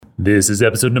This is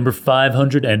episode number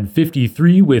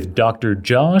 553 with Dr.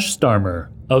 Josh Starmer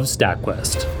of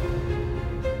StatQuest.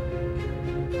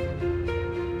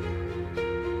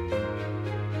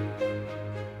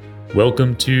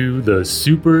 Welcome to the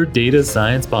Super Data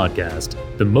Science Podcast,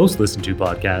 the most listened to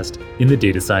podcast in the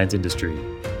data science industry.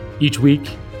 Each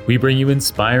week, we bring you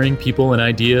inspiring people and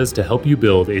ideas to help you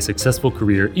build a successful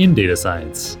career in data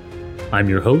science. I'm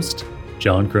your host,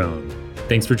 John Crone.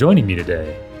 Thanks for joining me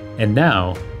today. And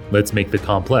now, let's make the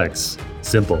complex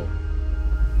simple.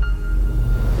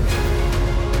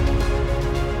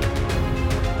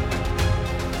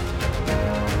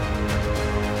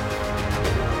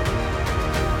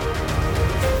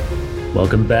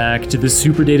 Welcome back to the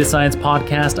Super Data Science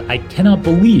Podcast. I cannot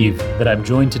believe that I'm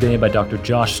joined today by Dr.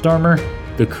 Josh Starmer,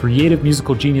 the creative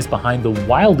musical genius behind the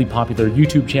wildly popular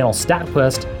YouTube channel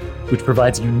StatQuest, which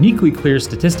provides uniquely clear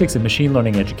statistics and machine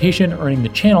learning education, earning the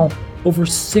channel over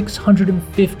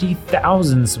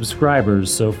 650,000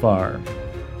 subscribers so far.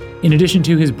 In addition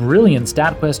to his brilliant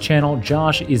StatQuest channel,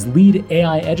 Josh is lead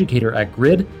AI educator at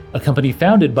Grid, a company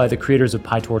founded by the creators of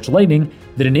PyTorch Lightning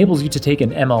that enables you to take an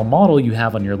ML model you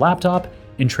have on your laptop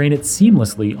and train it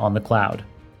seamlessly on the cloud.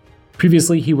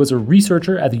 Previously, he was a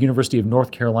researcher at the University of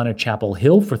North Carolina, Chapel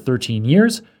Hill for 13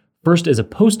 years, first as a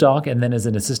postdoc and then as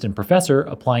an assistant professor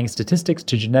applying statistics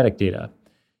to genetic data.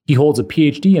 He holds a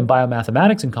PhD in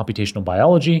biomathematics and computational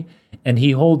biology, and he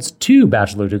holds 2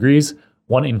 bachelor degrees,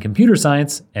 one in computer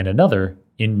science and another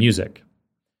in music.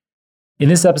 In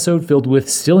this episode filled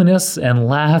with silliness and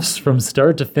laughs from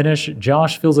start to finish,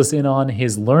 Josh fills us in on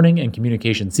his learning and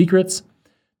communication secrets,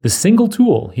 the single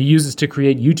tool he uses to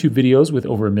create YouTube videos with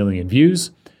over 1 million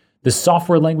views, the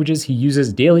software languages he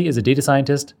uses daily as a data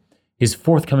scientist, his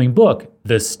forthcoming book,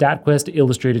 The StatQuest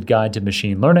Illustrated Guide to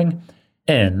Machine Learning,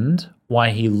 and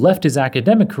why he left his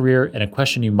academic career, and a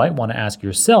question you might want to ask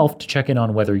yourself to check in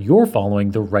on whether you're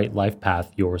following the right life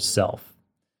path yourself.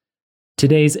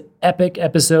 Today's epic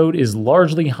episode is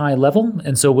largely high level,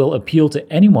 and so will appeal to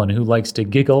anyone who likes to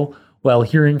giggle while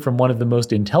hearing from one of the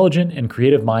most intelligent and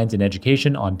creative minds in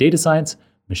education on data science,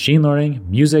 machine learning,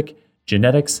 music,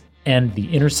 genetics, and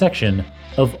the intersection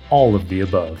of all of the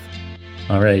above.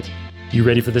 All right, you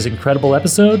ready for this incredible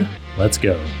episode? Let's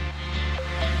go.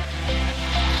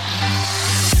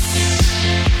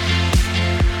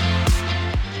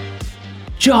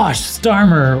 Josh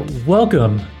Starmer,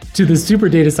 welcome to the Super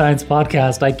Data Science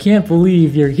Podcast. I can't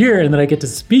believe you're here and that I get to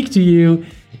speak to you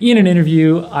in an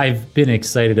interview. I've been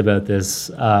excited about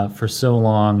this for so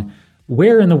long.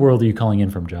 Where in the world are you calling in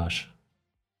from, Josh?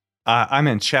 I'm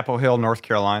in Chapel Hill, North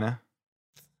Carolina.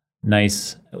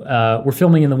 Nice. We're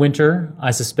filming in the winter.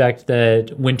 I suspect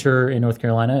that winter in North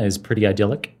Carolina is pretty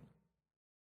idyllic.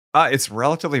 It's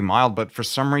relatively mild, but for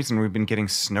some reason we've been getting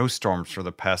snowstorms for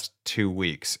the past 2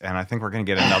 weeks, and I think we're going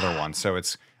to get another one. So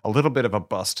it's a little bit of a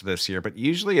bust this year, but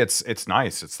usually it's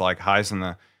nice. It's like highs in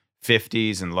the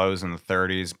 50s and lows in the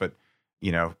 30s, but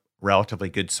relatively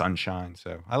good sunshine.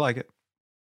 So I like it.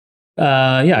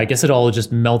 Yeah, I guess it all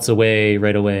just melts away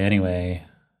right away anyway.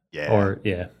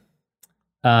 Yeah.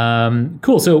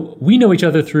 Cool. So we know each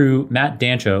other through Matt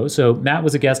Dancho. So Matt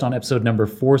was a guest on episode number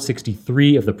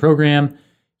 463 of the program.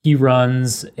 He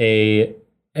runs a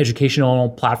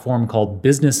educational platform called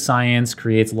Business Science,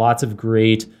 creates lots of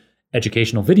great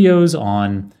educational videos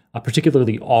on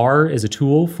particularly R as a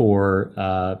tool for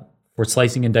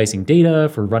slicing and dicing data,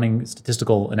 for running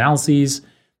statistical analyses.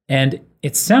 And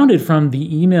it sounded from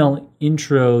the email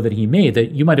intro that he made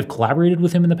that you might have collaborated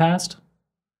with him in the past.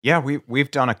 Yeah, we've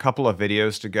done a couple of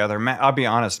videos together. Matt, I'll be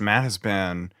honest, Matt has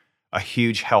been a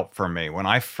huge help for me. When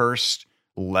I first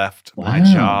left my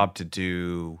job to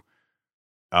do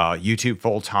YouTube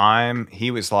full time, he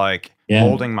was like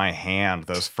holding my hand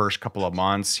those first couple of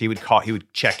months. He would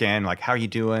check in, like, how you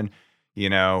doing?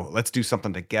 Let's do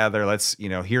something together. Let's,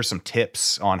 here's some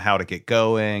tips on how to get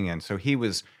going. And so he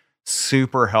was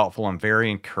super helpful and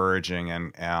very encouraging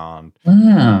and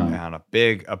a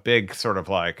big sort of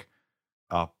like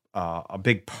a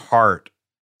big part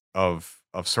of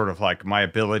sort of like my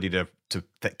ability to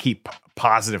keep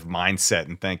positive mindset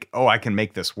and think, oh, I can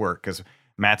make this work because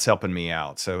Matt's helping me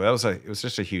out. So it was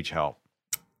just a huge help.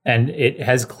 And it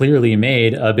has clearly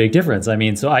made a big difference. I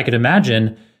mean, so I could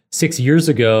imagine 6 years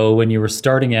ago when you were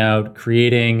starting out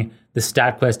creating the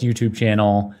StatQuest YouTube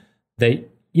channel that,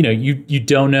 you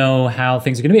don't know how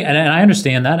things are going to be. And I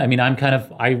understand that. I mean,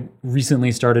 I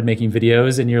recently started making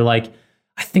videos and you're like,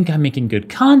 I think I'm making good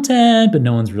content, but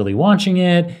no one's really watching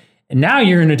it. And now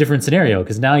you're in a different scenario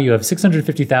because now you have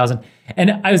 650,000.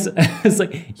 And I was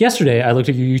like, yesterday I looked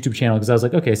at your YouTube channel because I was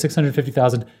like, okay,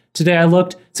 650,000. Today I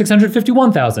looked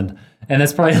 651,000. And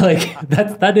that's probably like,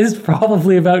 that is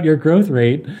probably about your growth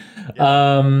rate.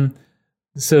 Yeah.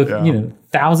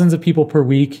 Thousands of people per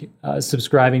week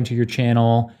subscribing to your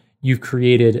channel. You've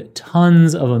created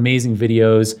tons of amazing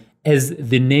videos. As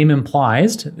the name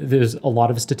implies, there's a lot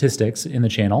of statistics in the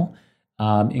channel.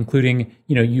 Including,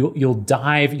 you'll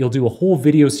do a whole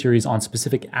video series on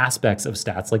specific aspects of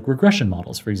stats, like regression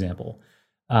models, for example.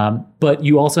 But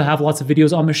you also have lots of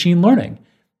videos on machine learning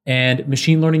and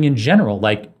machine learning in general.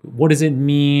 Like, what does it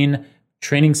mean?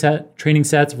 Training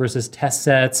sets versus test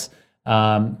sets,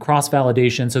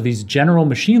 cross-validation. So these general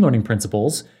machine learning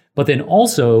principles, but then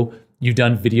also you've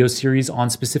done video series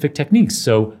on specific techniques.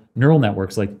 So neural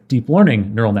networks, like deep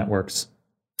learning neural networks.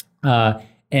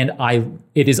 And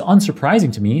it is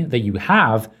unsurprising to me that you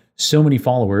have so many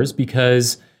followers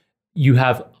because you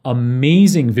have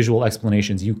amazing visual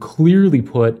explanations. You clearly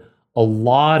put a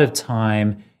lot of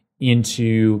time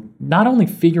into not only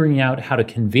figuring out how to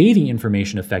convey the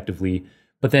information effectively,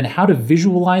 but then how to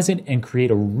visualize it and create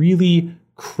a really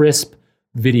crisp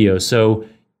video. So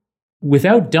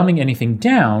without dumbing anything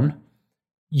down,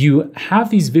 you have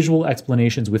these visual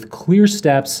explanations with clear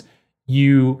steps.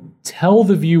 You tell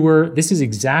the viewer, this is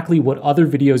exactly what other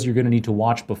videos you're going to need to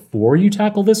watch before you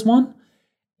tackle this one.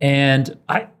 And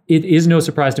it is no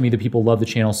surprise to me that people love the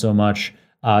channel so much.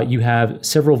 You have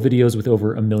several videos with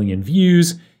over 1 million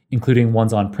views, including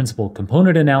ones on principal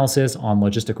component analysis, on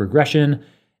logistic regression.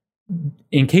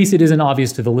 In case it isn't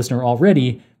obvious to the listener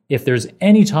already, if there's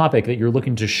any topic that you're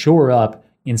looking to shore up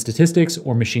in statistics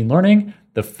or machine learning,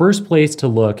 the first place to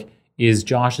look is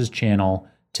Josh's channel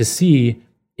to see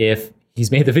if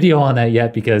he's made the video on that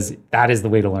yet, because that is the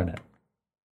way to learn it.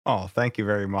 Oh, thank you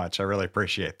very much. I really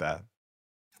appreciate that.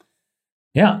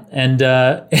 Yeah, and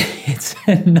it's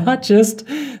not just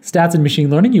stats and machine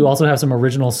learning. You also have some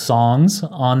original songs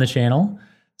on the channel.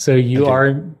 So you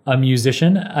are a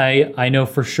musician. I know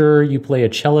for sure you play a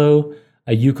cello,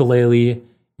 a ukulele,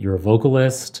 you're a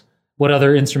vocalist. What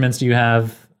other instruments do you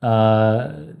have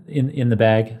in the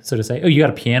bag, so to say? Oh, you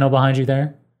got a piano behind you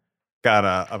there?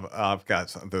 I've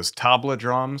got those tabla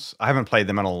drums. I haven't played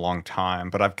them in a long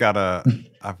time, but I've got a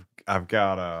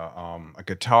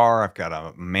guitar. I've got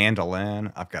a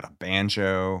mandolin. I've got a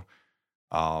banjo.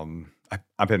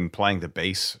 I've been playing the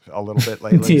bass a little bit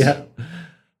lately. Yeah,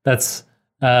 that's.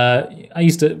 I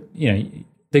used to,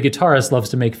 the guitarist loves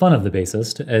to make fun of the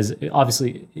bassist, as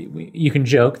obviously you can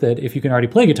joke that if you can already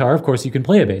play guitar, of course you can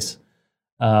play a bass.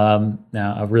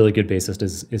 Now, a really good bassist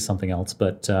is something else,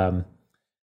 but.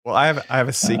 Well, I have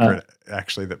a secret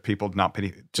actually that people not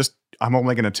pity. Just I'm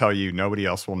only going to tell you. Nobody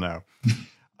else will know.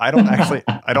 I don't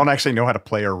actually know how to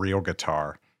play a real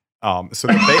guitar. So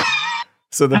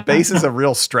the bass is a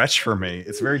real stretch for me.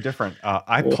 It's very different.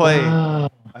 I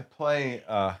play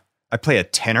a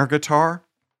tenor guitar,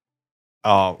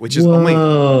 which is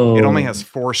only has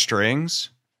 4 strings.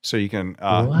 So you can,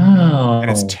 and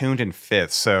it's tuned in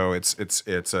fifths. So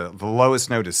the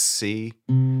lowest note is C,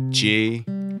 G,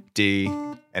 D,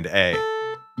 and A.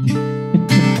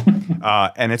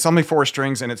 And it's only 4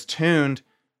 strings, and it's tuned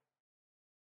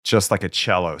just like a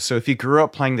cello. So if you grew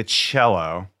up playing the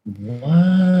cello,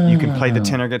 you can play the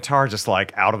tenor guitar just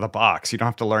like out of the box. You don't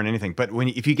have to learn anything. But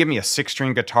if you give me a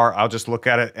 6-string guitar, I'll just look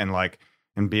at it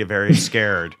and be very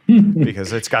scared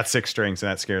because it's got 6 strings, and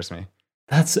that scares me.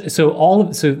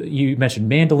 So you mentioned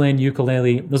mandolin,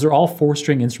 ukulele. Those are all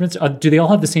 4-string instruments. Do they all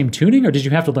have the same tuning, or did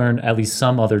you have to learn at least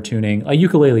some other tuning? A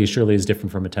ukulele surely is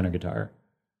different from a tenor guitar.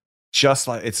 Just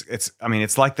like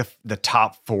it's like the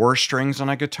top 4 strings on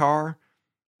a guitar.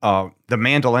 The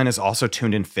mandolin is also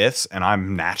tuned in fifths, and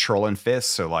I'm natural in fifths.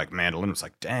 So like mandolin was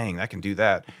like, dang, I can do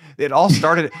that. It all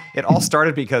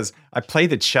started because I played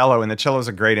the cello, and the cello is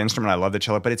a great instrument. I love the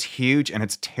cello, but it's huge and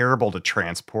it's terrible to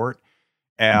transport.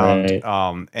 And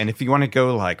and if you want to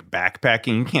go like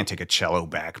backpacking, you can't take a cello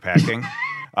backpacking.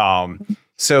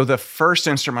 So the first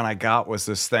instrument I got was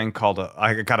this thing called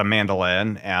I got a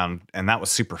mandolin, and that was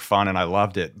super fun, and I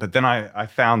loved it. But then I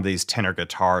found these tenor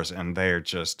guitars, and they're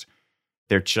just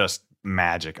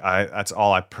magic. That's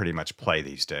all I pretty much play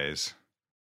these days.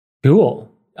 Cool.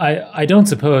 I don't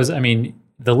suppose, I mean,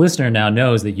 the listener now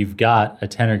knows that you've got a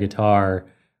tenor guitar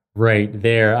right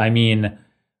there. I mean,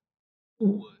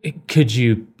 could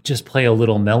you just play a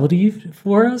little melody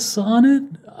for us on it?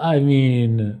 I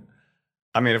mean,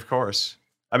 of course.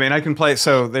 I mean, I can play.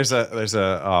 So there's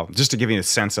a just to give you a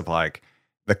sense of like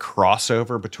the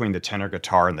crossover between the tenor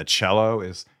guitar and the cello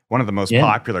is one of the most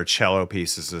popular cello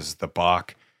pieces is the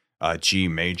Bach G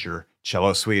major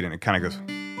cello suite, and it kind of goes.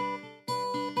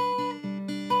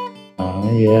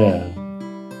 Yeah.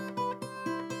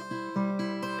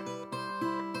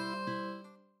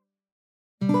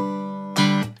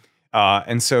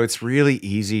 And so it's really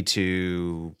easy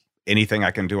to anything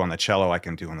I can do on the cello, I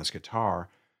can do on this guitar.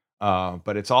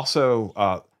 But it's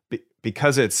also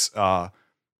because it's the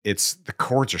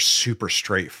chords are super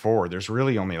straightforward. There's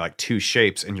really only like two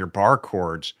shapes, and your bar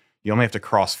chords, you only have to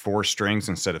cross 4 strings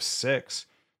instead of 6,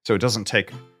 so it doesn't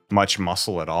take much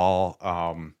muscle at all.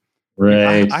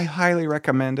 Right. I highly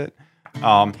recommend it.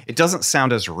 It doesn't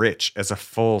sound as rich as a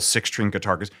full 6-string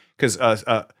guitar because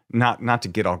not to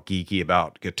get all geeky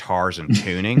about guitars and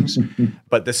tunings,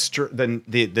 but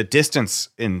the distance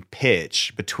in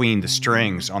pitch between the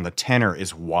strings on the tenor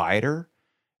is wider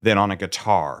than on a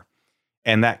guitar,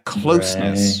 and that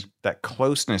closeness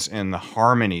in the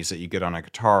harmonies that you get on a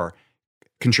guitar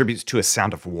contributes to a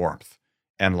sound of warmth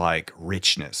and like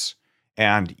richness.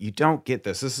 And you don't get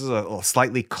this. This is a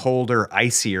slightly colder,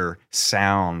 icier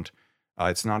sound.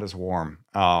 It's not as warm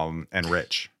and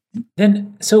rich.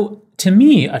 Then, so to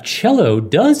me, a cello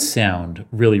does sound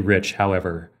really rich.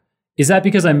 However, is that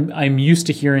because I'm used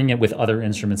to hearing it with other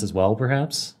instruments as well,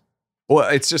 perhaps? Well,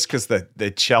 it's just because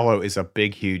the cello is a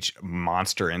big, huge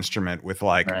monster instrument with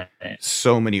like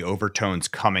so many overtones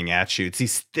coming at you. It's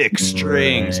these thick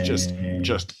strings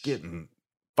just getting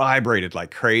vibrated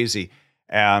like crazy,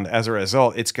 and as a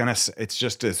result, it's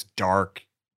just this dark,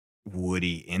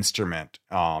 woody instrument,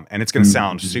 and it's going to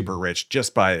sound super rich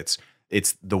just by it's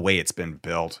the way it's been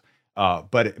built.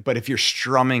 But if you're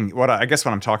strumming, I guess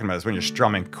what I'm talking about is when you're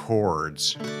strumming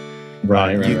chords.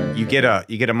 You get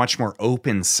a much more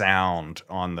open sound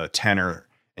on the tenor,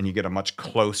 and you get a much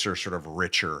closer, sort of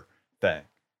richer thing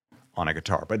on a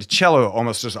guitar. But a cello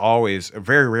almost is always,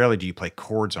 very rarely do you play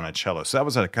chords on a cello. So that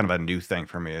was a kind of a new thing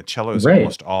for me. A cello is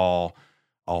almost all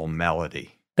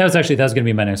melody. That was going to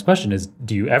be my next question: is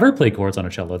do you ever play chords on a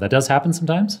cello? That does happen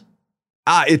sometimes.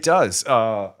 It does.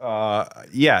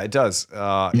 Yeah, it does.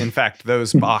 In fact,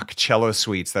 those Bach cello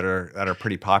suites that are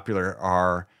pretty popular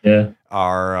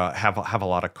have a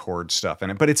lot of chord stuff in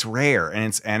it, but it's rare,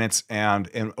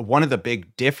 and one of the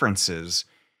big differences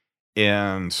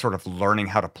in sort of learning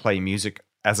how to play music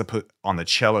on the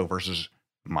cello versus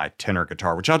my tenor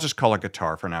guitar, which I'll just call a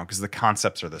guitar for now because the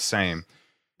concepts are the same.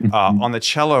 On the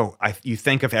cello, you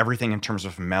think of everything in terms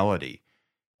of melody.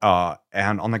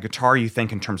 And on the guitar, you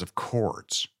think in terms of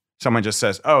chords. Someone just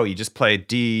says, "Oh, you just play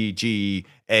D, G,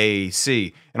 A,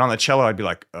 C," and on the cello, I'd be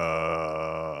like,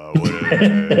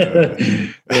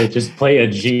 just play a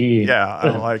G."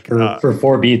 Yeah, like for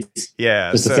 4 beats.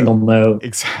 Yeah, just a single note.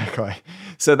 Exactly.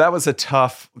 So that was a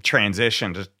tough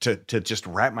transition to just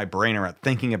wrap my brain around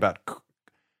thinking about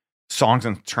songs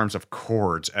in terms of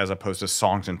chords as opposed to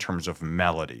songs in terms of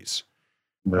melodies.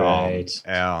 Right.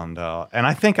 And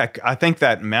I think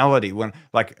that melody, when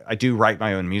like I do write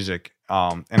my own music,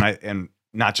 and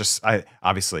not just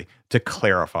obviously to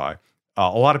clarify, a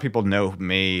lot of people know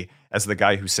me as the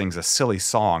guy who sings a silly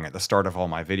song at the start of all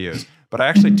my videos, but I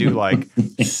actually do like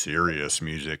serious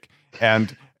music.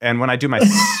 And when I do my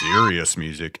serious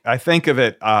music, I think of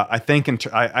it. I think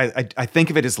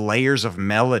of it as layers of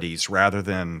melodies rather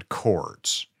than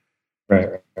chords. Right.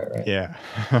 Yeah.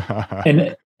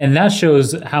 And that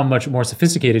shows how much more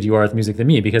sophisticated you are with music than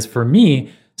me. Because for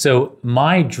me, so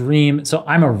my dream, so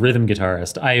I'm a rhythm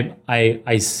guitarist.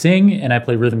 I sing and I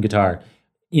play rhythm guitar.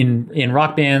 In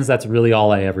rock bands, that's really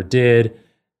all I ever did,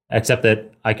 except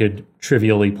that I could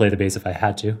trivially play the bass if I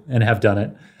had to, and have done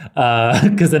it.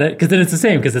 Because then it's the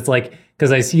same. Because it's like,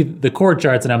 because I see the chord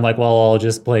charts and I'm like, well,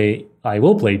 I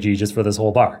will play G just for this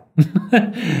whole bar.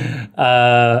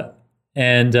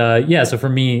 So for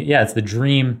me, it's the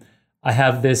dream. I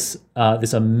have this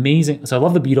amazing. So I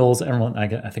love the Beatles.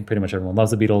 I think pretty much everyone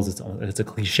loves the Beatles. It's a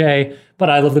cliche,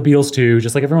 but I love the Beatles too,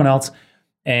 just like everyone else.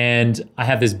 And I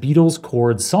have this Beatles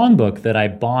chords songbook that I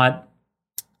bought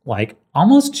like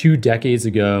almost 2 decades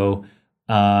ago.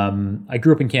 I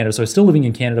grew up in Canada, so I was still living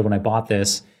in Canada when I bought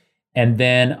this. And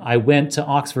then I went to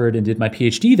Oxford and did my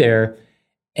PhD there.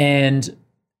 And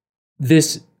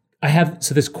this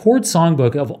chord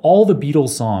songbook of all the Beatles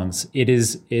songs.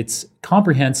 It's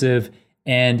comprehensive,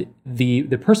 and the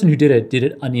person who did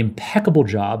it an impeccable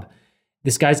job.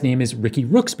 This guy's name is Ricky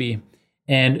Rooksby,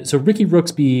 and so Ricky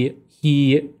Rooksby,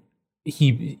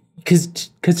 because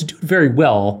to do it very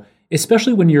well,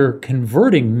 especially when you're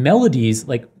converting melodies,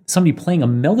 like somebody playing a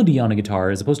melody on a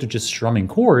guitar as opposed to just strumming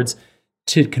chords,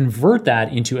 to convert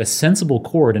that into a sensible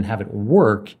chord and have it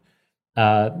work,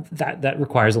 that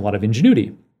requires a lot of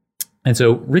ingenuity. And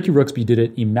so Ricky Rooksby did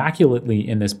it immaculately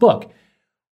in this book.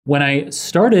 When I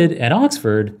started at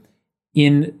Oxford,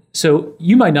 So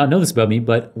you might not know this about me,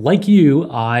 but like you,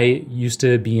 I used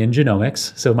to be in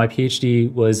genomics. So my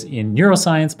PhD was in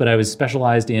neuroscience, but I was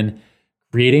specialized in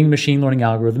creating machine learning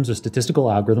algorithms or statistical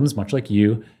algorithms, much like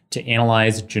you, to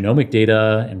analyze genomic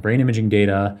data and brain imaging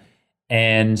data.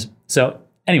 And so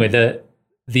anyway, the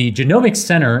Genomics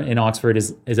Center in Oxford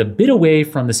is a bit away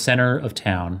from the center of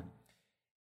town.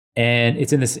 And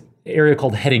it's in this area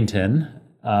called Headington,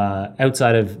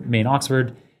 outside of main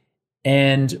Oxford.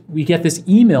 And we get this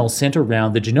email sent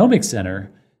around the Genomics Center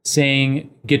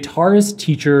saying, guitarist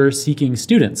teacher seeking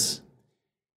students.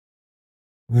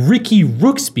 Ricky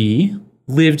Rooksby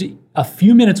lived a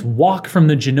few minutes walk from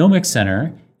the Genomics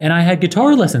Center, and I had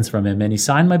guitar lessons from him, and he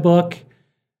signed my book,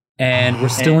 and we're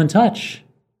still in touch.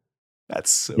 That's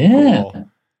so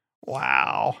cool.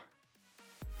 Wow.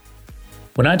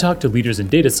 When I talk to leaders in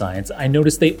data science, I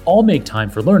notice they all make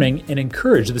time for learning and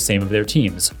encourage the same of their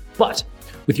teams. But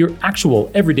with your actual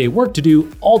everyday work to do,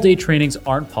 all-day trainings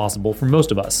aren't possible for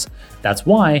most of us. That's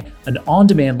why an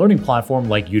on-demand learning platform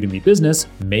like Udemy Business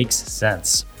makes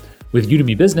sense. With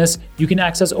Udemy Business, you can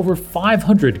access over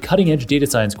 500 cutting-edge data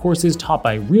science courses taught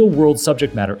by real-world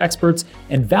subject matter experts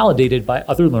and validated by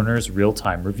other learners'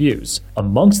 real-time reviews.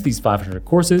 Amongst these 500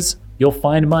 courses, you'll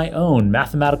find my own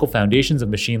Mathematical Foundations of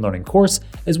Machine Learning course,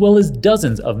 as well as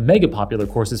dozens of mega-popular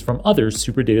courses from other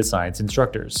super data science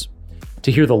instructors.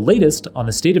 To hear the latest on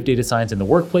the state of data science in the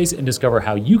workplace and discover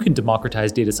how you can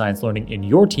democratize data science learning in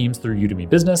your teams through Udemy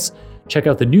Business, check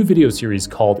out the new video series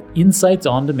called Insights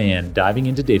on Demand, Diving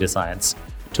into Data Science.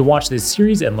 To watch this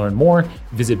series and learn more,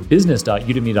 visit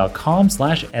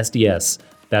business.udemy.com/SDS.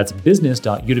 That's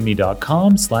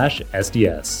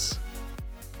business.udemy.com/SDS.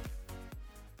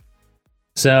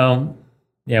 So,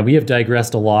 yeah, we have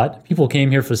digressed a lot. People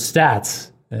came here for stats.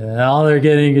 All they're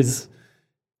getting is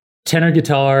tenor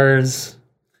guitars.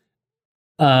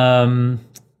 Oh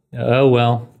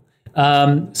well.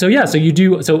 So you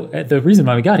do. So the reason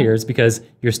why we got here is because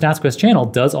your StatsQuest channel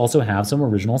does also have some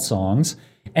original songs,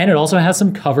 and it also has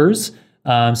some covers.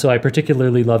 So I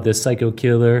particularly love this Psycho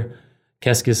Killer,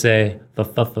 Qu'est-ce que c'est?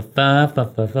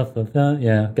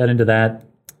 Yeah, got into that.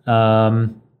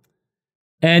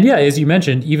 And yeah, as you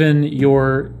mentioned, even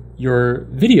your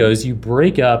videos, you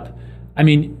break up.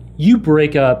 You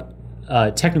break up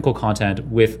technical content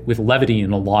with levity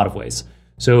in a lot of ways.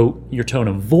 So your tone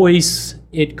of voice,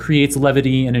 it creates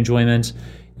levity and enjoyment.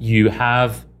 You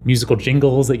have musical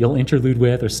jingles that you'll interlude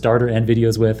with or start or end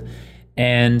videos with.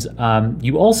 And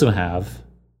you also have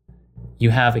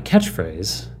a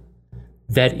catchphrase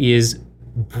that is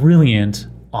brilliant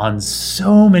on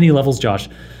so many levels, Josh.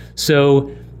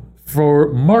 So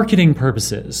for marketing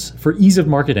purposes, for ease of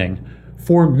marketing,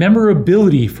 for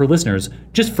memorability for listeners,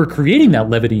 just for creating that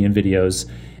levity in videos,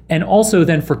 and also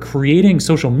then for creating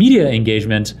social media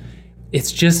engagement,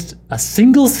 it's just a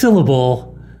single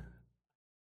syllable.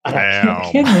 I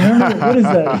can't remember. What is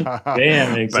that?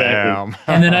 Bam, exactly.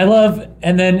 Bam.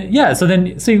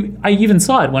 So I even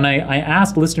saw it when I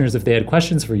asked listeners if they had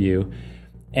questions for you.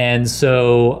 And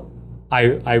so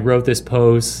I wrote this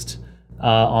post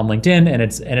on LinkedIn, and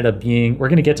it's ended up being, we're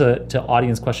going to get to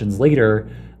audience questions later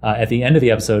at the end of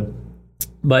the episode,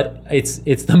 but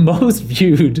it's the most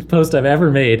viewed post I've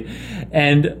ever made,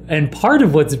 and part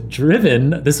of what's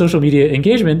driven the social media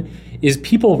engagement is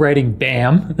people writing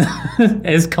 "bam"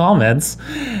 as comments,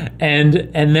 and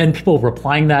then people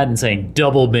replying that and saying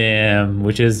 "double bam,"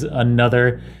 which is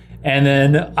another. And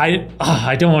then I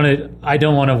don't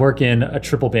want to work in a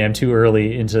triple bam too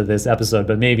early into this episode,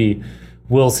 but maybe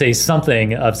we'll say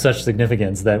something of such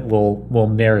significance that will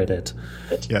merit it.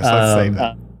 Yes, let's say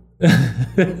that.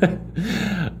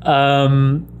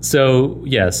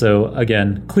 So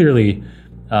again, clearly,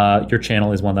 your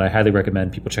channel is one that I highly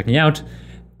recommend people checking out.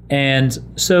 And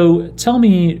so tell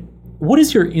me, what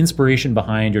is your inspiration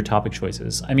behind your topic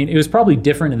choices? I mean, it was probably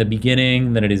different in the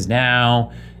beginning than it is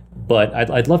now, but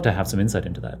I'd love to have some insight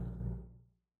into that.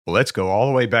 Well, let's go all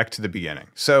the way back to the beginning.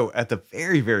 So at the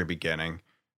very, very beginning,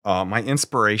 my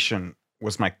inspiration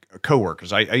was my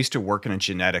coworkers. I used to work in a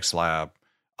genetics lab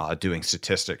doing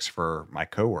statistics for my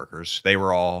coworkers. They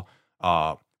were all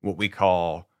what we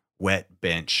call wet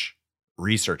bench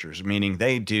researchers, meaning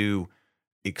they do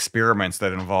experiments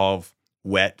that involve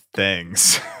wet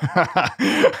things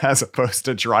as opposed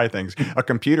to dry things. A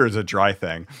computer is a dry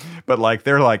thing, but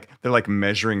they're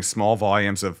measuring small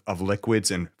volumes of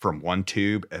liquids from one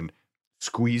tube and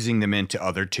squeezing them into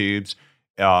other tubes.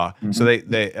 So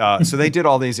they did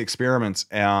all these experiments,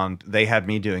 and they had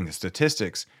me doing the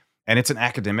statistics. And it's an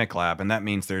academic lab, and that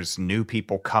means there's new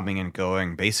people coming and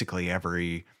going basically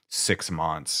every 6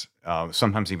 months,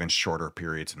 sometimes even shorter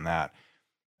periods than that.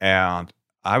 And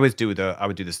I would do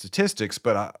the statistics,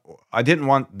 but I didn't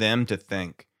want them to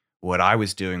think what I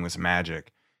was doing was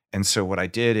magic. And so what I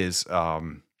did is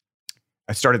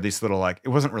I started this little, like, it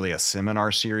wasn't really a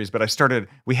seminar series, but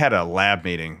we had a lab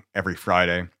meeting every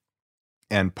Friday.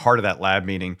 And part of that lab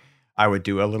meeting, I would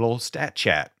do a little stat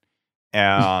chat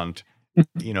and,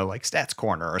 like Stats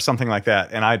Corner or something like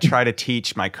that. And I'd try to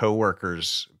teach my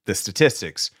coworkers the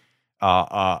statistics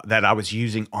that I was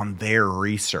using on their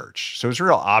research. So it was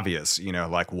real obvious,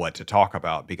 like what to talk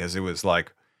about, because it was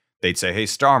like, they'd say, "Hey,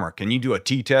 Starmer, can you do a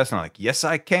t-test?" And I'm like, "Yes,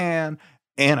 I can.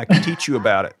 And I can teach you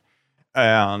about it."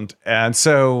 And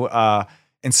so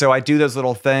I do those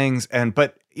little things.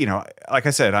 But like I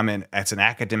said, it's an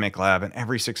academic lab, and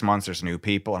every 6 months there's new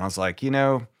people. And I was like,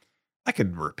 I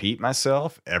could repeat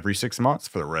myself every 6 months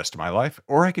for the rest of my life,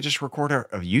 or I could just record a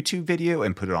YouTube video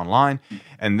and put it online.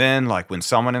 And then, like, when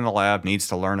someone in the lab needs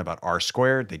to learn about R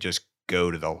squared, they just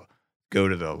go to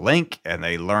the link and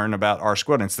they learn about R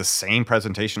squared. And it's the same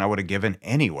presentation I would have given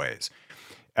anyways.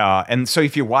 And so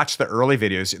if you watch the early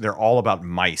videos, they're all about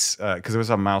mice, because it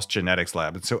was a mouse genetics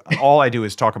lab. And so all I do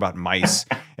is talk about mice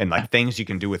and like things you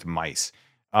can do with mice.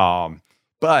 To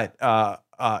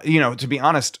be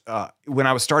honest, when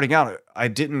I was starting out,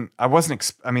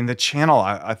 the channel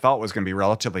I thought was going to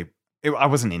be I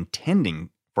wasn't intending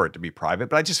for it to be private,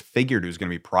 but I just figured it was going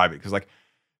to be private because, like,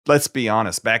 let's be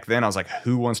honest, back then I was like,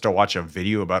 who wants to watch a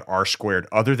video about R squared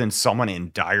other than someone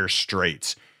in dire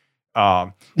straits?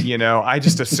 I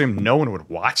just assumed no one would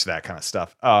watch that kind of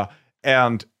stuff.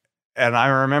 And I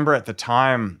remember at the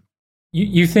time,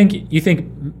 you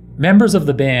think members of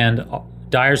the band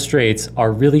Dire Straits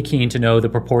are really keen to know the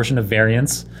proportion of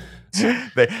variance.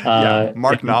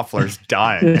 Mark Knopfler's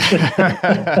dying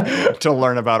to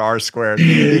learn about R squared.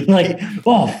 Like,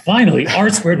 oh, finally, R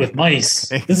squared with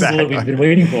mice. Exactly. This is what we've been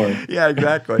waiting for. Yeah,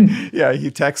 exactly. Yeah, he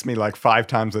texts me like 5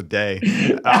 times a day.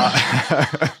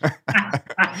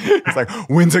 It's like,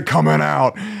 when's it coming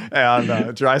out? And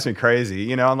it drives me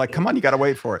crazy. I'm like, come on, you got to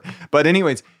wait for it. But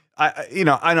anyways,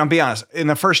 I'll be honest, in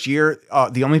the first year,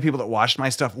 the only people that watched my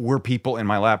stuff were people in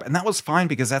my lab. And that was fine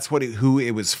because that's who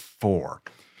it was for.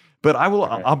 But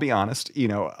I'll be honest,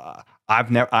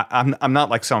 I'm not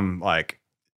like some like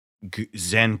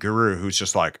Zen guru who's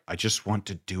just like, I just want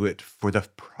to do it for the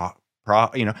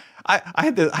I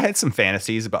had some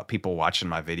fantasies about people watching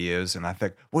my videos, and I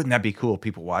think, wouldn't that be cool if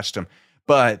people watched them?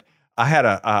 But I had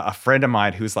a friend of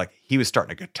mine who's like, he was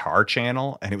starting a guitar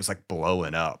channel and it was like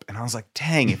blowing up. And I was like,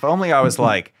 dang, if only I was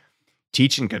like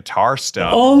teaching guitar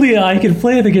stuff. Only I can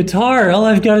play the guitar. All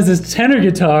I've got is this tenor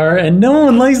guitar and no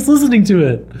one likes listening to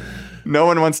it. No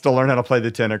one wants to learn how to play the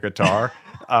tenor guitar.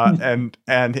 So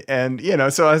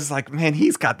I was like, man,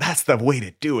 that's the way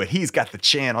to do it. He's got the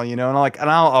channel, and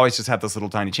I'll always just have this little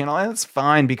tiny channel, and it's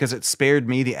fine because it spared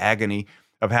me the agony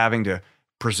of having to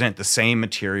present the same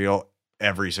material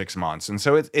every 6 months. And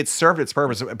so it served its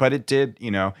purpose, but it did,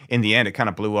 in the end, it kind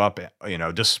of blew up,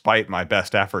 despite my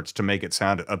best efforts to make it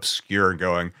sound obscure,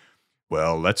 going,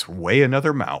 well, let's weigh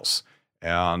another mouse.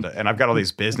 And I've got all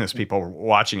these business people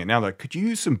watching it now. They're like, could you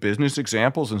use some business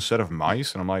examples instead of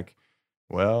mice? And I'm like,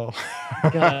 well,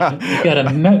 you got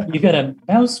a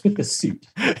mouse with a suit.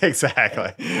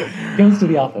 Exactly. Goes to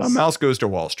the office. A mouse goes to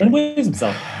Wall Street and weighs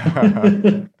himself.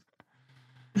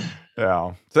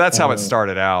 Yeah. So that's how it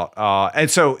started out.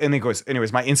 Anyways,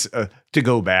 to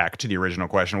go back to the original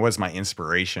question, what's my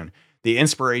inspiration? The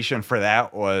inspiration for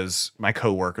that was my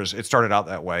coworkers. It started out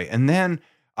that way. And then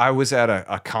I was at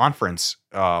a conference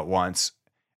once,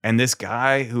 and this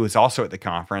guy who was also at the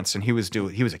conference, and he was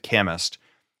a chemist,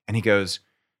 and he goes,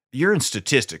 "You're in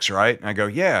statistics, right?" And I go,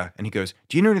 "Yeah." And he goes,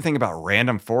 "Do you know anything about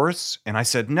random forests?" And I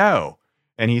said, "No."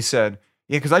 And he said,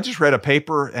 "Yeah, because I just read a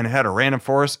paper and it had a random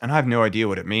forest, and I have no idea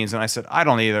what it means." And I said, "I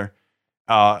don't either."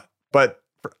 But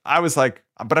I was like,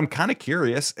 but I'm kind of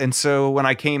curious. And so when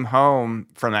I came home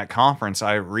from that conference,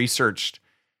 I researched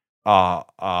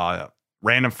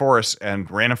random forests, and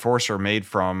random forests are made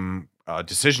from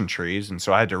decision trees. And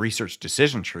so I had to research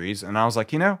decision trees. And I was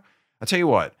like, I'll tell you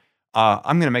what,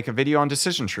 I'm going to make a video on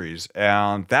decision trees.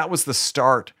 And that was the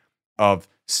start of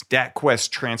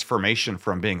StatQuest transformation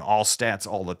from being all stats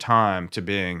all the time to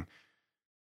being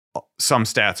some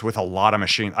stats with a lot of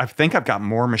machine. I think I've got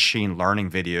more machine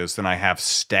learning videos than I have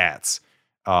stats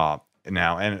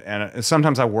now. And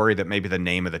sometimes I worry that maybe the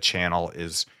name of the channel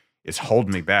is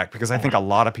holding me back, because I think a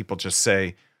lot of people just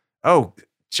say, oh,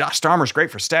 Josh Starmer's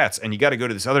great for stats, and you got to go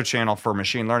to this other channel for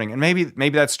machine learning. And maybe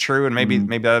that's true, and maybe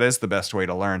that is the best way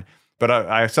to learn. But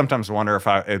I sometimes wonder if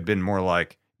it had been more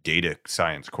like Data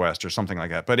Science Quest or something like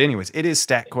that. But anyways, it is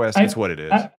StatQuest. It's what it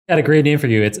is. I got a great name for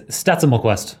you. It's Statsimal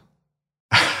Quest.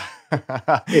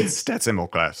 It's stat symbol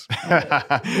class.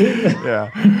 Yeah,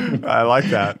 I like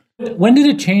that. When did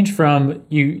it change from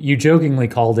you jokingly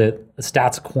called it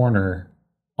Stats Corner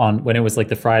on when it was like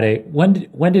the Friday? When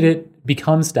did it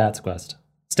become Stats Quest?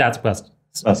 Stats Quest.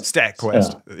 Stat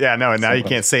Quest. Yeah, no, and now you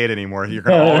can't say it anymore. You're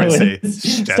going to always say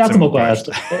Stats Quest,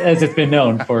 as it's been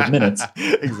known for minutes.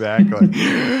 Exactly.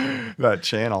 That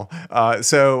channel. I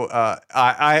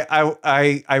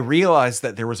realized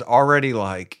that there was already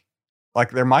like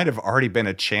there might have already been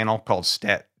a channel called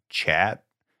Stat Chat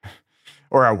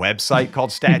or a website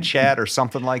called Stat Chat or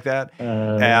something like that.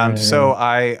 And so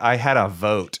I had a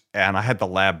vote, and I had the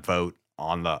lab vote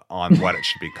on what it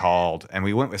should be called, and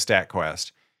we went with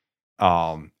StatQuest.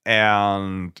 I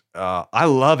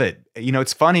love it. You know,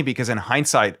 it's funny because in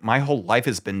hindsight, my whole life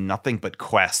has been nothing but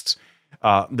quests.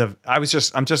 I'm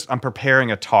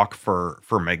preparing a talk for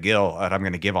McGill that I'm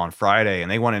going to give on Friday,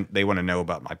 and they want to know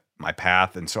about my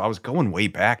path. And so I was going way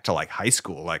back to like high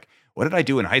school. Like, what did I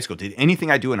do in high school? Did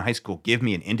anything I do in high school give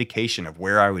me an indication of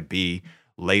where I would be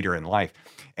later in life?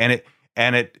 And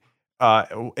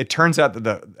it turns out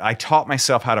that I taught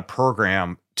myself how to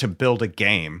program to build a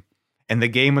game. And the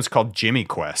game was called Jimmy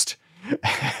Quest.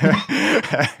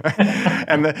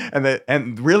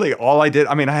 and really all I did,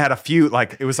 I mean, I had a few,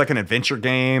 like, it was like an adventure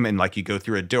game, and like you go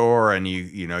through a door and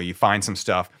you find some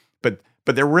stuff,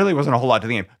 but there really wasn't a whole lot to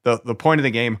the game. The point of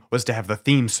the game was to have the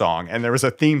theme song, and there was a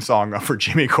theme song for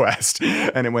Jimmy Quest,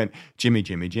 and it went Jimmy,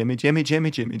 Jimmy, Jimmy, Jimmy, Jimmy,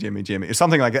 Jimmy, Jimmy, Jimmy,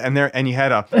 something like that. And you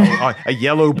had a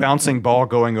yellow bouncing ball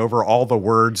going over all the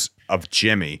words of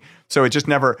Jimmy. So it just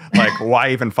never, like, why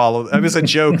even follow? It was a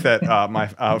joke that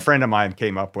my friend of mine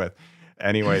came up with.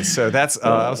 Anyway, so that's,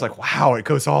 I was like, wow, it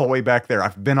goes all the way back there.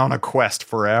 I've been on a quest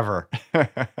forever.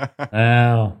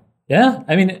 Wow. Yeah.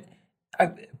 I mean,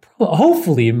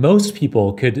 hopefully most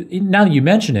people could, now that you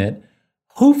mention it,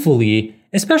 hopefully,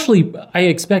 especially I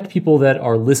expect people that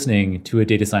are listening to a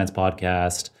data science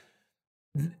podcast,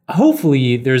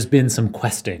 hopefully there's been some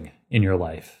questing in your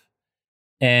life.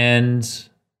 And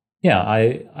yeah,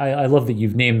 I love that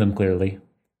you've named them clearly.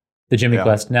 The Jimmy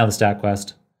Quest, now the Stat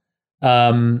Quest.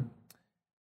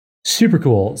 Super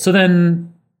cool. So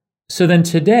then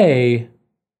today,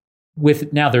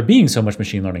 with now there being so much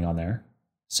machine learning on there,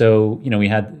 so we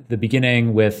had the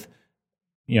beginning with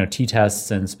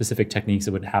t-tests and specific techniques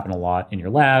that would happen a lot in your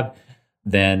lab.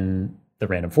 Then the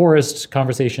random forest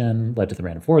conversation led to the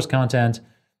random forest content,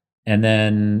 and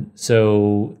then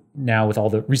so now with all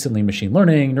the recently machine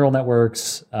learning, neural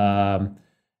networks, I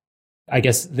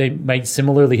guess they might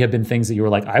similarly have been things that you were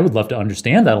like, I would love to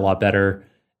understand that a lot better.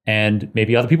 And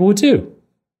maybe other people would too.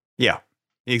 Yeah,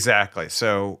 exactly.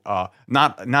 So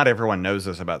not everyone knows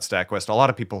this about StatQuest. A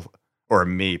lot of people, or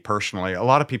me personally, a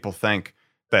lot of people think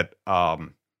that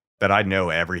that I know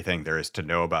everything there is to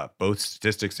know about both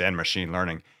statistics and machine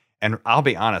learning. And I'll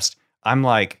be honest, I'm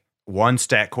like one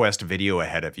StatQuest video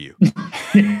ahead of you.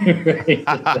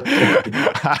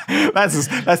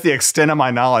 That's the extent of my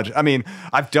knowledge. I mean,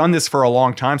 I've done this for a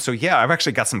long time, so yeah, I've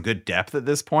actually got some good depth at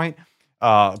this point.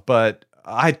 But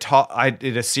I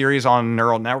did a series on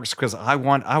neural networks because I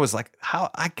was like,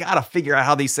 I gotta figure out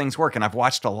how these things work. And I've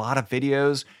watched a lot of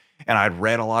videos and I'd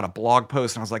read a lot of blog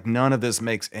posts, and I was like, none of this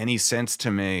makes any sense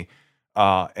to me.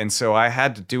 And so I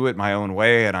had to do it my own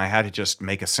way, and I had to just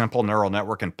make a simple neural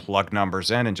network and plug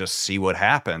numbers in and just see what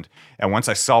happened. And once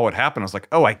I saw what happened, I was like,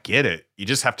 oh, I get it. You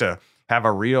just have to have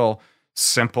a real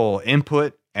simple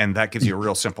input, and that gives you a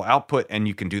real simple output, and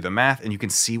you can do the math and you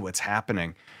can see what's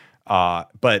happening.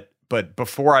 But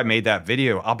before I made that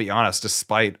video, I'll be honest,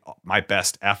 despite my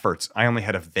best efforts, I only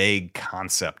had a vague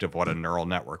concept of what a neural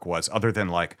network was, other than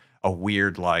like a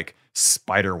weird like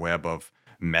spider web of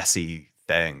messy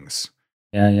things.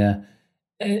 Yeah.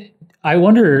 I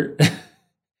wonder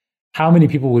how many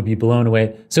people would be blown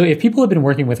away. So if people have been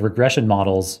working with regression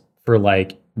models for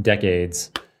like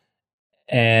decades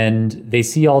and they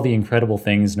see all the incredible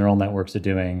things neural networks are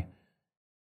doing,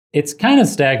 it's kind of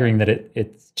staggering that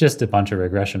it's just a bunch of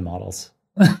regression models.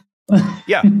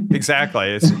 Yeah, exactly.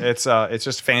 It's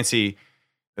just fancy.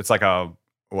 It's like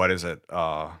what is it?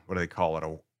 What do they call it?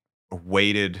 A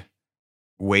weighted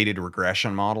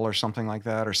regression model or something like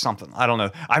that, or something. I don't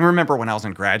know. I remember when I was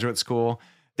in graduate school,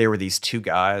 there were these two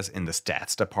guys in the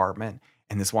stats department,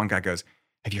 and this one guy goes,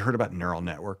 "Have you heard about neural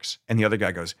networks?" And the other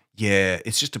guy goes, "Yeah,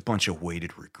 it's just a bunch of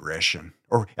weighted regression."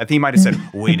 Or I think he might have said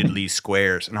weighted least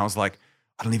squares. And I was like,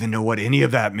 I don't even know what any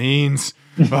of that means.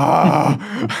 So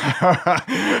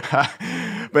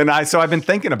I've been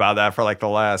thinking about that for like the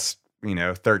last,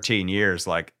 13 years.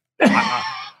 Like,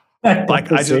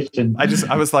 I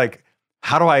was like,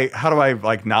 how do I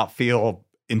like not feel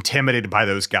intimidated by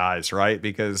those guys, right?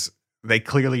 Because they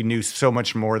clearly knew so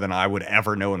much more than I would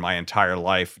ever know in my entire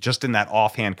life, just in that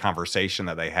offhand conversation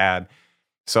that they had.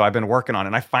 So I've been working on it,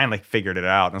 and I finally figured it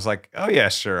out. And I was like, oh yeah,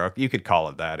 sure, you could call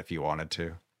it that if you wanted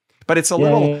to. But it's a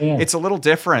it's a little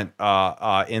different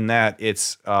in that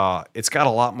it's got a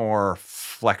lot more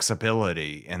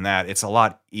flexibility in that it's a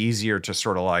lot easier to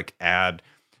sort of like add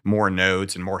more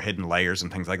nodes and more hidden layers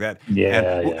and things like that.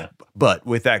 But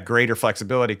with that greater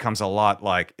flexibility comes a lot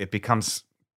like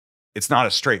it's not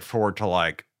as straightforward to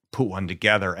like put one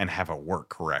together and have it work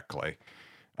correctly.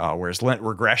 Whereas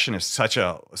regression is such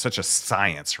a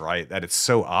science, right? That it's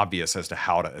so obvious as to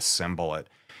how to assemble it.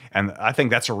 And I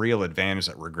think that's a real advantage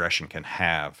that regression can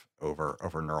have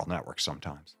over neural networks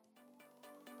sometimes.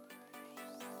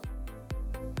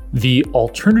 The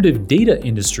alternative data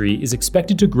industry is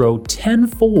expected to grow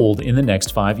tenfold in the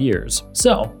next 5 years.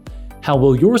 So, how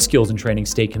will your skills and training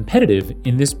stay competitive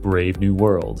in this brave new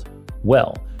world?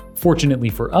 Well, fortunately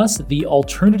for us, the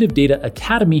Alternative Data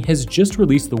Academy has just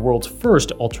released the world's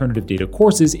first alternative data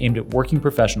courses aimed at working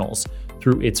professionals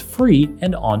through its free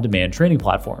and on-demand training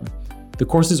platform. The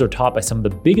courses are taught by some of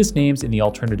the biggest names in the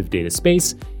alternative data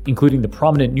space, including the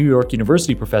prominent New York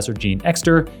University professor Gene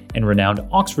Exter and renowned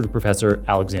Oxford professor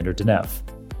Alexander Denef.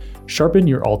 Sharpen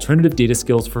your alternative data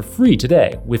skills for free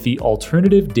today with the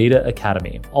Alternative Data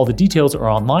Academy. All the details are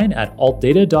online at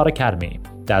altdata.academy.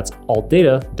 That's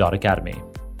altdata.academy.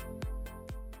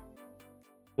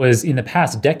 Was in the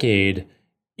past decade,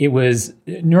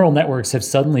 neural networks have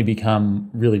suddenly become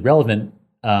really relevant.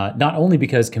 Not only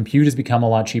because compute has become a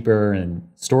lot cheaper and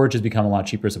storage has become a lot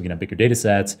cheaper, so we can have bigger data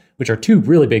sets, which are two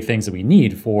really big things that we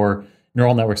need for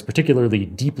neural networks, particularly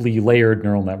deeply layered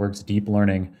neural networks, deep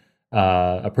learning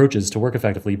approaches to work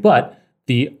effectively. But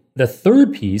the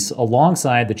third piece,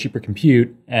 alongside the cheaper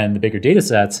compute and the bigger data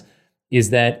sets, is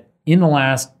that in the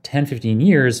last 10, 15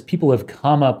 years, people have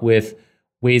come up with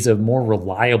ways of more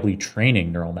reliably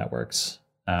training neural networks.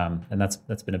 And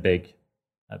that's been a big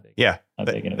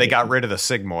they got rid of the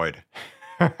sigmoid.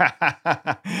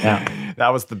 That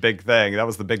was the big thing. That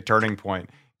was the big turning point.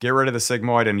 Get rid of the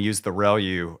sigmoid and use the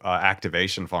ReLU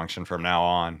activation function from now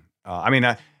on. I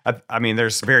mean,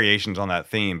 there's variations on that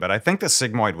theme, but I think the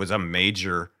sigmoid was a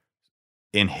major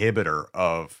inhibitor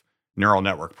of neural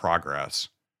network progress.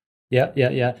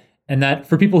 Yeah. And that,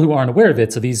 for people who aren't aware of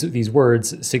it, so these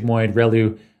words, sigmoid,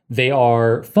 ReLU, they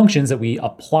are functions that we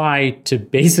apply to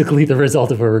basically the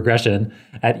result of a regression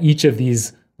at each of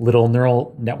these little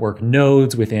neural network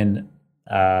nodes within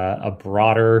a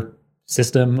broader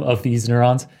system of these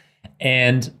neurons.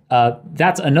 And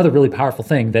that's another really powerful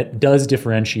thing that does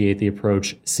differentiate the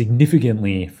approach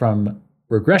significantly from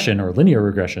regression or linear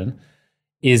regression,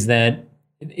 is that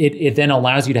it then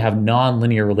allows you to have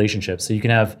nonlinear relationships. So you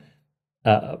can have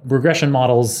regression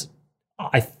models.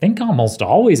 I think almost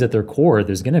always at their core,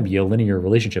 there's going to be a linear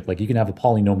relationship. Like you can have a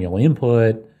polynomial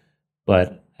input,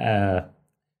 but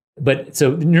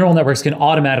so neural networks can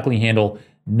automatically handle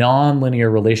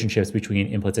nonlinear relationships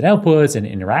between inputs and outputs and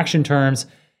interaction terms.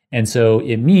 And so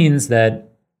it means that,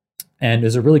 and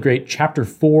there's a really great chapter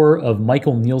 4 of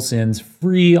Michael Nielsen's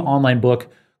free online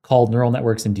book called Neural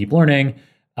Networks and Deep Learning,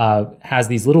 has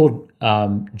these little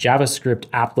JavaScript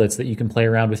applets that you can play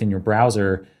around with in your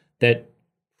browser that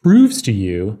proves to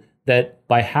you that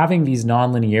by having these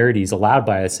nonlinearities allowed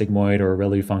by a sigmoid or a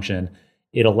ReLU function,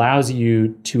 it allows you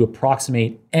to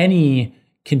approximate any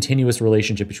continuous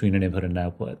relationship between an input and an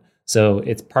output. So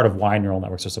it's part of why neural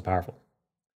networks are so powerful.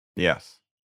 Yes.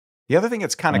 The other thing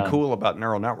that's kind of cool about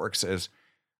neural networks is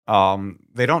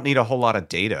they don't need a whole lot of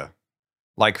data.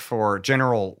 Like for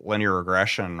general linear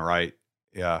regression, right?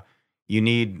 Yeah, you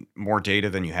need more data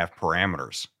than you have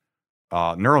parameters.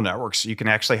 Neural networks, you can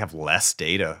actually have less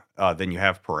data than you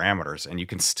have parameters, and you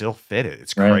can still fit it.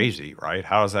 It's crazy, right?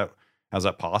 How's that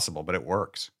possible? But it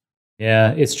works.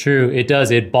 Yeah, it's true. It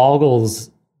does. It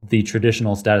boggles the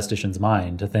traditional statistician's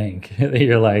mind to think that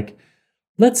you're like,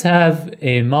 let's have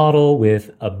a model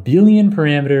with 1 billion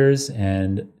parameters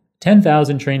and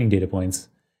 10,000 training data points.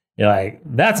 You're like,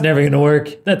 that's never going to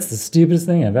work. That's the stupidest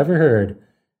thing I've ever heard.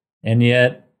 And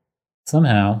yet,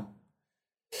 somehow,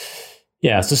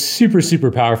 yeah, it's a super, super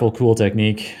powerful, cool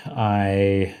technique.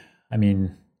 I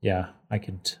don't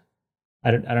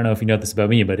know if you know this about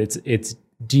me, but it's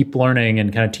deep learning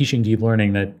and kind of teaching deep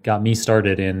learning that got me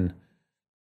started in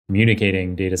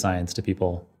communicating data science to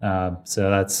people.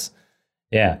 So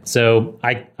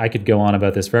I could go on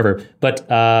about this forever, but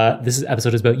this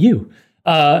episode is about you.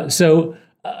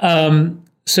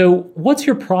 So what's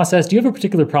your process? Do you have a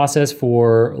particular process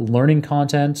for learning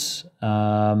content?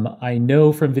 I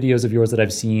know from videos of yours that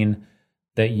I've seen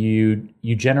that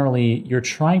you're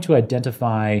trying to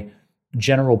identify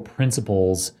general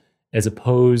principles as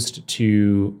opposed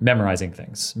to memorizing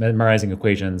things, memorizing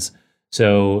equations.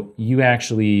 So you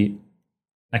actually,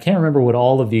 I can't remember what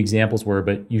all of the examples were,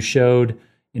 but you showed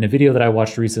in a video that I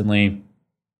watched recently,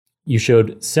 you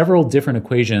showed several different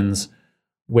equations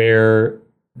where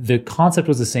the concept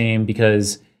was the same,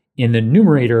 because in the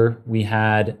numerator we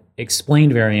had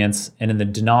explained variance and in the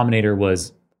denominator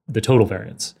was the total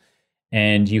variance.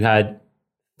 And you had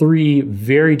three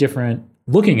very different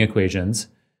looking equations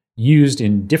used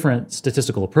in different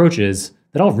statistical approaches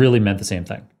that all really meant the same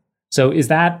thing. So is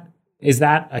that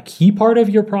a key part of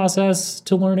your process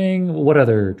to learning? What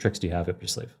other tricks do you have up your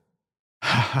sleeve?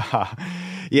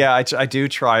 Yeah, I do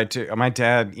try to. My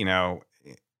dad,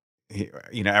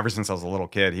 ever since I was a little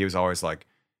kid, he was always like,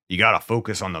 "You got to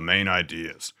focus on the main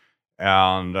ideas,"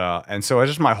 and so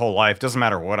just my whole life, doesn't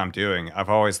matter what I'm doing, I've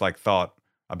always thought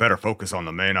I better focus on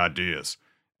the main ideas,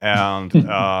 and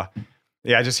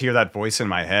yeah, I just hear that voice in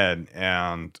my head,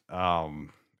 and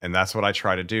that's what I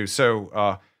try to do.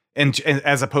 So, and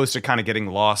as opposed to kind of getting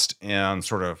lost in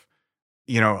sort of,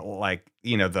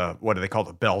 what do they call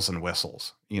the bells and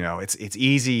whistles? It's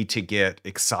easy to get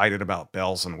excited about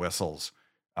bells and whistles,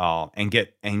 and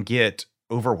get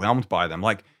overwhelmed by them.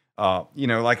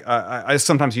 I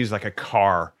sometimes use a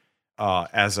car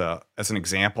as an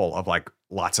example of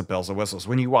lots of bells and whistles.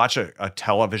 When you watch a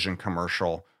television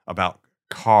commercial about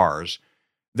cars,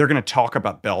 they're going to talk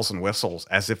about bells and whistles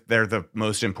as if they're the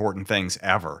most important things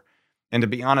ever. And to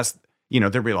be honest,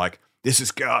 they'll be like, "This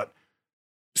has got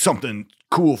something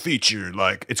cool feature,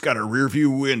 like it's got a rear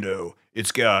view window,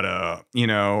 it's got a,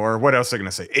 or what else are they going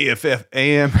to say?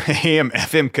 AM,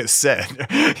 FM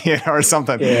cassette, or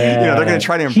something." Yeah. They're going to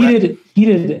try to impress.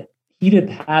 Heated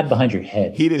pad behind your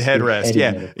head. Heated headrest.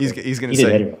 Yeah. He's going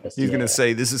to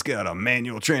say, "This has got a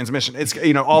manual transmission." It's,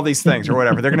 all these things or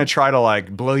whatever. They're going to try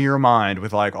to blow your mind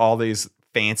with all these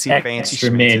fancy extra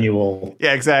manual.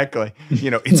 Yeah, exactly.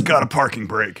 It's got a parking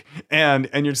brake. And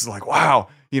you're just like, wow,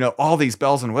 all these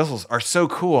bells and whistles are so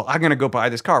cool. I'm going to go buy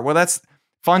this car. Well, that's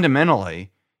fundamentally,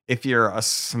 if you're a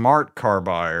smart car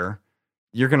buyer,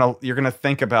 you're going to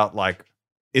think about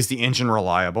is the engine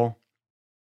reliable?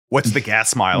 What's the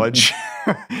gas mileage?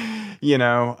 Does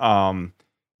how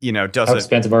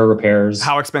expensive are repairs?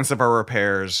 How expensive are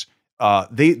repairs?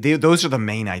 Those are the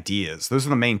main ideas. Those are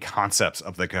the main concepts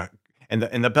of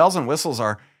and the bells and whistles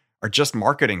are just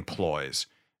marketing ploys.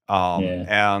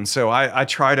 And so I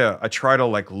try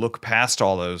to look past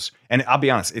all those. And I'll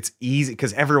be honest, it's easy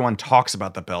because everyone talks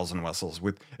about the bells and whistles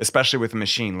especially with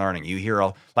machine learning. You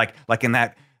hear like in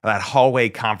that hallway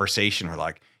conversation where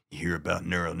you hear about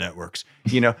neural networks,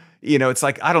 it's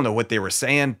I don't know what they were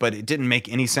saying, but it didn't make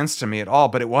any sense to me at all.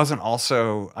 But it wasn't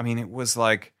also, it was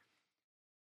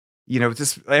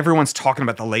just everyone's talking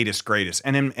about the latest, greatest.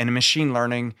 And in machine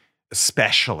learning,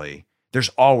 especially, there's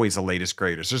always the latest,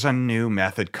 greatest. There's a new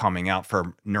method coming out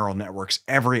for neural networks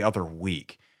every other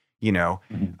week.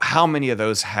 How many of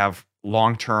those have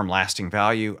long-term lasting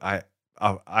value?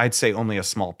 I'd say only a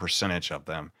small percentage of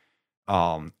them.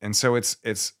 And so it's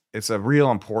a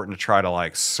real important to try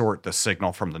to sort the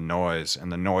signal from the noise, and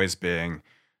the noise being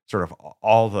sort of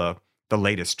all the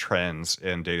latest trends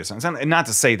in data science. And not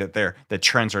to say that the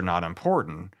trends are not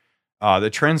important. The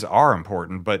trends are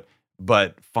important, but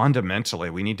fundamentally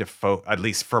we need to at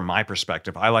least from my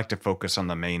perspective, I like to focus on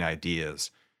the main ideas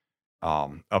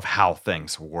of how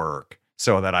things work,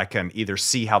 so that I can either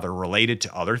see how they're related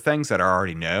to other things that I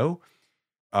already know,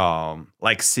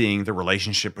 like seeing the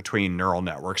relationship between neural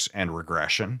networks and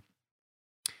regression,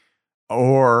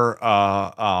 or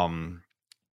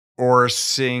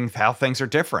seeing how things are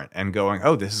different and going,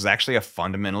 "Oh, this is actually a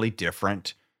fundamentally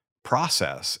different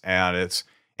process," and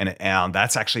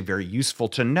that's actually very useful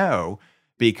to know,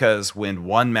 because when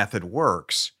one method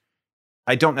works,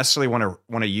 I don't necessarily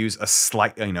want to use a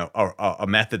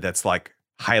method that's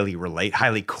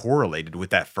highly correlated with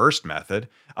that first method.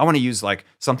 I want to use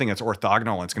something that's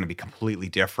orthogonal and it's going to be completely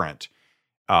different,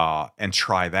 and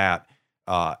try that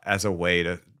as a way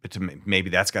to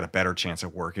maybe that's got a better chance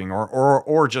of working,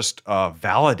 or just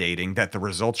validating that the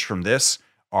results from this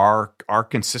are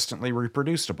consistently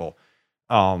reproducible.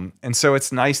 And so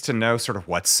it's nice to know sort of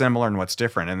what's similar and what's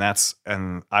different,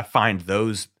 and I find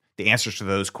the answers to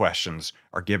those questions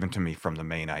are given to me from the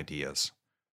main ideas.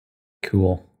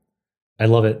 Cool. I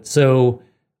love it. So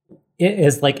it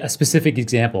is a specific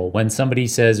example, when somebody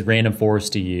says random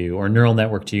forest to you or neural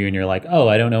network to you, and you're like, "Oh,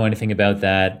 I don't know anything about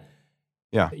that."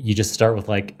 Yeah. You just start with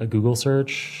a Google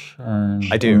search?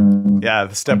 I do. Yeah.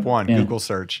 Step one, yeah. Google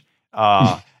search.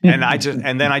 And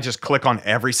then I just click on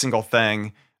every single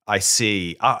thing I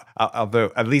see.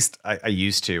 Although at least I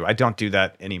used to. I don't do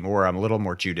that anymore. I'm a little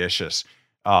more judicious.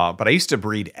 But I used to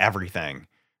read everything.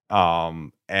 But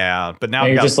now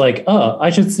And you're just like, oh, I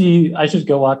should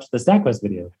go watch the StatQuest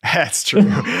video. That's true.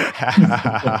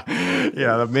 Yeah,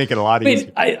 that'd make it a lot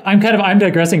easier. I'm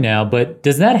digressing now, but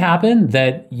does that happen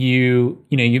that you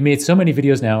made so many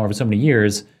videos now over so many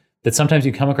years that sometimes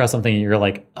you come across something and you're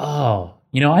like, oh,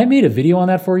 I made a video on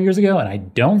that 4 years ago and I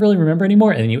don't really remember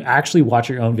anymore. And then you actually watch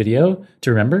your own video to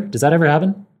remember? Does that ever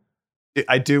happen?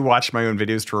 I do watch my own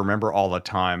videos to remember all the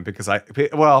time because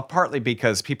partly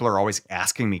because people are always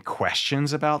asking me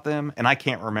questions about them and I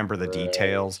can't remember the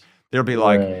details. They'll be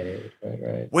like,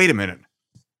 wait a minute,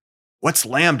 what's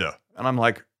Lambda? And I'm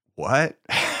like, what?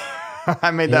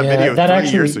 I made that video 3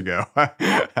 years ago.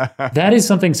 That is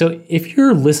something. So if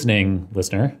you're listening,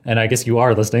 listener, and I guess you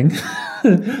are listening.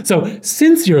 So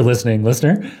since you're listening,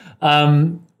 listener,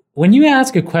 when you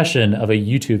ask a question of a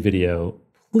YouTube video,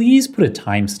 please put a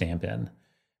timestamp in,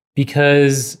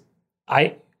 because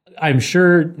I'm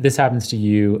sure this happens to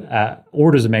you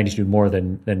orders of magnitude more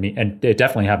than me, and it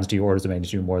definitely happens to you orders of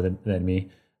magnitude more than me,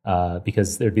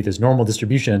 because there'd be this normal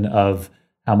distribution of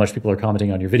how much people are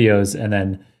commenting on your videos, and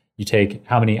then you take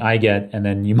how many I get, and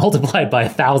then you multiply it by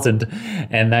 1,000,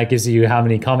 and that gives you how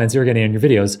many comments you're getting on your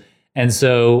videos. And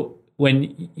so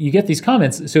when you get these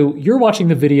comments, so you're watching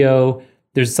the video,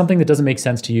 there's something that doesn't make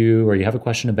sense to you, or you have a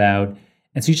question about.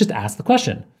 And so you just ask the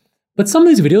question. But some of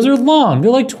these videos are long. They're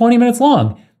like 20 minutes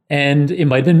long. And it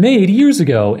might have been made years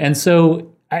ago. And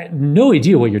so I have no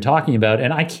idea what you're talking about.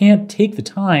 And I can't take the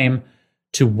time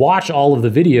to watch all of the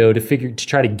video to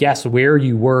try to guess where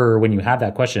you were when you had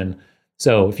that question.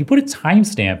 So if you put a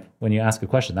timestamp when you ask a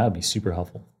question, that would be super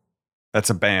helpful. That's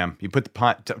a bam. You put the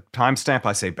timestamp,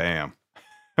 I say bam.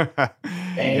 Bam.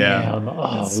 Yeah.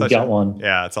 Oh, we got one.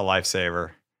 Yeah, it's a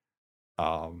lifesaver.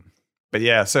 But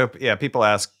yeah, people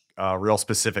ask real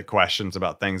specific questions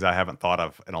about things I haven't thought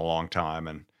of in a long time,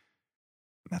 and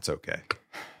that's okay.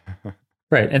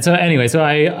 Right. And so anyway, so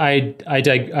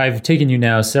I've taken you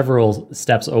now several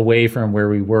steps away from where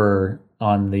we were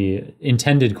on the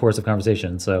intended course of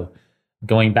conversation. So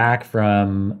going back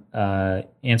from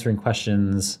answering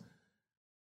questions.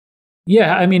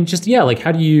 Yeah, I mean, like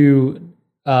how do you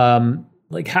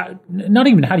not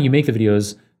even how do you make the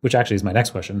videos, which actually is my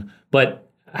next question, but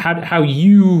how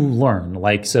you learn.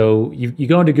 Like, so you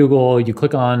go into Google, you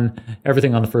click on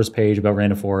everything on the first page about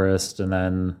Random Forest, and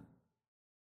then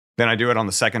I do it on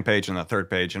the second page and the third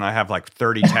page, and I have like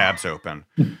 30 tabs open,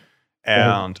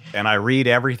 and I read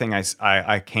everything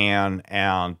I can,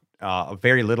 and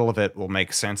very little of it will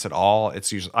make sense at all.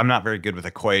 It's usually, I'm not very good with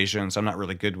equations. I'm not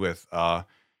really good with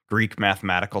Greek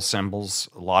mathematical symbols.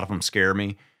 A lot of them scare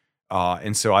me,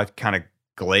 and so I kind of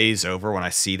glaze over when I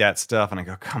see that stuff, and I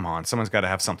go, come on, someone's got to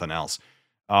have something else.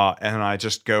 And I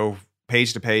just go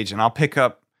page to page, and I'll pick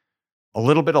up a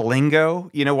little bit of lingo,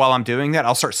 while I'm doing that.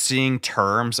 I'll start seeing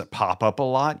terms that pop up a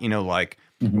lot, like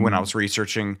when I was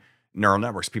researching neural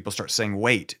networks, people start saying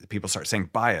weight, people start saying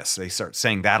bias, they start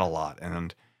saying that a lot,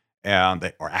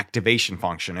 or activation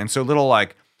function. And so little,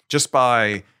 like, just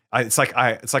by, it's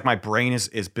like my brain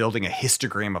is building a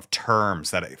histogram of terms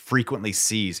that it frequently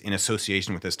sees in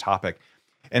association with this topic.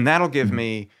 And that'll give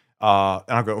me, and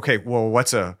I'll go, okay, well,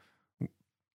 what's an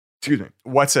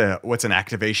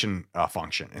activation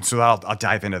function? And so I'll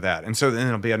dive into that. And so then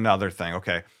it'll be another thing.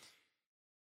 Okay.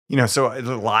 So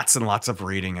lots and lots of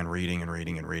reading. And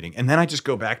then I just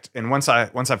go back and once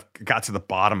I've got to the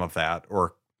bottom of that,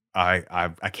 or I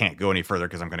can't go any further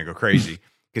because I'm going to go crazy,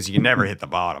 because you can never hit the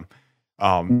bottom.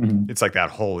 It's like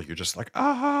that hole. You're just like,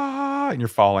 and you're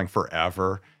falling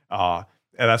forever.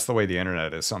 And that's the way the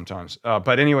internet is sometimes.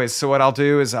 But anyways, so what I'll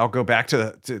do is I'll go back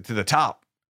to the top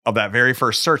of that very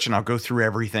first search, and I'll go through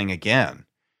everything again,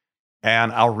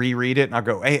 and I'll reread it, and I'll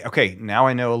go, hey, okay, now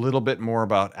I know a little bit more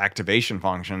about activation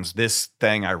functions. This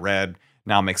thing I read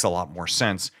now makes a lot more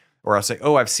sense. Or I'll say,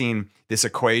 oh, I've seen this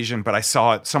equation, but I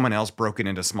saw it, someone else broke it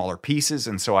into smaller pieces,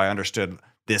 and so I understood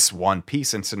this one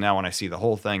piece. And so now when I see the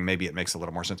whole thing, maybe it makes a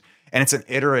little more sense. And it's an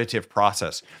iterative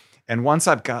process. And once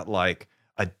I've got like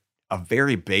a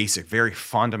very basic, very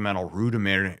fundamental,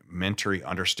 rudimentary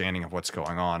understanding of what's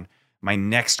going on, my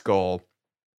next goal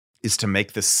is to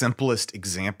make the simplest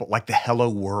example, like the hello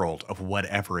world of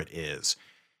whatever it is.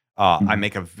 I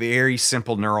make a very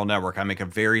simple neural network. I make a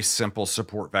very simple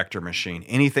support vector machine.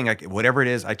 Anything, whatever it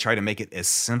is, I try to make it as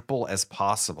simple as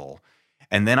possible.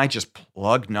 And then I just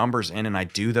plug numbers in and I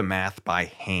do the math by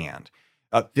hand.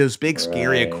 Those big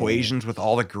scary equations with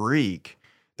all the Greek,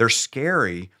 they're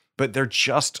scary, but they're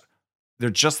just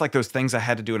like those things I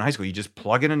had to do in high school. You just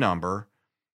plug in a number,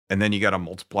 and then you got to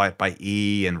multiply it by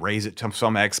e and raise it to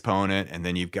some exponent, and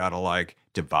then you've got to like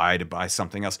divide it by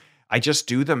something else. I just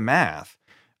do the math.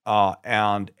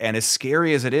 And as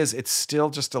scary as it is, it's still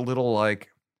just a little like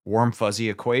warm fuzzy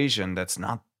equation that's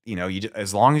not,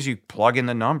 as long as you plug in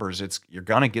the numbers, you're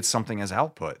gonna get something as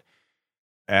output.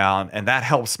 And that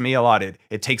helps me a lot.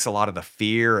 It takes a lot of the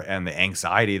fear and the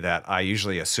anxiety that I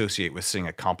usually associate with seeing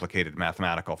a complicated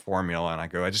mathematical formula, and I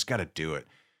go, I just got to do it.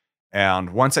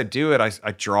 And once I do it,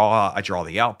 I draw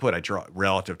the output, I draw it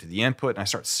relative to the input, and I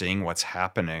start seeing what's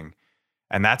happening.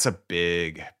 And that's a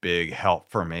big, big help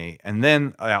for me. And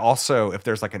then I also, if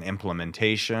there's like an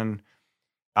implementation,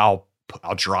 I'll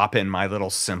drop in my little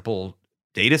simple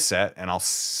data set and I'll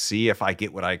see if I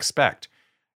get what I expect.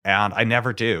 And I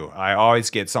never do. I always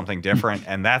get something different,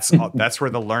 and that's where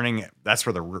the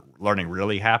learning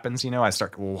really happens. I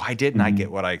start, well, why didn't I get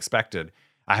what I expected?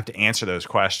 I have to answer those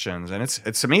questions, and it's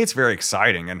to me, it's very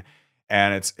exciting,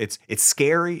 and it's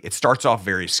scary. It starts off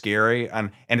very scary, and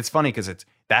it's funny because it's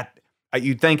that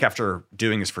you'd think after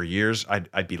doing this for years,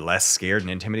 I'd be less scared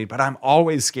and intimidated, but I'm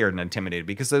always scared and intimidated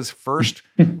because those first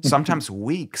sometimes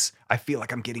weeks, I feel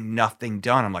like I'm getting nothing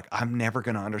done. I'm like, I'm never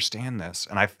going to understand this,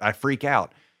 and I freak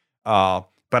out.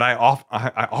 But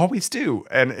I always do.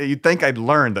 And you'd think I'd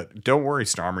learn that, don't worry,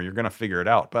 Starmer, you're going to figure it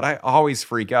out. But I always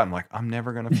freak out. I'm like, I'm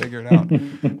never going to figure it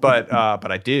out.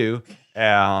 But I do.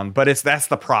 But that's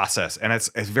the process. And it's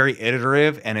very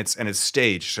iterative and it's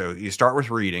staged. So you start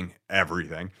with reading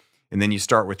everything. And then you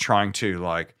start with trying to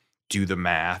like do the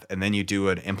math. And then you do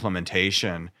an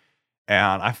implementation.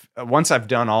 And once I've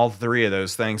done all three of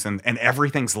those things and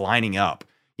everything's lining up,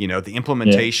 the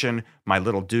implementation, my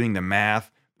little doing the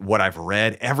math, what I've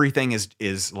read, everything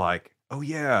is like, oh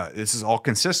yeah, this is all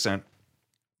consistent.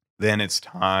 Then it's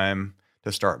time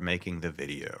to start making the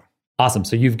video. Awesome.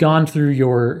 So you've gone through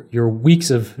your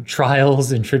weeks of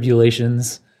trials and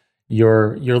tribulations,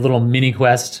 your little mini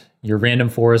quest, your random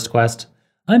forest quest.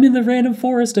 I'm in the random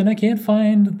forest and I can't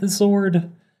find the sword.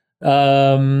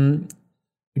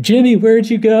 Jimmy,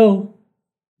 where'd you go?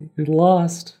 You're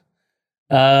lost.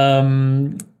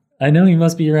 I know you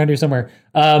must be around here somewhere.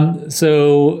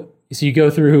 So you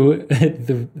go through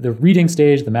the reading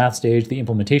stage, the math stage, the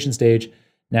implementation stage.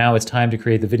 Now it's time to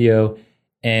create the video.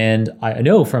 And I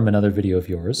know from another video of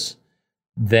yours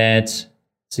that,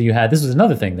 this was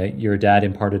another thing that your dad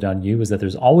imparted on you, was that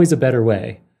there's always a better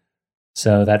way.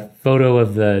 So that photo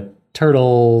of the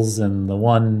turtles and the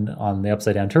one on the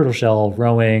upside down turtle shell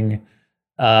rowing.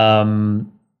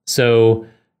 So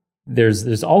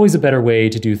there's always a better way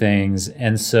to do things.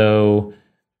 And so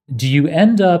do you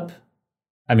end up,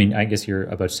 I mean, I guess you're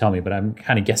about to tell me, but I'm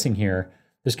kind of guessing here,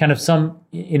 there's kind of some,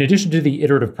 in addition to the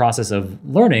iterative process of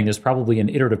learning, there's probably an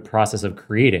iterative process of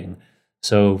creating.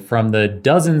 So from the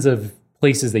dozens of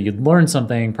places that you'd learn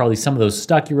something, probably some of those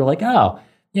stuck, you were like, oh,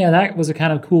 yeah, that was a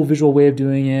kind of cool visual way of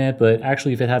doing it. But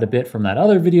actually, if it had a bit from that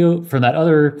other video, from that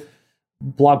other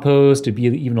blog post, it'd be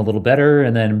even a little better.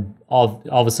 And then all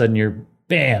of a sudden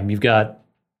you've got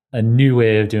a new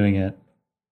way of doing it.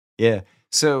 Yeah.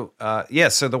 So,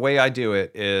 so the way I do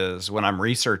it is when I'm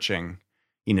researching,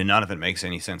 none of it makes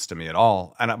any sense to me at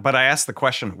all. But I ask the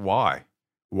question, why?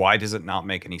 Why does it not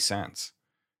make any sense?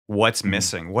 What's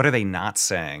missing? What are they not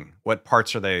saying? What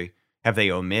parts have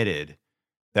they omitted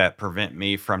that prevent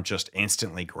me from just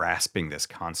instantly grasping this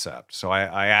concept? So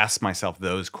I ask myself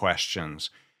those questions,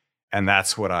 and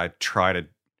that's what I try,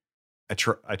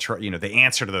 the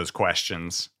answer to those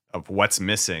questions of what's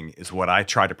missing is what I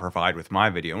try to provide with my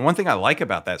video. And one thing I like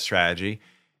about that strategy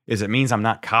is it means I'm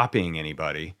not copying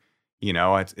anybody.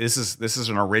 This is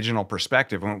an original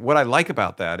perspective. And what I like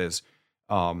about that is,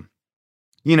 the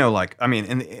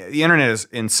internet is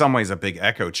in some ways a big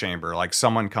echo chamber. Like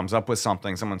someone comes up with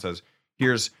something, someone says,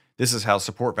 this is how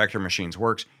support vector machines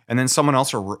works. And then someone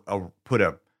else will put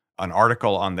an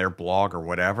article on their blog or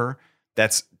whatever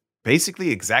that's basically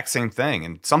the exact same thing.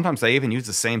 And sometimes they even use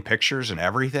the same pictures and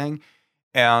everything.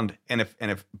 And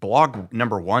if blog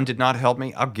number 1 did not help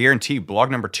me, I'll guarantee blog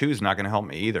number 2 is not going to help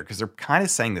me either, because they're kind of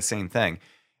saying the same thing.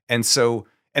 And so,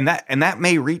 and that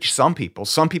may reach some people.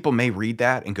 Some people may read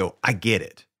that and go, I get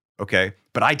it. Okay.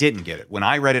 But I didn't get it. When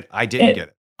I read it, I didn't get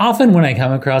it. Often when I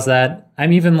come across that,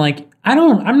 I'm even like,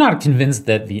 I'm not convinced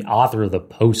that the author of the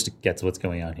post gets what's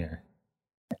going on here.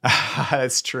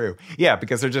 That's true. Yeah,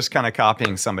 because they're just kind of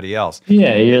copying somebody else.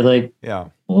 Yeah, you're like,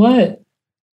 what?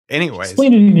 Anyways.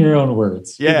 Explain it in your own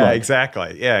words. Yeah,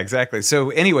 exactly. Yeah, exactly.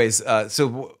 So anyways,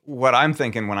 what I'm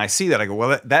thinking when I see that, I go,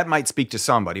 well, that might speak to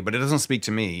somebody, but it doesn't speak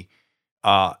to me.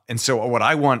 And so what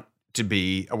I want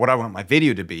my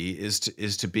video to be is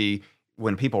to be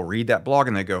when people read that blog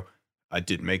and they go, it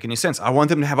didn't make any sense. I want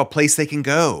them to have a place they can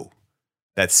go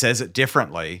that says it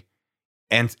differently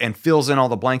and fills in all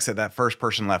the blanks that first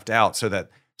person left out, so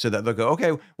so that they'll go,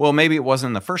 okay, well, maybe it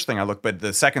wasn't the first thing I looked, but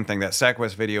the second thing, that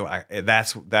StatQuest video,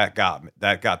 that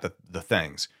got the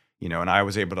things, and I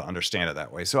was able to understand it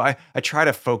that way. So I try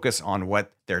to focus on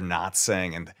what they're not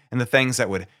saying and the things that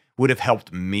would have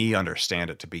helped me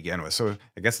understand it to begin with. So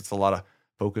I guess it's a lot of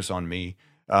focus on me.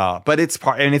 But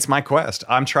it's my quest.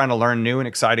 I'm trying to learn new and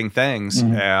exciting things.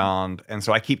 And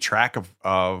so I keep track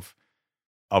of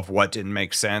what didn't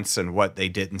make sense and what they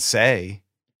didn't say,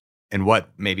 and what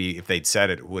maybe if they'd said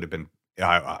it, it would have been,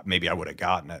 maybe I would have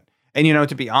gotten it. And,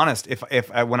 to be honest, if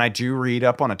when I do read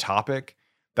up on a topic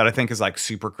that I think is like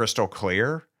super crystal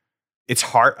clear, it's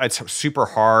super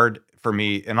hard for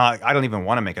me. And I don't even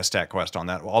want to make a StatQuest on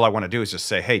that. All I want to do is just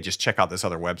say, hey, just check out this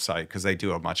other website, because they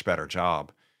do a much better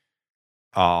job.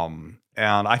 And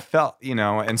I felt,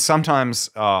 and sometimes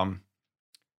I'm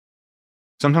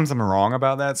wrong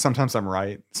about that. Sometimes I'm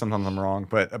right. Sometimes I'm wrong.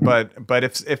 But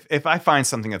if I find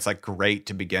something that's like great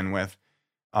to begin with,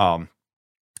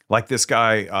 like this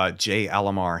guy, Jay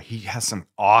Alamar, he has some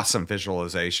awesome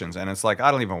visualizations, and it's like, I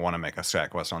don't even want to make a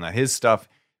StatQuest on that. His stuff,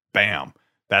 bam,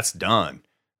 that's done.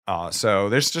 So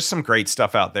there's just some great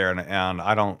stuff out there, and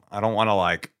I don't want to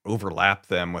like overlap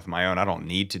them with my own. I don't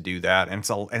need to do that. And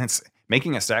it's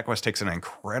making a StatQuest takes an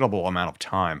incredible amount of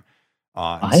time.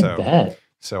 I bet.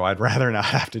 So I'd rather not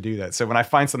have to do that. So when I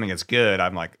find something that's good,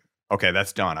 I'm like, okay,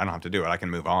 that's done. I don't have to do it. I can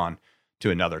move on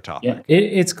to another topic. Yeah,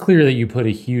 it's clear that you put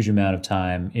a huge amount of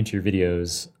time into your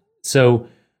videos. So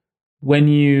when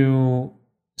you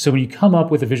come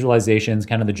up with the visualizations,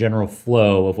 kind of the general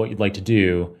flow of what you'd like to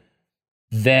do,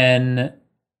 then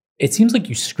it seems like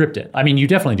you script it. I mean, you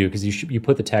definitely do, because you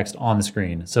put the text on the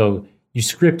screen. So you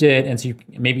script it, and so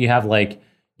maybe you have like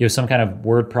some kind of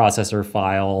word processor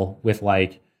file with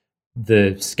like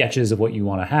the sketches of what you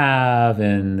want to have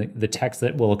and the text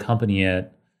that will accompany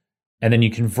it, and then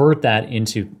you convert that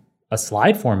into a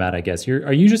slide format, I guess.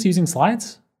 Are you just using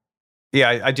slides?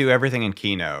 Yeah, I do everything in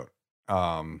Keynote.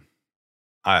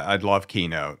 I'd love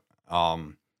Keynote.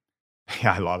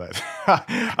 Yeah, I love it.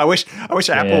 I wish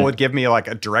Apple would give me like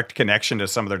a direct connection to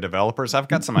some of their developers. I've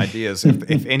got some ideas.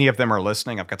 If any of them are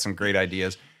listening, I've got some great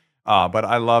ideas. But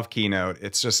I love Keynote.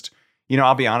 It's just,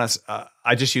 I'll be honest.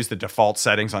 I just use the default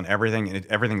settings on everything, and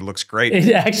everything looks great.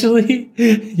 It actually,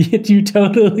 you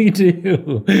totally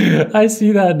do. I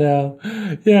see that now.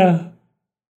 Yeah.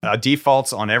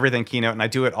 Defaults on everything Keynote, and I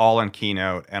do it all in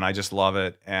Keynote, and I just love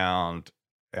it. And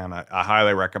I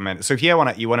highly recommend it. So if you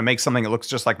want to make something that looks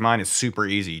just like mine, it's super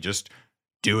easy. Just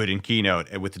do it in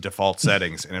Keynote with the default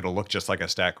settings, and it'll look just like a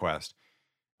StatQuest.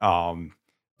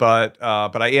 But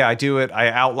I do it. I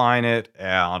outline it,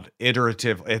 and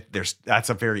iterative. That's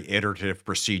a very iterative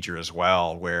procedure as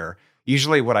well. Where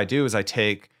usually what I do is I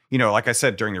take, like I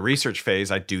said during the research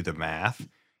phase, I do the math,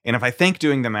 and if I think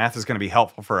doing the math is going to be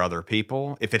helpful for other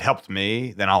people, if it helped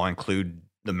me, then I'll include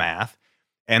the math.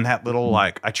 And that little,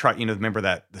 I try, remember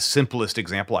that the simplest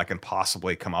example I can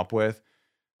possibly come up with,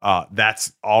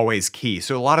 that's always key.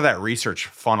 So a lot of that research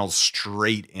funnels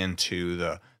straight into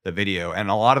the video. And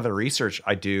a lot of the research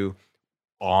I do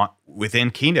within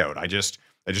Keynote. I just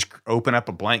open up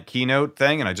a blank Keynote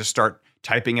thing, and I just start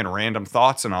typing in random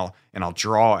thoughts, and I'll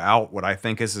draw out what I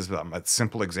think is a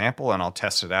simple example, and I'll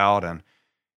test it out.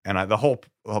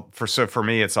 For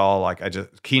me, it's all like,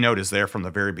 Keynote is there from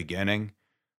the very beginning.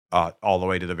 All the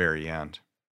way to the very end.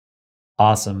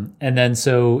 Awesome. And then,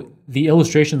 so the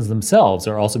illustrations themselves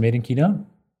are also made in Keynote?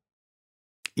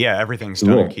 Yeah, everything's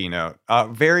done in Keynote.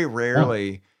 Very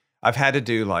rarely, I've had to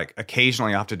do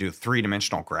occasionally I have to do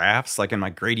 3-dimensional graphs. Like in my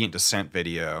gradient descent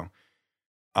video,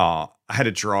 I had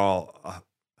to draw a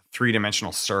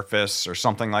 3-dimensional surface or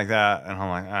something like that. And I'm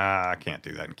like, I can't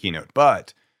do that in Keynote.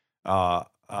 But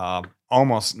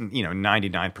almost,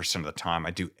 99% of the time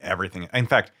I do everything. In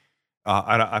fact,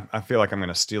 I feel like I'm going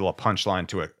to steal a punchline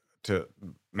to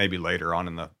maybe later on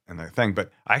in the thing, but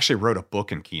I actually wrote a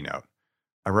book in Keynote.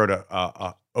 I wrote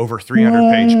a over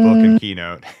 300-page book in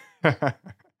Keynote.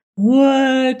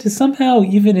 What? Somehow,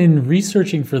 even in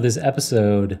researching for this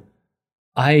episode,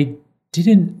 I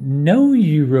didn't know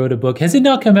you wrote a book. Has it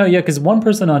not come out yet? Because one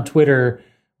person on Twitter,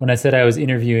 when I said I was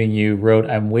interviewing you, wrote,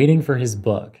 "I'm waiting for his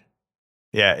book."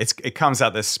 Yeah, it comes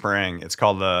out this spring. It's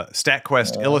called the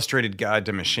StatQuest Illustrated Guide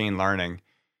to Machine Learning.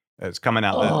 It's coming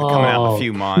out in a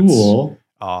few months. Cool.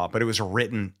 But it was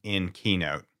written in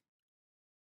Keynote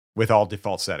with all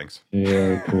default settings.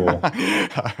 Very cool.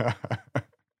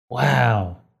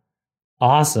 Wow.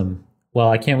 Awesome. Well,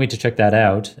 I can't wait to check that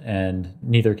out, and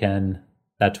neither can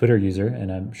that Twitter user,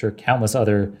 and I'm sure countless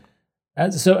other.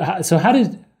 So how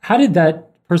did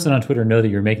that person on Twitter know that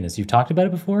you're making this? You've talked about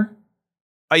it before?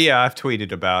 Yeah, I've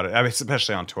tweeted about it. I mean,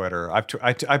 especially on Twitter.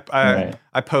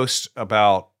 I post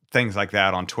about things like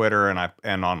that on Twitter and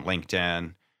on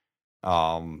LinkedIn.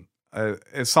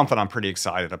 It's something I'm pretty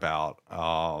excited about.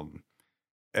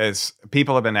 As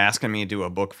people have been asking me to do a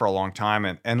book for a long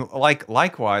time, and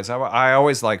likewise, I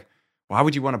always like, why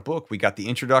would you want a book? We got the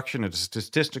Introduction to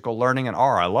Statistical Learning in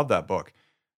R. I love that book.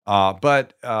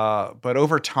 But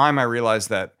over time, I realized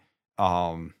that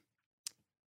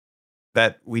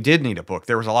that we did need a book.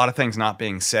 There was a lot of things not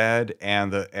being said,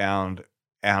 and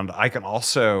I can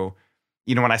also,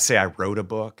 when I say I wrote a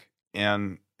book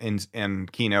in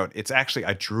Keynote, it's actually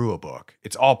I drew a book.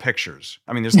 It's all pictures.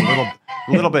 I mean, there's a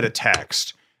little bit of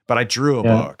text, but I drew a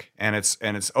book, and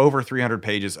it's over 300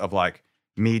 pages of like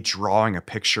me drawing a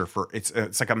picture for it's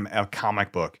like a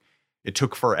comic book. It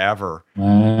took forever.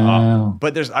 Wow.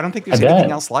 But I don't think there's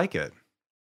anything else like it.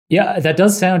 Yeah, that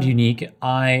does sound unique.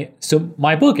 So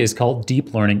my book is called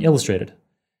Deep Learning Illustrated.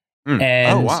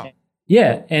 And oh, wow.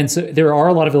 Yeah, and so there are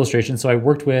a lot of illustrations. So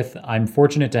I'm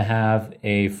fortunate to have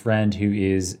a friend who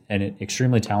is an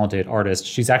extremely talented artist.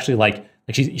 She's actually like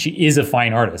she is a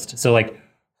fine artist. So like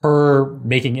her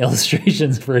making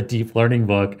illustrations for a deep learning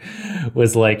book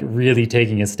was like really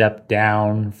taking a step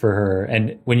down for her.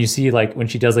 And when you see like when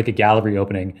she does like a gallery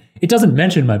opening, it doesn't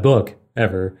mention my book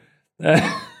ever.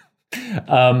 But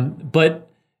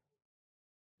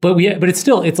it's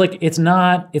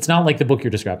not like the book you're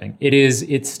describing. It's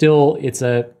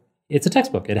a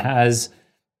textbook. It has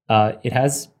I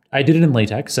did it in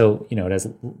LaTeX, so it has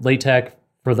LaTeX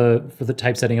for the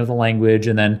typesetting of the language,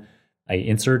 and then I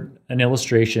insert an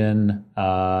illustration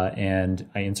and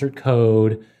I insert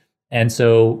code, and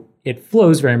so it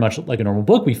flows very much like a normal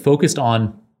book. We focused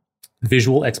on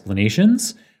visual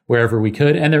explanations wherever we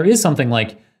could, and there is something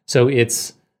like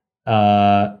it's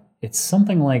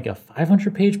something like a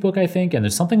 500-page book, I think, and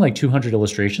there's something like 200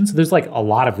 illustrations. So there's like a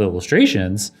lot of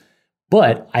illustrations,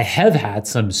 but I have had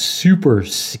some super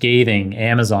scathing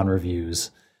Amazon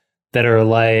reviews that are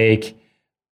like,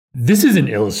 this isn't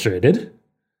illustrated.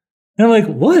 And I'm like,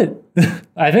 what?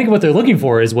 I think what they're looking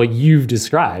for is what you've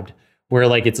described, where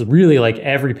like it's really like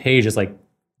every page is like,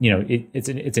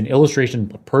 it's an illustration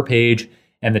per page,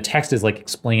 and the text is like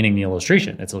explaining the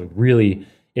illustration. It's like it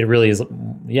really is,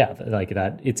 like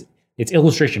that. It's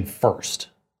illustration first.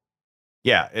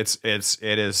 Yeah, it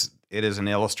is an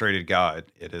illustrated guide.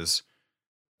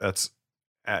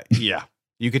 Yeah.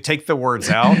 You could take the words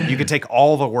out. You could take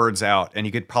all the words out, and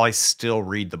you could probably still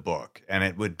read the book, and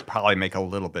it would probably make a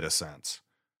little bit of sense.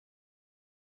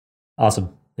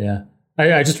 Awesome. Yeah.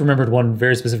 I just remembered one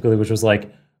very specifically, which was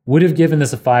like, would have given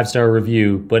this a 5-star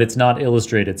review, but it's not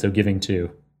illustrated, so giving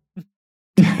 2.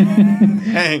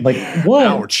 Like, what?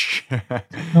 Ouch.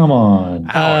 Come on.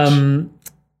 Ouch.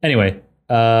 Anyway,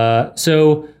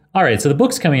 so all right, so the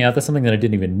book's coming out. That's something that I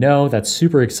didn't even know. That's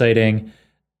super exciting.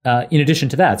 In addition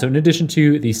to that, so in addition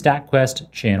to the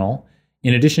StatQuest channel,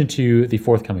 in addition to the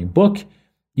forthcoming book,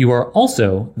 you are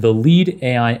also the lead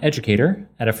AI educator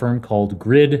at a firm called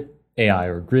Grid AI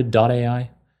or Grid.ai.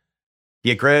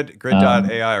 Yeah,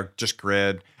 Grid.ai or just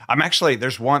Grid. I'm actually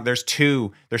there's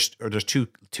two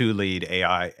lead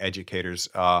AI educators.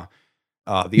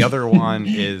 The other one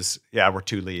is we're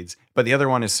 2 leads, but the other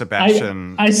one is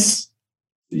Sebastian.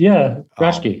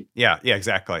 Grashke. Yeah,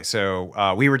 exactly.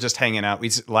 So we were just hanging out. We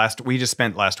just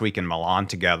spent last week in Milan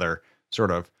together,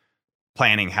 sort of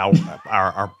planning how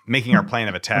our making our plan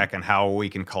of attack and how we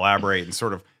can collaborate, and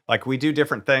sort of like we do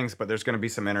different things, but there's going to be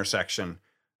some intersection,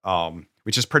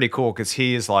 which is pretty cool because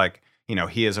he is like,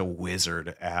 he is a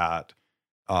wizard at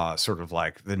sort of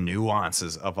like the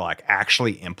nuances of like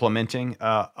actually implementing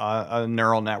a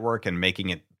neural network and making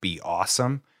it be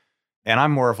awesome. And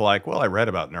I'm more of like, well, I read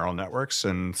about neural networks,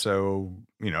 and so,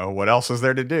 what else is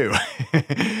there to do?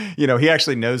 He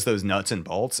actually knows those nuts and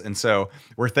bolts. And so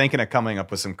we're thinking of coming up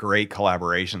with some great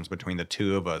collaborations between the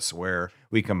two of us where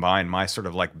we combine my sort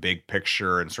of like big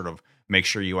picture and sort of make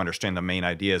sure you understand the main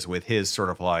ideas with his sort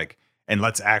of like, and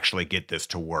let's actually get this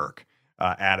to work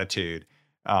attitude.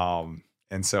 And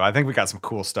so I think we got some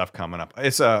cool stuff coming up.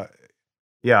 It's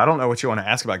I don't know what you want to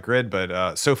ask about Grid,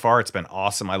 but so far it's been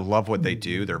awesome. I love what they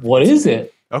do. What is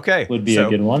it? Okay. Would be a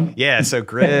good one. Yeah. So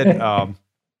Grid,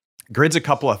 Grid's a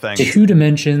couple of things. 2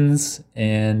 dimensions,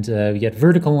 and we get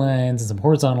vertical lines and some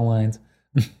horizontal lines.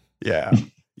 Yeah.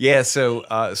 Yeah.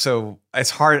 So it's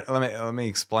hard. Let me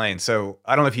explain. So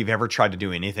I don't know if you've ever tried to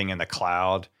do anything in the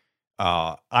cloud.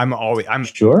 I'm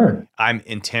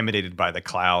intimidated by the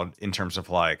cloud in terms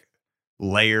of like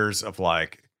layers of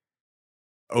like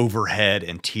overhead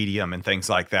and tedium and things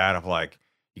like that, of like,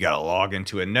 you got to log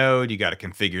into a node, you got to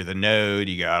configure the node,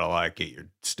 you got to like get your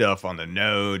stuff on the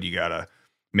node, you got to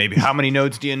maybe how many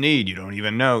nodes do you need? You don't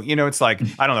even know. It's like,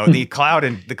 I don't know. The cloud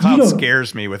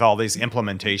scares me with all these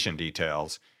implementation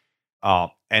details.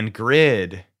 And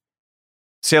Grid,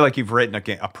 say like you've written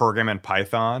a program in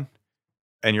Python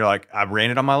and you're like, I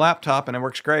ran it on my laptop and it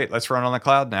works great. Let's run it on the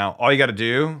cloud now. All you got to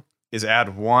do is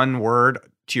add one word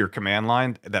to your command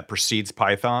line that precedes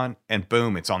Python and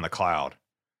boom, it's on the cloud.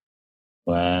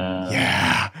 Wow.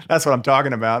 Yeah, that's what I'm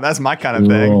talking about. That's my kind of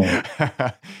thing.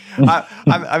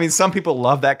 I mean, some people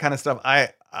love that kind of stuff.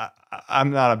 I'm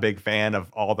not a big fan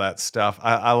of all that stuff.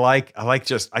 I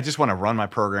just want to run my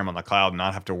program on the cloud and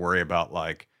not have to worry about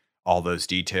like all those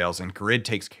details. And Grid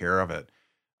takes care of it.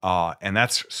 And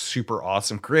that's super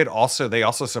awesome. Grid they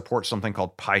also support something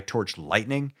called PyTorch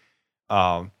Lightning.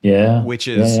 Which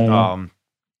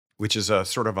is a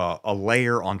sort of a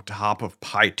layer on top of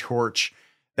PyTorch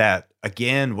that,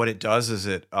 again, what it does is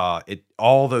it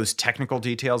all those technical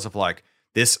details of like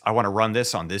this, I want to run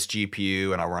this on this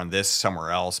GPU and I run this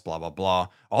somewhere else, blah, blah, blah.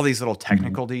 All these little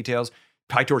technical details.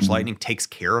 PyTorch Lightning takes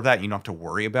care of that. You don't have to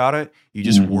worry about it. You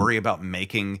just worry about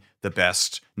making the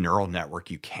best neural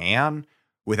network you can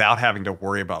without having to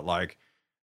worry about like,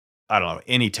 I don't know,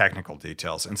 any technical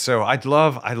details. And so I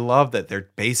love that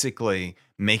they're basically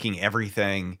making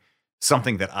everything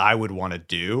something that I would want to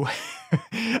do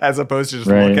as opposed to just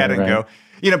look at it and go,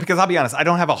 because I'll be honest, I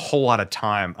don't have a whole lot of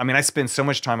time. I mean, I spend so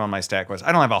much time on my StatQuest.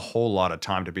 I don't have a whole lot of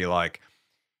time to be like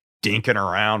dinking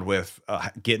around with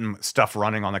getting stuff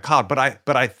running on the cloud. But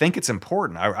I think it's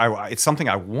important. It's something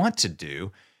I want to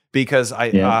do because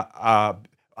I'm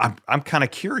kind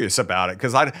of curious about it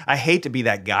because I hate to be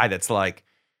that guy that's like,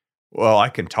 well, I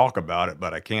can talk about it,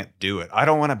 but I can't do it. I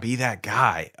don't want to be that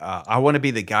guy. I want to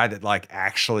be the guy that like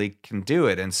actually can do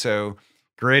it. And so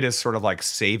Grid is sort of like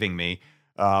saving me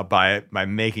by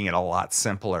making it a lot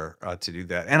simpler to do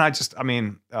that. And I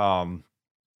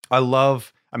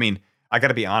got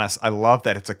to be honest. I love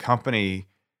that it's a company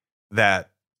that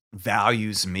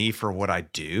values me for what I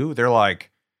do. They're like,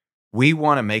 we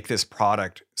want to make this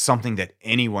product something that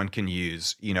anyone can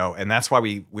use, and that's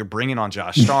why we're bringing on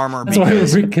Josh Starmer.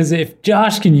 Because if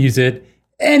Josh can use it,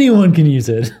 anyone can use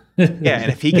it. Yeah,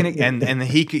 and if he can, and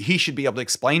he should be able to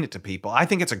explain it to people. I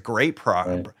think it's a great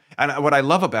product, and what I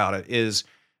love about it is,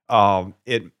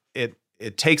 it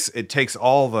takes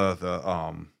all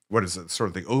the what is it, sort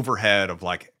of the overhead of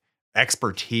like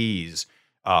expertise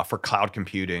for cloud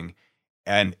computing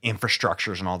and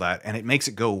infrastructures and all that, and it makes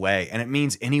it go away. And it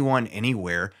means anyone,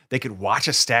 anywhere, they could watch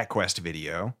a StatQuest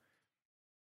video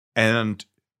and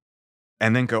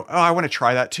then go, oh, I want to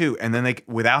try that too. And then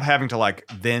without having to like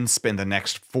then spend the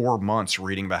next 4 months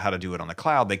reading about how to do it on the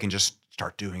cloud, they can just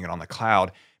start doing it on the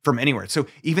cloud from anywhere. So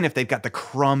even if they've got the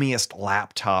crummiest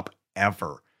laptop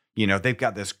ever, they've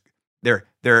got this, they're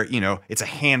it's a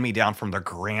hand-me-down from their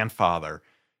grandfather,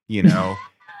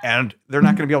 and they're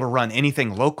not going to be able to run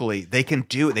anything locally. They can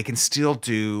do it. They can still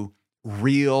do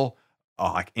real,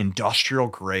 like industrial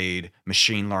grade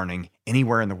machine learning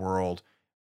anywhere in the world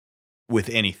with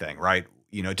anything, right?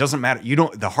 It doesn't matter.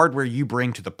 The hardware you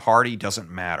bring to the party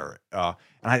doesn't matter. And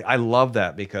I love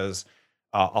that because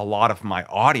a lot of my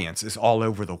audience is all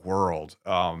over the world.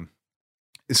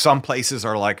 Some places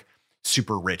are like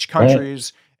super rich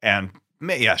countries, and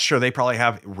yeah, sure, they probably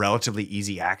have relatively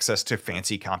easy access to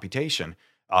fancy computational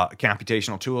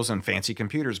tools and fancy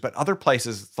computers, but other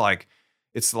places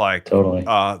it's like totally.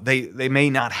 They may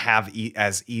not have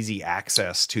as easy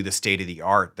access to the state of the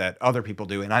art that other people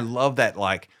do. And I love that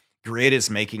like Grid is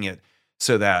making it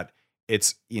so that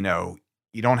it's, you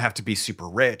don't have to be super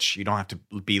rich. You don't have to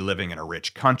be living in a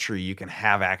rich country. You can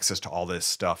have access to all this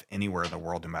stuff anywhere in the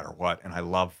world, no matter what. And I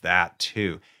love that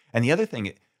too. And the other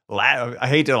thing, I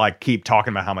hate to like keep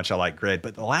talking about how much I like Grid,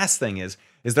 but the last thing is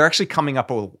they're actually coming up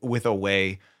with a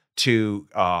way to,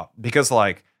 because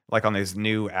like on these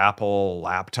new Apple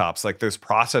laptops, like those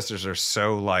processors are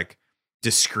so like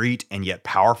discrete and yet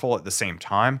powerful at the same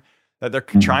time that they're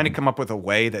trying to come up with a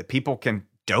way that people can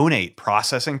donate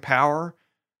processing power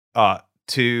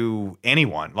to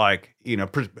anyone. Like,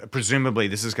 presumably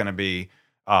this is going to be,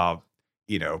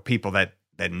 people that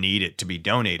need it to be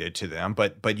donated to them,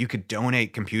 but you could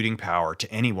donate computing power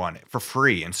to anyone for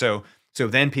free. And so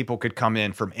then people could come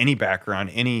in from any background,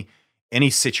 any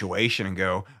situation and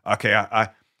go, okay, I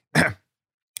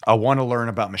want to learn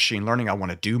about machine learning. I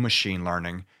want to do machine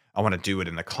learning. I want to do it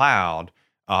in the cloud.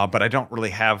 But I don't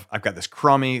really I've got this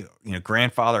crummy,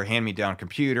 grandfather hand-me-down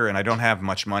computer, and I don't have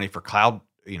much money for cloud,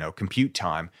 compute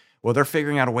time. Well, they're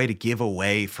figuring out a way to give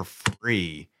away for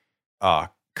free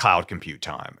cloud compute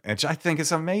time, which I think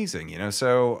is amazing,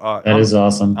 So that is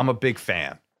awesome. I'm a big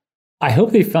fan. I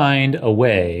hope they find a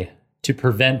way to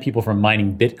prevent people from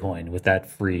mining Bitcoin with that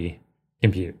free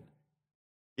compute.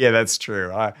 Yeah, that's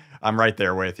true. I'm right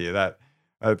there with you.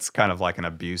 That's kind of like an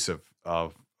abuse of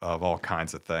all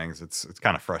kinds of things. It's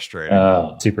kind of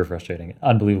frustrating. Super frustrating.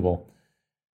 Unbelievable.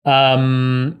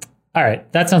 All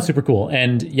right, that sounds super cool.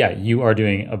 And yeah, you are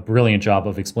doing a brilliant job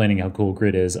of explaining how cool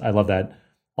Grid is. I love that.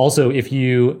 Also, if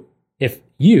you,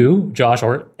 Josh,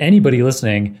 or anybody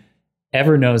listening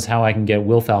ever knows how I can get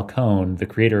Will Falcone, the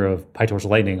creator of PyTorch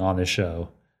Lightning, on this show.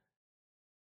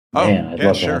 Man, I'd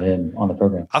love to have him on the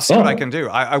program. I'll see what I can do.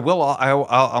 I will. I'll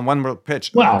on one more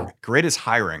pitch. Wow. Grid is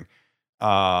hiring.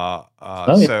 So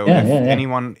if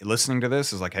anyone listening to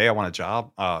this is like, hey, I want a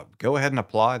job, go ahead and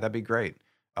apply. That'd be great.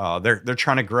 They're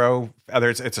trying to grow.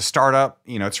 It's a startup.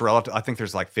 It's relative. I think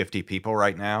there's like 50 people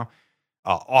right now.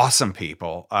 Awesome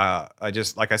people.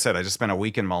 Like I said, I just spent a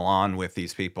week in Milan with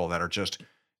these people that are just.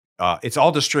 It's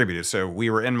all distributed. So we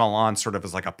were in Milan sort of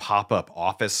as like a pop-up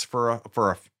office for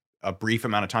a brief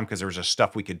amount of time because there was just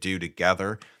stuff we could do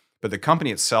together. But the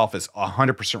company itself is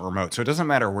 100% remote. So it doesn't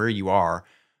matter where you are.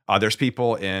 There's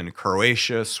people in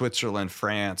Croatia, Switzerland,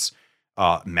 France,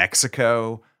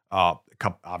 Mexico.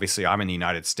 Obviously, I'm in the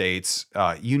United States.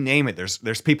 You name it.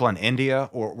 There's people in India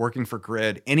or working for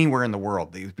Grid. Anywhere in the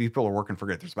world, these people are working for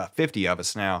Grid. There's about 50 of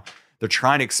us now. They're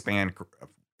trying to expand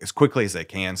as quickly as they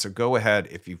can. So go ahead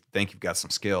if you think you've got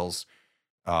some skills.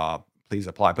 Please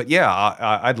apply. But yeah,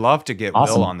 I'd love to get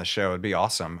Will on the show. It'd be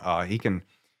awesome.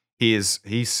 He's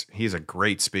a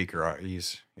great speaker. I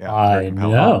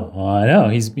know.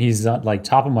 He's like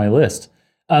top of my list.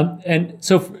 And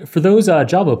so for those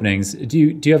job openings, do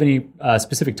you have any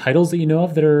specific titles that you know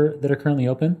of that are currently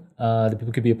open that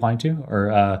people could be applying to?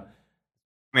 Or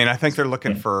I think they're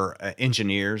looking for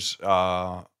engineers,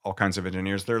 all kinds of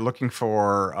engineers. They're looking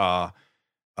for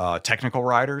technical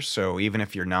writers. So even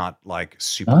if you're not like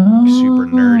super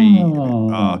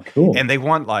nerdy, cool. And they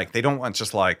don't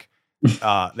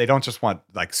just want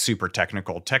like super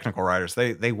technical writers.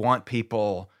 They want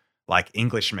people like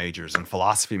English majors and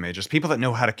philosophy majors, people that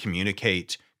know how to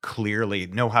communicate clearly,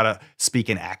 know how to speak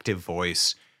in active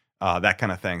voice, that kind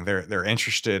of thing. They're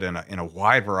interested in a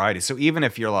wide variety. So even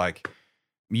if you're like,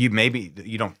 you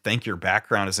don't think your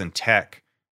background is in tech,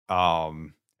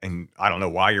 and I don't know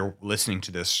why you're listening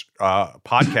to this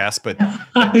podcast, but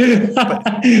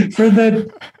for the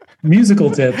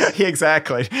musical tips. Yeah,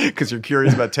 exactly, because you're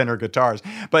curious about tenor guitars.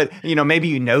 But maybe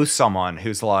you know someone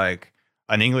who's like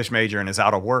an English major and is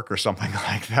out of work or something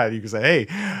like that. You can say,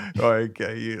 hey,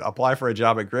 you apply for a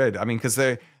job at Grid. Because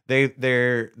they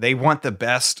want the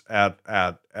best at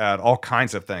all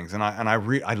kinds of things. And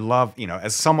I love,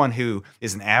 as someone who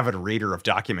is an avid reader of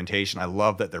documentation, I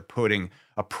love that they're putting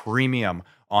a premium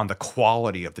on the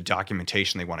quality of the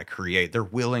documentation they want to create. They're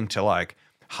willing to like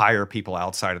hire people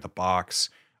outside of the box,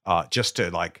 just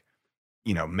to like,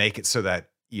 make it so that,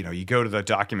 you go to the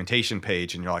documentation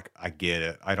page and you're like, I get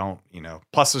it. I don't,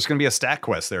 plus there's going to be a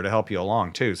StatQuest there to help you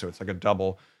along too. So it's like a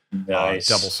double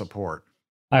support.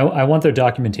 I want their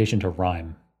documentation to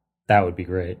rhyme. That would be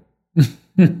great.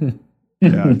 Yeah,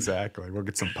 exactly. We'll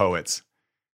get some poets.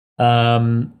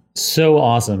 So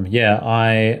awesome.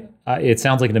 Yeah. It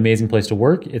sounds like an amazing place to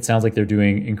work. It sounds like they're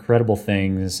doing incredible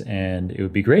things, and it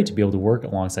would be great to be able to work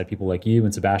alongside people like you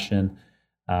and Sebastian.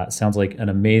 Sounds like an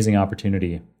amazing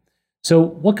opportunity. So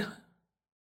what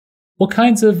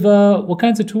kinds of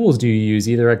tools do you use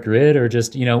either at Grid or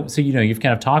just, you've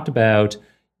kind of talked about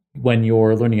when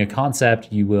you're learning a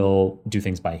concept, you will do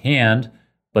things by hand,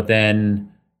 but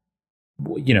then,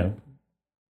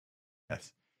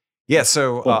 Yes. Yeah.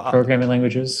 So programming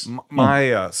languages. When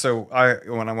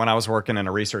I was working in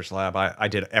a research lab, I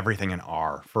did everything in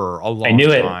R for a long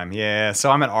time. Yeah.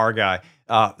 So I'm an R guy.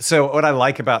 So what I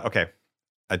like about,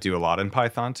 I do a lot in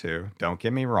Python too. Don't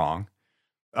get me wrong.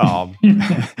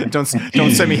 Don't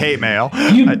send me hate mail.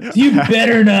 You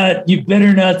better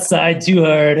not side too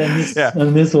hard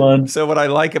on this one. So what I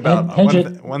like about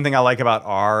one thing I like about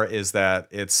R is that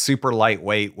it's super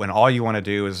lightweight when all you want to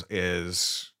do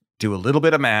is do a little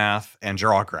bit of math and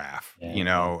draw a graph.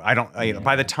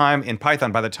 By the time in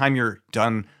Python, by the time you're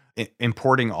done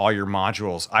importing all your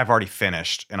modules, I've already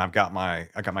finished and I got my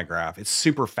graph. It's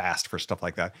super fast for stuff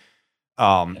like that.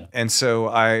 And so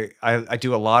I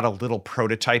do a lot of little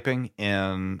prototyping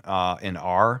in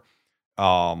R,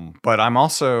 but I'm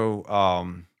also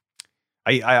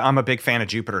I'm a big fan of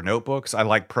Jupyter notebooks. I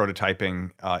like prototyping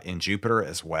in Jupyter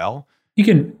as well. You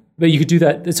could do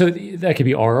that. So that could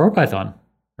be R or Python,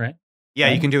 right? Yeah,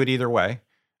 right? You can do it either way.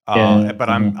 But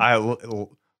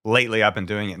lately I've been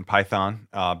doing it in Python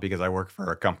because I work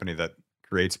for a company that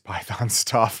creates Python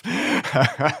stuff.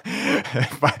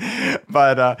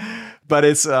 but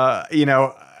it's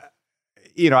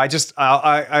I just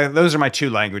I those are my two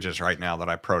languages right now that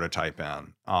I prototype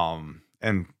in.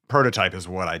 And prototype is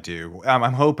what I do.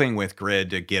 I'm hoping with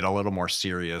Grid to get a little more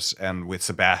serious, and with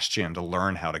Sebastian to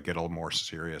learn how to get a little more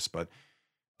serious. But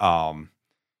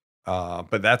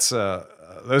that's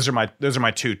those are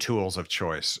my two tools of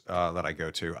choice that I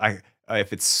go to.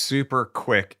 If it's super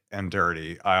quick and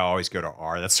dirty, I always go to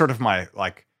R. That's sort of my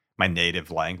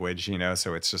native language,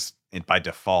 so it's just by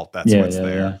default that's what's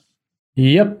there.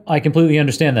 Yep, I completely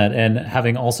understand that. And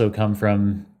having also come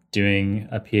from doing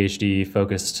a PhD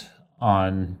focused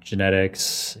on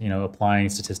genetics, applying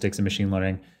statistics and machine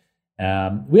learning,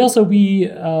 one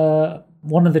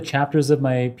of the chapters of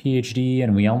my PhD,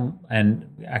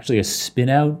 and actually a spin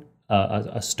out,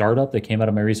 a startup that came out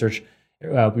of my research,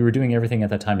 we were doing everything at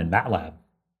that time in MATLAB.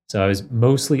 So I was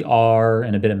mostly R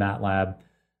and a bit of MATLAB,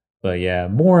 but yeah,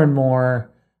 more and more,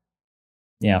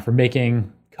 for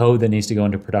making code that needs to go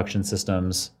into production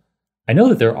systems. I know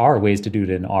that there are ways to do it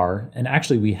in R, and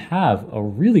actually we have a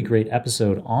really great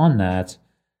episode on that.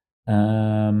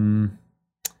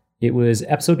 It was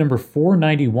episode number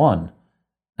 491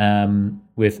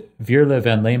 with Veerle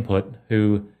van Leemput,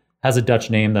 who has a Dutch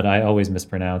name that I always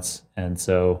mispronounce, and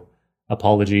so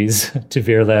apologies to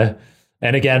Veerle.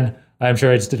 And again, I'm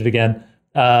sure I just did it again.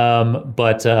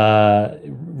 But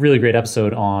really great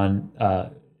episode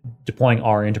on deploying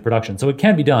R into production. So it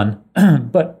can be done,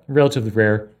 but relatively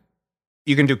rare.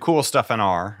 You can do cool stuff in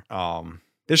R.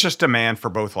 There's just demand for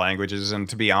both languages, and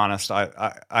to be honest,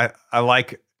 I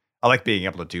like being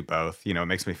able to do both. It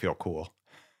makes me feel cool.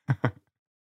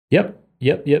 Yep.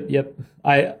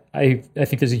 I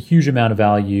think there's a huge amount of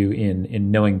value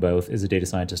in knowing both as a data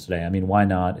scientist today. I mean, why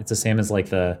not? It's the same as like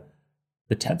the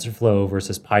TensorFlow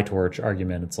versus PyTorch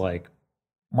argument. It's like,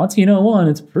 once you know one,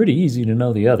 it's pretty easy to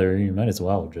know the other. You might as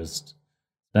well just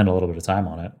spend a little bit of time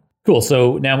on it. Cool.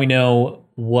 So now we know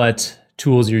what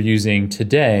tools you're using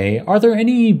today. Are there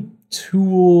any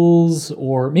tools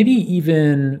or maybe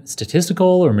even statistical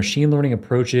or machine learning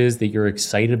approaches that you're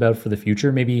excited about for the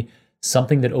future? Maybe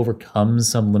something that overcomes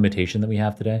some limitation that we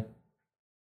have today?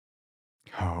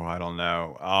 Oh, I don't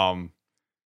know.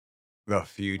 The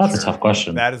future. That's a tough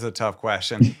question. That is a tough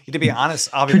question. To be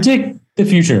honest, predict the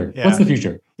future. Yeah. What's the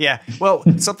future? Yeah. Well,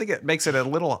 something that makes it a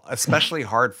little especially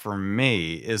hard for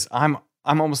me is I'm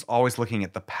almost always looking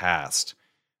at the past.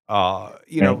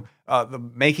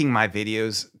 Making my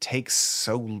videos takes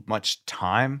so much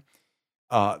time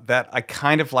that I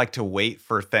kind of like to wait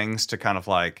for things to kind of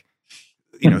like,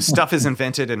 stuff is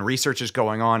invented and research is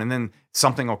going on, and then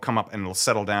something will come up and it'll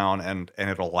settle down and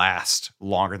it'll last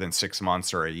longer than 6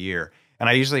 months or a year. And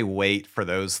I usually wait for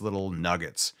those little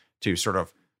nuggets to sort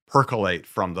of percolate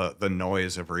from the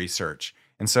noise of research.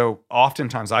 And so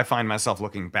oftentimes I find myself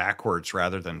looking backwards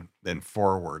rather than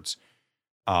forwards.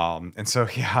 And so,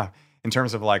 in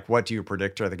terms of like, what do you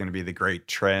predict are going to be the great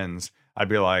trends? I'd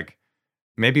be like,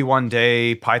 maybe one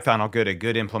day Python will get a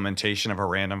good implementation of a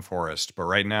random forest, but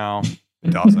right now it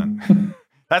doesn't.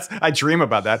 I dream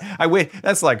about that.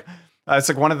 That's like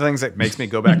one of the things that makes me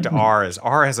go back to R is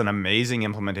R has an amazing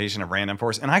implementation of random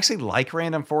forest. And I actually like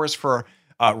random forest for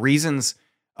reasons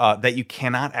that you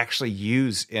cannot actually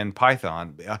use in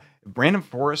Python. Random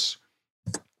forest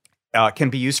can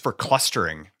be used for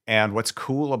clustering. And what's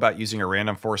cool about using a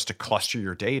random forest to cluster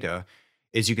your data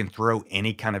is you can throw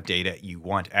any kind of data you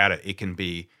want at it. It can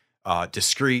be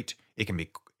discrete. It can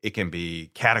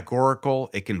be categorical.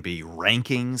 It can be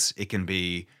rankings. It can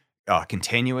be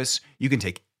continuous. You can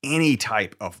take any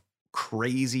type of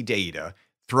crazy data,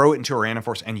 throw it into a random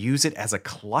forest, and use it as a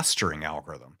clustering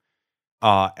algorithm.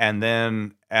 And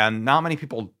not many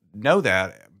people know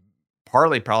that,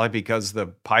 partly probably because the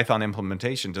Python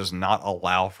implementation does not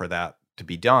allow for that to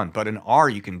be done. But in R,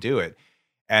 you can do it.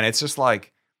 And it's just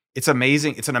like, it's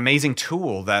amazing. It's an amazing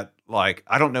tool that, like,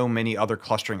 I don't know many other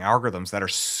clustering algorithms that are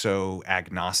so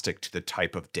agnostic to the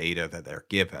type of data that they're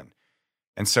given.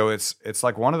 And so it's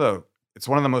like one of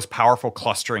the most powerful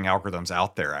clustering algorithms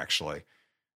out there, actually,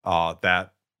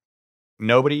 that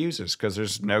nobody uses because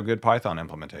there's no good Python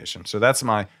implementation. So that's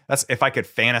if I could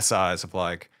fantasize of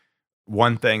like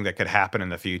one thing that could happen in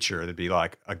the future, it'd be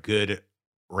like a good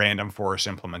random forest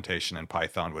implementation in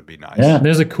Python would be nice. Yeah,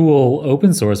 there's a cool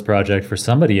open source project for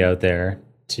somebody out there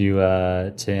to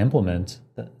implement.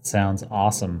 That sounds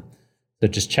awesome. So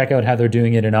just check out how they're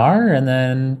doing it in R and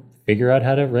then figure out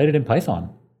how to write it in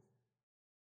Python.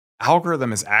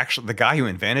 Algorithm is actually the guy who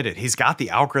invented it. He's got the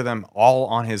algorithm all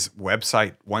on his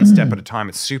website, one step at a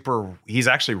time. He's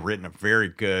actually written a very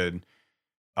good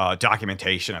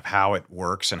documentation of how it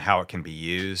works and how it can be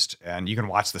used. And you can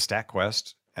watch the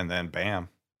StatQuest and then bam,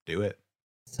 do it.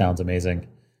 Sounds amazing.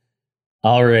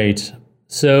 All right.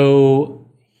 So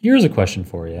Here's a question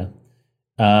for you.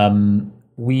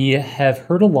 We have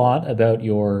heard a lot about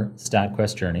your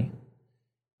StatQuest journey.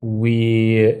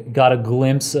 We got a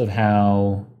glimpse of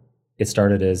how it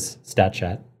started as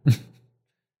StatChat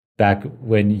back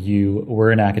when you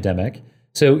were an academic.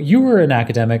 So you were an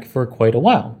academic for quite a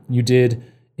while. You did,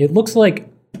 it looks like,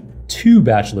 2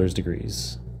 bachelor's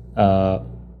degrees,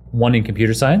 one in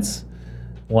computer science,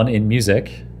 one in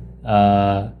music,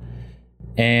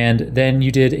 and then you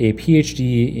did a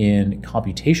PhD in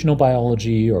computational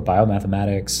biology or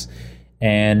biomathematics.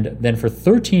 And then for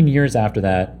 13 years after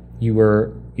that, you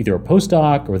were either a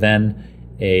postdoc or then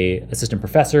a assistant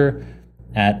professor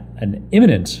at an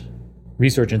eminent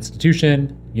research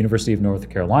institution, University of North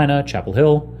Carolina, Chapel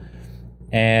Hill.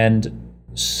 And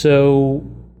so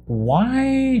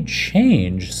why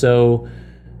change? So,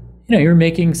 you're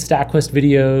making StatQuest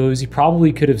videos. You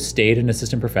probably could have stayed an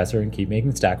assistant professor and keep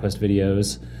making StatQuest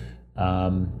videos.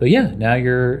 But yeah, now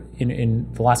you're in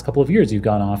the last couple of years, you've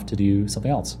gone off to do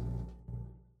something else.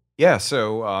 Yeah.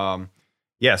 So, I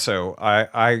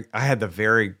had the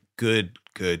very good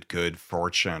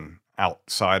fortune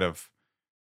outside of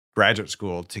graduate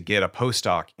school to get a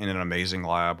postdoc in an amazing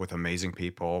lab with amazing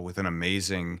people, with an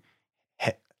amazing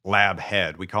lab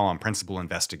head. We call him principal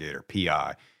investigator,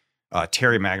 PI.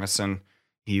 Terry Magnuson,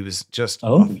 he was just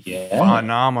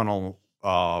phenomenal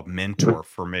mentor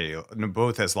for me,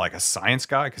 both as like a science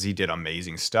guy, because he did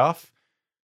amazing stuff,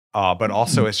 but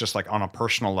also it's just like on a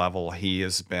personal level, he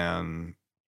has been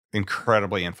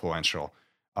incredibly influential.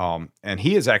 And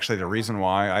he is actually the reason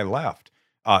why I left.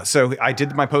 So I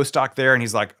did my postdoc there, and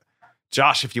he's like,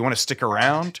 Josh, if you want to stick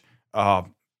around,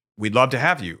 we'd love to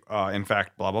have you. In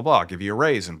fact, blah, blah, blah, give you a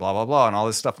raise and blah, blah, blah, and all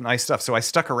this stuff, nice stuff. So I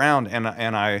stuck around,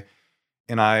 and I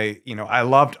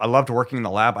loved working in the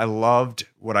lab.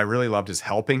 What I really loved is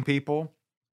helping people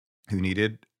who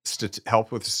needed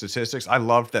help with statistics. I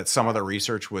loved that some of the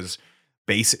research was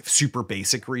basic, super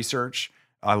basic research.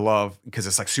 I love because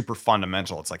it's like super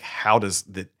fundamental. It's like, how does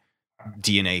the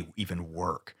DNA even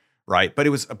work? Right.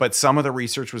 But some of the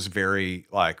research was very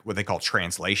like what they call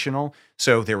translational.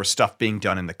 So there was stuff being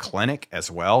done in the clinic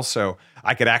as well. So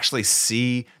I could actually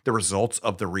see the results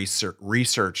of the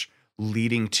research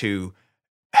leading to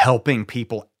helping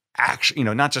people actually,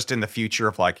 not just in the future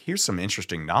of like, here's some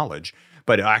interesting knowledge,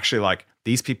 but actually like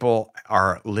these people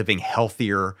are living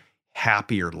healthier,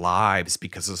 happier lives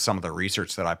because of some of the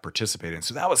research that I participated in.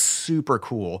 So that was super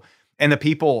cool. And the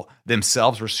people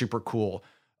themselves were super cool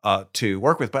to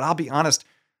work with. But I'll be honest,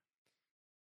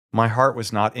 my heart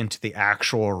was not into the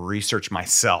actual research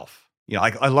myself.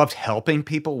 I loved helping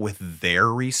people with their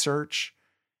research.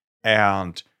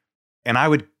 And I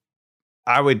would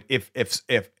if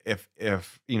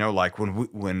like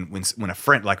when a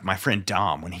friend, like my friend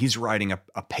Dom, when he's writing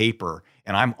a paper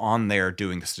and I'm on there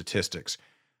doing the statistics,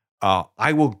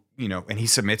 I will, and he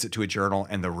submits it to a journal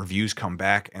and the reviews come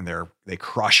back and they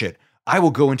crush it. I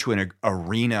will go into an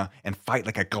arena and fight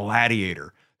like a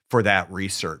gladiator for that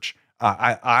research.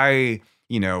 That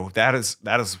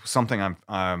is something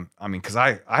because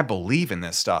I believe in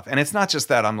this stuff, and it's not just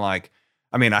that I'm like,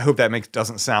 I hope that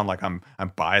doesn't sound like I'm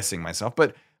biasing myself,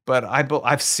 but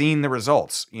I've seen the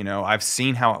results. I've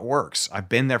seen how it works. I've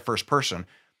been there first person,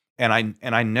 and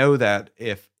I know that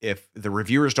if the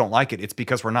reviewers don't like it, it's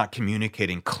because we're not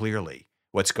communicating clearly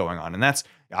what's going on, and that's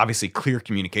obviously clear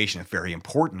communication is very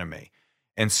important to me.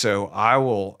 And so I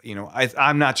will,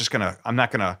 I'm not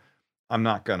gonna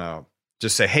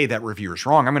just say, hey, that reviewer's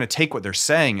wrong. I'm going to take what they're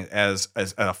saying as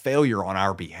a failure on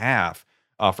our behalf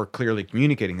for clearly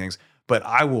communicating things. But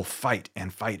I will fight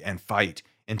and fight and fight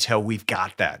until we've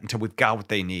got what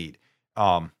they need.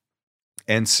 And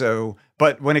so,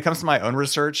 but when it comes to my own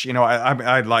research,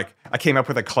 I came up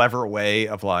with a clever way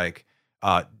of like,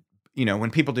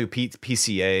 when people do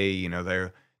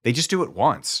PCA, they just do it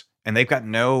once and they've got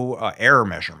no error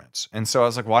measurements. And so I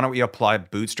was like, why don't we apply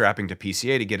bootstrapping to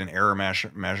PCA to get an error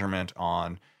measurement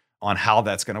on how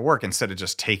that's going to work instead of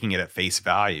just taking it at face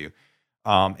value.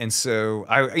 And so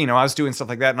I was doing stuff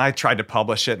like that, and I tried to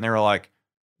publish it, and they were like,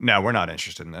 "No, we're not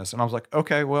interested in this." And I was like,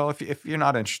 "Okay, well, if you're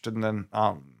not interested, then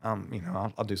I'll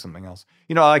do something else."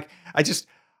 I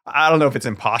don't know if it's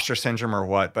imposter syndrome or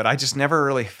what, but I just never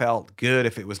really felt good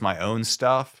if it was my own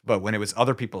stuff. But when it was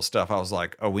other people's stuff, I was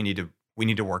like, "Oh, we need to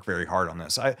work very hard on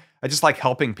this." I just like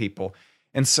helping people,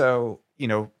 and so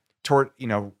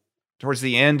towards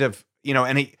the end of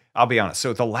I'll be honest.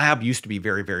 So the lab used to be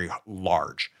very, very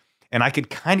large. And I could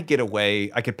kind of get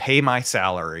away, I could pay my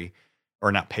salary, or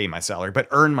not pay my salary, but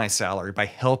earn my salary by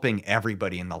helping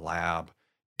everybody in the lab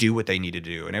do what they need to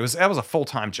do. And that was a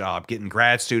full-time job, getting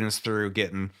grad students through,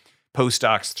 getting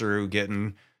postdocs through,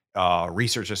 getting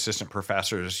research assistant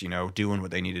professors, doing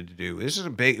what they needed to do.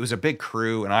 It was a big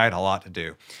crew, and I had a lot to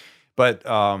do. But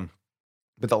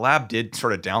the lab did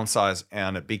sort of downsize,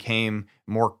 and it became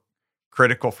more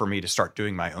critical for me to start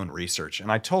doing my own research.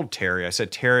 And I told Terry, I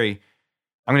said, Terry,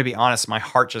 I'm going to be honest, my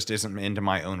heart just isn't into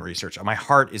my own research. My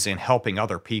heart is in helping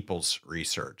other people's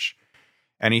research.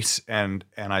 And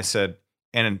I said,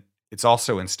 and it's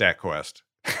also in StatQuest.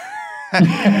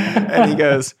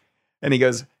 and he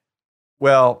goes,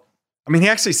 well, I mean, he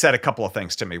actually said a couple of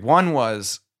things to me. One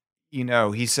was,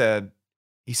 he said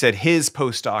his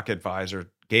postdoc advisor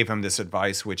gave him this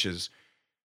advice, which is,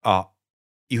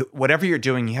 whatever you're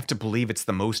doing, you have to believe it's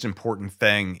the most important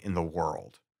thing in the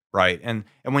world, right? And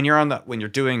when you're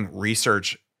doing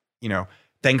research,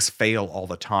 things fail all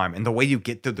the time, and the way you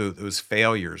get to those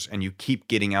failures and you keep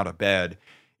getting out of bed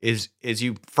is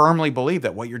you firmly believe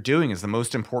that what you're doing is the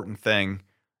most important thing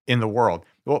in the world.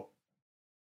 Well,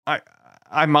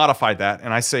 I modified that,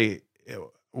 and I say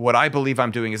what I believe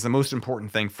I'm doing is the most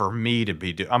important thing for me to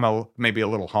be doing. I'm maybe a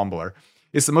little humbler.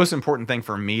 It's the most important thing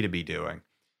for me to be doing,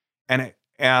 and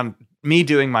me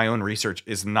doing my own research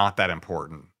is not that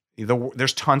important.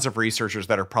 There's tons of researchers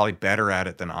that are probably better at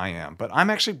it than I am, but I'm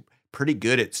actually pretty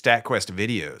good at StatQuest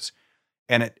videos,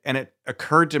 and it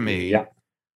occurred to me. Yeah.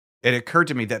 It occurred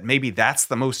to me that maybe that's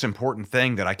the most important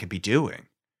thing that I could be doing.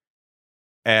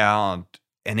 And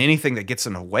anything that gets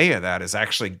in the way of that is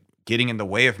actually getting in the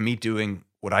way of me doing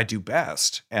what I do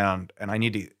best. And I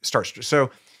need to start. So,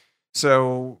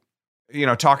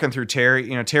 talking through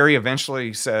Terry, Terry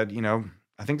eventually said,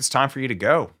 I think it's time for you to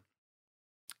go.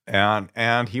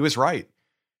 And he was right.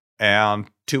 And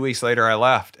 2 weeks later I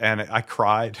left, and I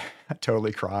cried. I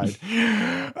totally cried.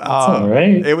 That's all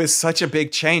right. It was such a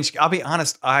big change. I'll be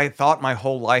honest. I thought my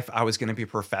whole life I was going to be a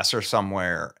professor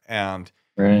somewhere. And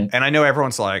I know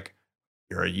everyone's like,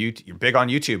 you're big on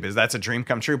YouTube. That's a dream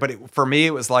come true. But for me,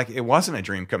 it was like, it wasn't a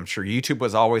dream come true. YouTube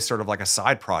was always sort of like a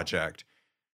side project.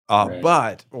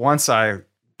 But once I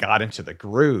got into the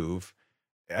groove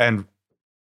and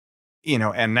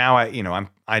now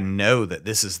I know that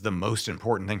this is the most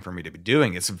important thing for me to be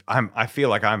doing. I feel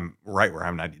like I'm right where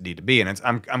I need to be. And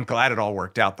I'm glad it all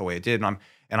worked out the way it did. And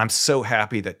I'm so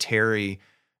happy that Terry,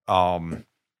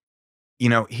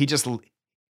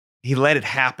 he let it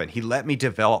happen. He let me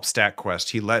develop StatQuest.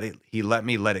 He let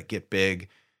me let it get big,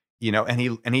 and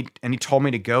he told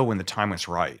me to go when the time was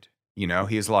right.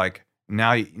 He's like,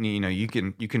 now, you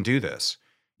can do this.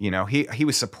 He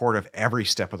was supportive every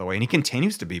step of the way, and he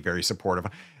continues to be very supportive.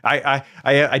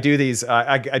 I do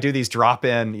these drop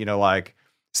in, like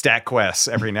StatQuests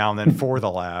every now and then for the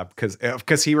lab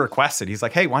because he requested. He's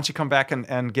like, hey, why don't you come back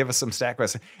and give us some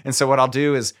StatQuests? And so what I'll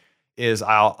do is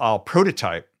I'll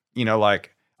prototype,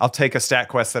 like I'll take a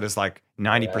StatQuest that is like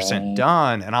 90%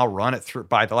 done, and I'll run it through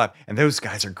by the lab. And those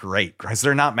guys are great because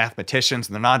they're not mathematicians,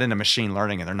 and they're not into machine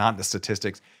learning, and they're not into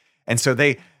statistics. And so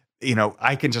they,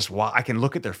 I can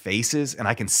look at their faces and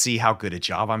I can see how good a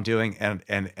job I'm doing. And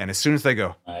as soon as they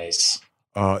go, nice,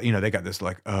 they got this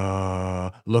like,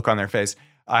 look on their face.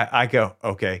 I go,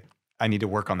 okay, I need to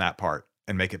work on that part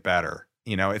and make it better.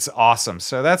 It's awesome.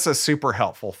 So that's a super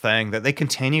helpful thing that they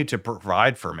continue to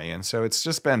provide for me. And so it's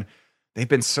just they've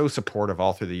been so supportive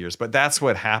all through the years. But that's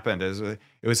what happened it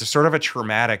was a sort of a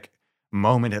traumatic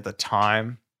moment at the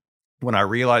time when I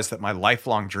realized that my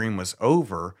lifelong dream was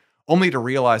over, only to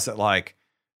realize that like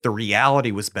the reality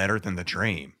was better than the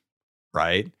dream.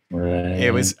 Right.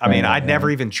 It was, I'd never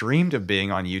even dreamed of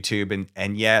being on YouTube,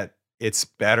 and yet it's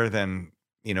better than,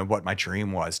 what my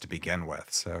dream was to begin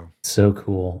with. So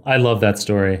cool. I love that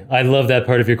story. I love that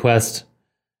part of your quest.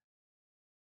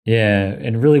 Yeah.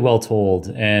 And really well told.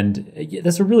 And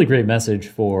that's a really great message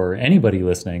for anybody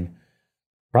listening,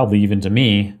 probably even to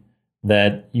me,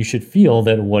 that you should feel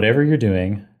that whatever you're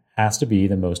doing has to be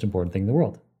the most important thing in the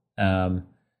world.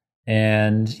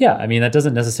 And yeah, that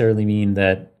doesn't necessarily mean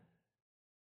that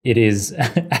it is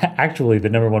actually the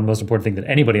number one most important thing that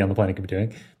anybody on the planet could be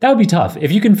doing. That would be tough.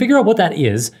 If you can figure out what that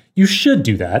is, you should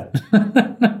do that.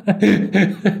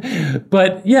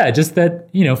 But yeah, just that,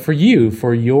 for you,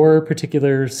 for your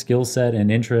particular skill set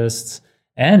and interests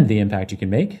and the impact you can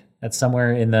make, that's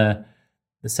somewhere in the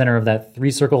center of that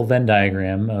 3-circle Venn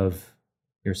diagram of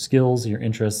your skills, your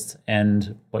interests,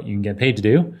 and what you can get paid to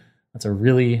do. That's a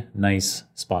really nice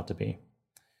spot to be.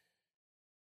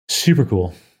 Super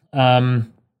cool.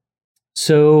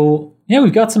 So yeah,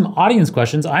 we've got some audience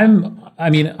questions. I'm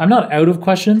not out of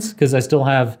questions because I still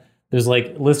have, there's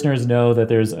like, listeners know that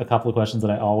there's a couple of questions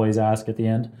that I always ask at the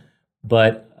end,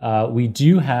 but we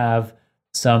do have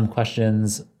some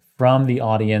questions from the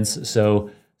audience.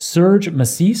 So Serge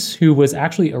Massis, who was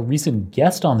actually a recent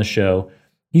guest on the show,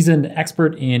 He's an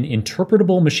expert in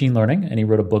interpretable machine learning, and he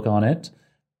wrote a book on it.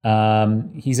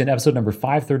 He's in episode number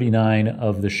 539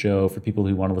 of the show for people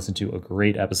who want to listen to a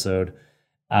great episode.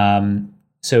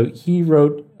 So he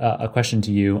wrote a question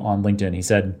to you on LinkedIn. He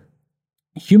said,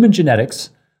 human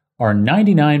genetics are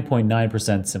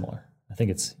 99.9% similar. I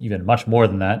think it's even much more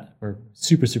than that. We're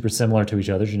super, super similar to each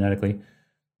other genetically.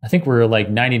 I think we're like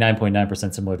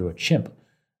 99.9% similar to a chimp.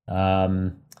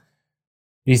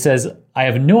 He says, I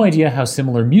have no idea how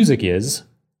similar music is,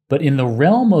 but in the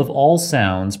realm of all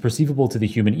sounds perceivable to the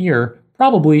human ear,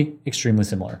 probably extremely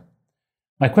similar.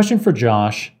 My question for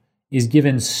Josh is,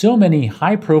 given so many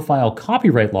high-profile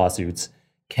copyright lawsuits,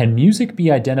 can music be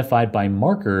identified by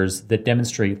markers that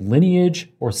demonstrate lineage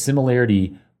or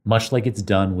similarity, much like it's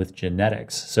done with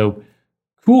genetics? So,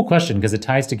 cool question, because it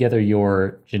ties together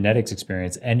your genetics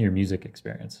experience and your music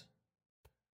experience.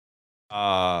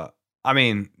 I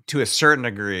mean, to a certain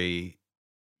degree,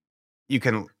 you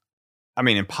can. I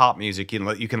mean, in pop music,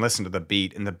 you can listen to the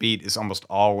beat, and the beat is almost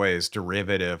always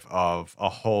derivative of a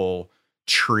whole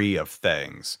tree of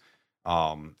things.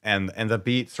 And the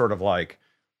beat sort of like,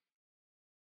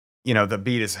 the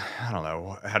beat is, I don't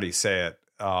know, how do you say it?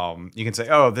 You can say,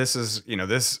 oh, this is,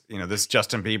 this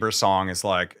Justin Bieber song is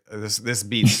like, this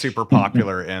beat's super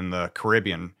popular in the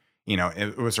Caribbean.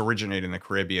 It was originated in the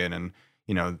Caribbean, and,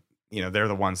 they're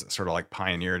the ones that sort of like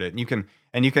pioneered it.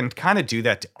 And you can kind of do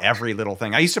that to every little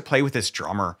thing. I used to play with this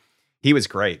drummer. He was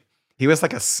great. He was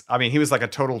like a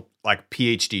total like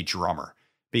PhD drummer,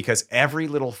 because every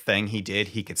little thing he did,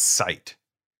 he could cite.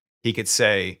 He could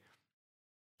say,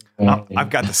 I've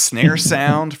got the snare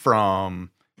sound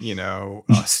from,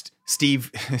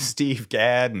 Steve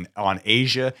Gadd on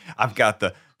Asia. I've got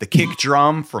the kick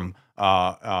drum from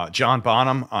John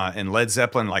Bonham and Led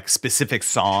Zeppelin, like specific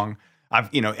song.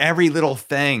 Every little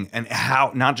thing, and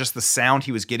how, not just the sound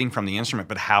he was getting from the instrument,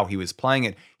 but how he was playing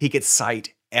it. He could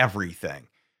cite everything.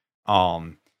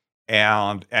 And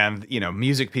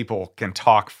music people can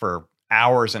talk for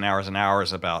hours and hours and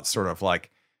hours about sort of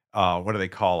like, what do they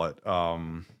call it?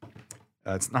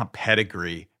 It's not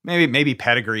pedigree. Maybe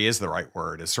pedigree is the right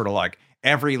word. It's sort of like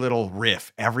every little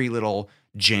riff, every little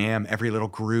jam, every little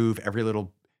groove, every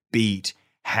little beat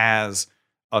has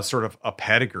a sort of a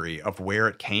pedigree of where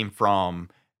it came from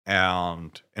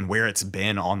and where it's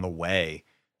been on the way,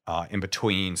 in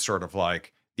between sort of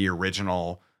like the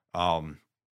original,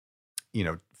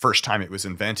 first time it was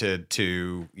invented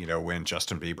to, when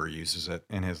Justin Bieber uses it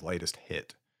in his latest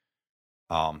hit.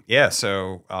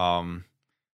 So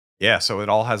it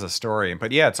all has a story,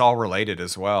 but yeah, it's all related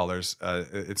as well. There's,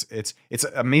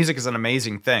 music is an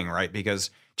amazing thing, right? Because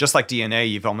just like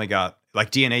DNA,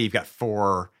 you've got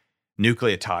 4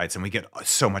 nucleotides, and we get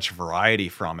so much variety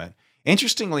from it.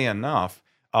 Interestingly enough,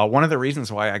 one of the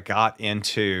reasons why I got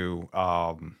into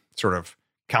sort of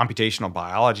computational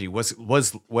biology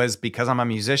was because I'm a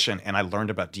musician and I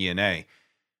learned about DNA.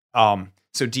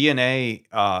 So DNA,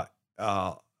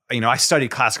 I studied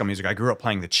classical music. I grew up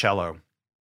playing the cello,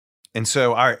 and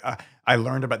so I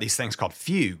learned about these things called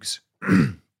fugues.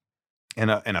 And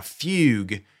a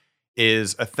fugue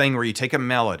is a thing where you take a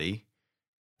melody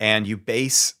and you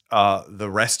base the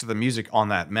rest of the music on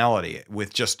that melody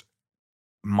with just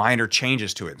minor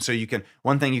changes to it. So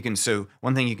one thing you can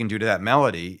do to that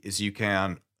melody is you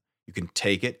can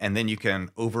take it and then you can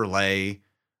overlay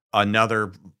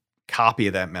another copy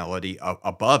of that melody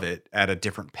above it at a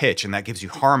different pitch, and that gives you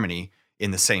harmony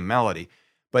in the same melody.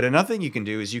 But another thing you can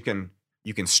do is you can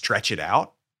stretch it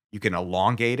out, you can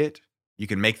elongate it, you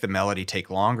can make the melody take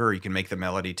longer, you can make the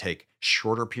melody take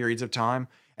shorter periods of time,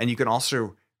 and you can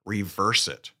also reverse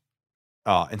it.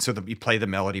 And so that you play the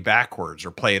melody backwards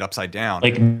or play it upside down.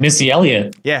 Like Missy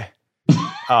Elliott. Yeah.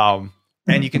 And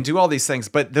you can do all these things,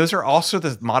 but those are also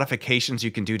the modifications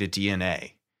you can do to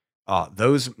DNA.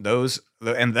 Those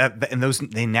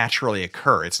they naturally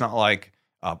occur. It's not like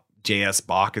J.S.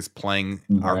 Bach is playing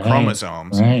our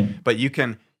chromosomes, but you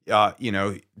can,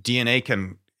 DNA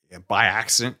can by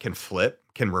accident can flip,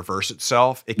 can reverse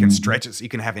itself. It can stretch it. You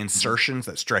can have insertions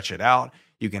that stretch it out.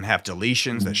 You can have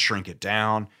deletions that shrink it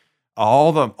down.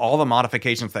 All the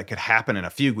modifications that could happen in a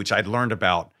fugue, which I'd learned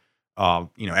about,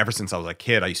 ever since I was a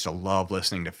kid. I used to love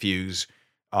listening to fugues,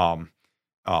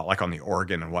 like on the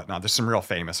organ and whatnot. There's some real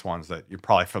famous ones that you're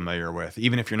probably familiar with.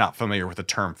 Even if you're not familiar with the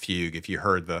term fugue, if you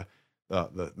heard the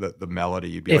melody,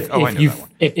 you'd be like, oh, I know that one.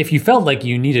 If you felt like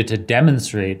you needed to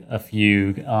demonstrate a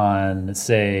fugue on,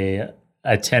 say,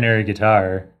 a tenor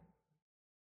guitar,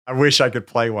 I wish I could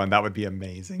play one. That would be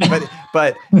amazing.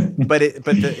 But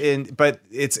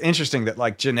it's interesting that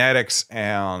like genetics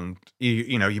and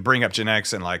you bring up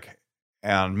genetics and like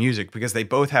and music, because they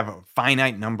both have a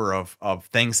finite number of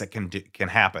things that can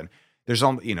happen. There's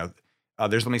only,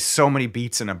 there's only so many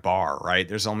beats in a bar, right?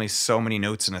 There's only so many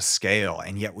notes in a scale,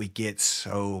 and yet we get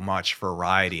so much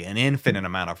variety, an infinite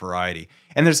amount of variety.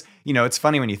 And there's, it's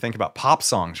funny when you think about pop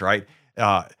songs, right?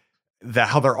 That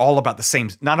how they're all about the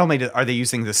same. Not only are they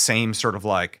using the same sort of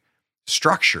like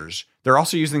structures, they're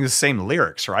also using the same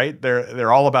lyrics, right?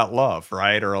 They're all about love,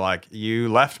 right? Or like, you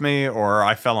left me, or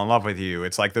I fell in love with you.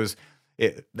 It's like those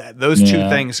two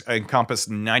things encompass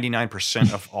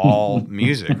 99% of all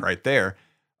music right there.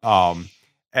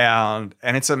 And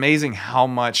it's amazing how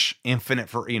much infinite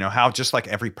how just like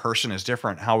every person is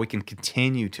different, how we can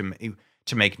continue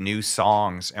to make new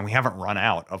songs, and we haven't run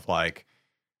out of like,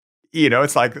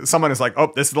 it's like someone is like,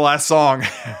 oh, this is the last song.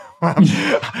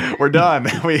 We're done.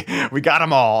 We got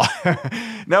them all.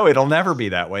 No, it'll never be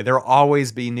that way. There'll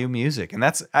always be new music. And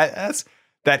that's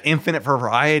that infinite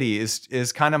variety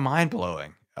is kind of mind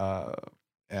blowing.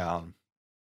 Yeah.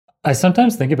 I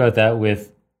sometimes think about that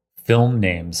with film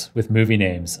names, with movie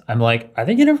names. I'm like, are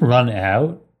they going to run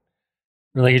out?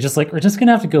 Or like, you're just like, we're just going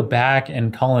to have to go back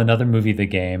and call another movie The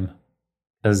Game.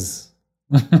 Because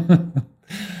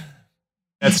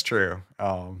that's true.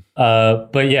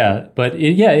 But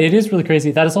it is really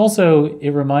crazy. That is also, it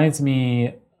reminds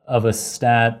me of a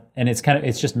stat, and it's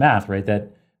just math, right? That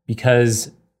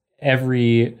because how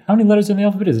many letters in the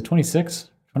alphabet? Is it 26,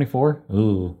 24?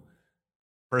 Ooh.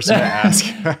 Person to ask.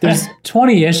 There's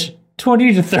 20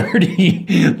 to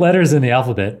 30 letters in the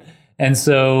alphabet. And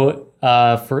so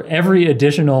for every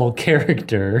additional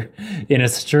character in a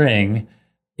string,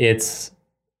 it's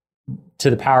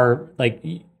to the power,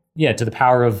 to the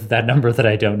power of that number that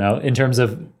I don't know, in terms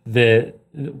of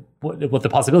what the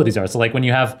possibilities are. So like when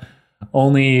you have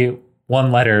only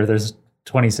one letter, there's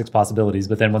 26 possibilities.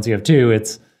 But then once you have two,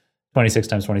 it's 26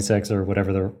 times 26, or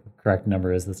whatever the correct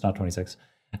number is. That's not 26.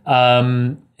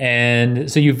 And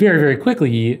so you very, very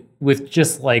quickly, with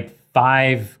just like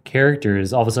 5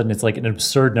 characters, all of a sudden it's like an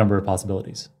absurd number of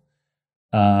possibilities.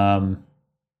 And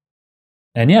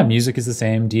yeah, music is the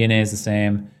same. DNA is the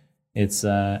same. It's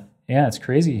it's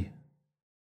crazy.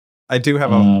 I do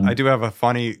have a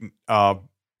funny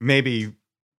maybe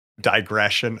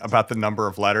digression about the number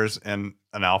of letters in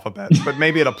an alphabet, but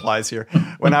maybe it applies here.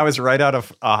 When I was right out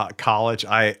of college,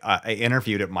 I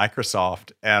interviewed at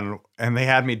Microsoft, and they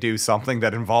had me do something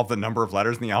that involved the number of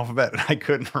letters in the alphabet, and I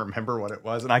couldn't remember what it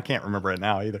was, and I can't remember it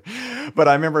now either. But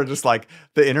I remember just like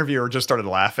the interviewer just started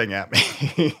laughing at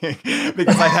me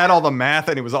because I had all the math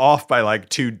and it was off by like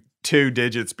two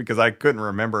digits because I couldn't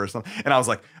remember or something. And I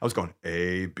was going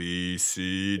A, B,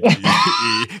 C, D,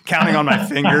 E, counting on my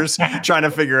fingers, trying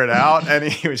to figure it out. And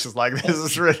he was just like, this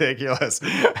is ridiculous.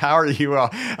 How are you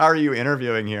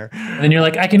interviewing here? And then you're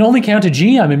like, I can only count to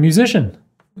G. I'm a musician.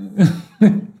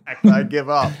 I give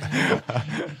up.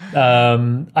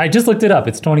 I just looked it up.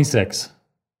 It's 26.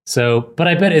 So, but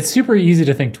I bet it's super easy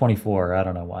to think 24. I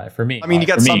don't know why. For me. I mean, you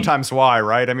got sometimes why,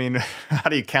 right? I mean, how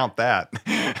do you count that?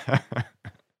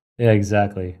 Yeah,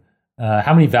 exactly.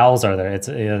 How many vowels are there?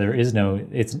 There is no.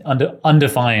 It's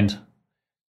undefined.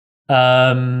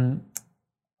 Awesome.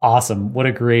 What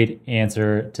a great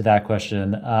answer to that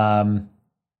question. All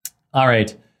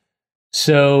right.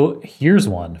 So here's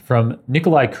one from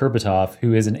Nikolai Kurbatov,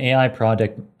 who is an AI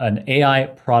product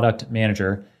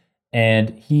manager, and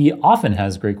he often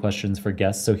has great questions for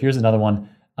guests. So here's another one.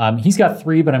 He's got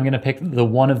 3, but I'm going to pick the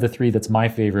one of the 3 that's my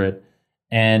favorite,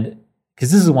 and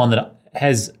because this is one that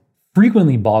has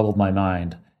frequently boggled my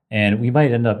mind, and we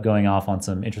might end up going off on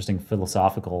some interesting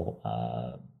philosophical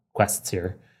quests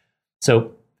here.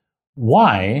 So,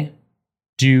 why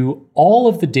do all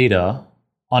of the data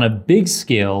on a big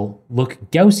scale look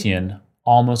Gaussian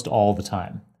almost all the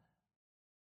time?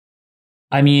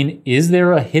 I mean, is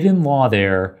there a hidden law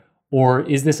there, or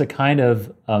is this a kind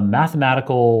of a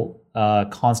mathematical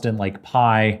constant like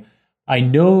pi? I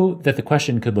know that the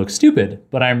question could look stupid,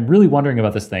 but I'm really wondering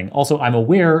about this thing. Also, I'm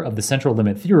aware of the central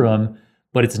limit theorem,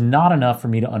 but it's not enough for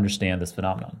me to understand this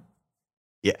phenomenon.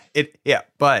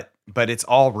 But it's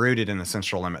all rooted in the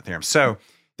central limit theorem. So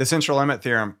the central limit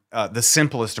theorem, the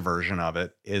simplest version of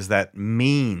it is that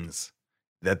means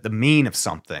that the mean of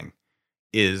something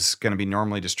is going to be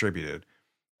normally distributed.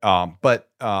 But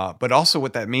also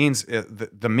what that means,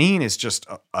 the mean is just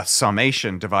a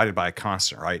summation divided by a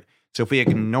constant, right? So if we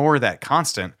ignore that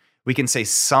constant, we can say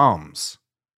sums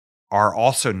are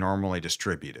also normally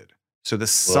distributed. So the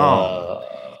sum,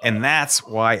 and that's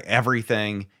why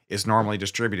everything is normally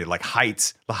distributed, like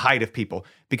heights, the height of people,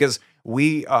 because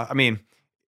we,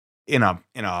 in a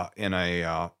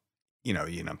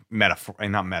metaphor,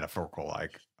 not metaphorical,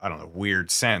 like I don't know,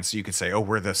 weird sense, you could say, oh,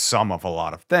 we're the sum of a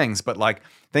lot of things. But like,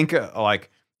 think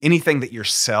like anything that your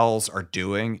cells are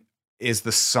doing is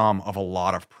the sum of a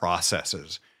lot of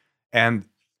processes. And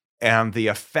the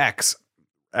effects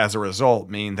as a result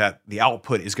mean that the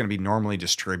output is going to be normally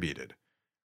distributed.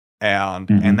 And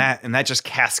that just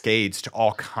cascades to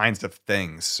all kinds of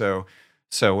things. So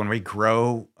when we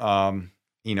grow, and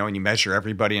you measure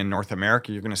everybody in North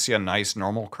America, you're going to see a nice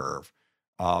normal curve,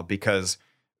 because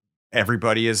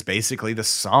everybody is basically the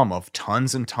sum of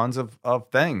tons and tons of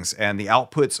things, and the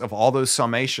outputs of all those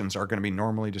summations are going to be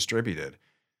normally distributed.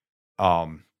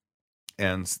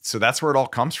 And so that's where it all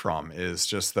comes from, is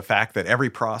just the fact that every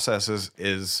process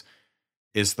is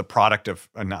the product of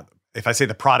not. If I say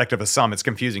the product of a sum, it's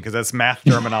confusing because that's math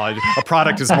terminology. A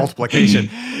product is multiplication.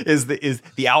 Is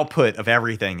the output of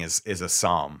everything is a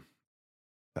sum.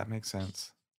 That makes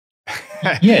sense.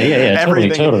 Yeah.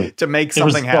 Totally. To make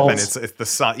something happen, it's the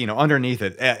sum. Underneath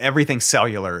it, everything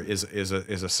cellular is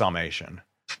a summation,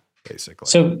 basically.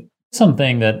 So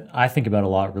something that I think about a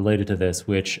lot related to this,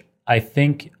 which I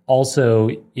think also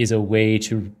is a way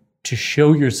to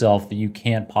show yourself that you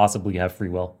can't possibly have free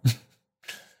will.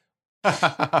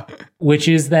 Which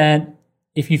is that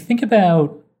if you think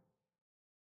about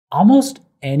almost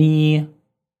any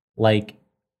like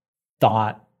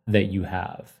thought that you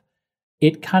have,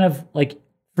 it kind of like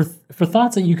for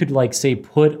thoughts that you could like say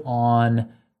put on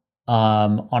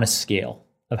a scale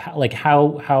of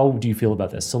how do you feel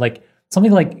about this? So like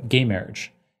something like gay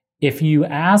marriage. If you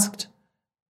asked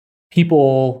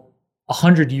people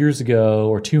 100 years ago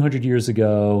or 200 years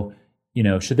ago,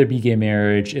 should there be gay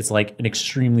marriage? It's like an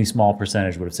extremely small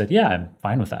percentage would have said, yeah, I'm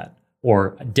fine with that.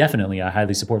 Or definitely, I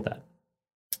highly support that.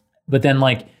 But then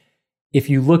like, if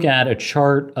you look at a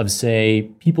chart of, say,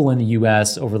 people in the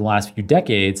US over the last few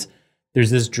decades,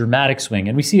 there's this dramatic swing.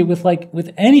 And we see it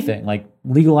with anything, like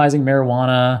legalizing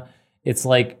marijuana. It's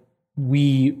like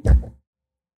we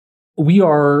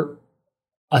are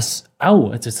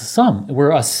it's a sum.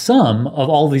 We're a sum of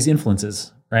all these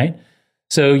influences, right?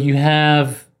 So you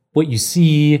have what you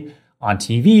see on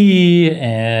TV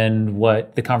and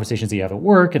what the conversations that you have at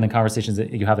work and the conversations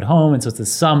that you have at home. And so it's the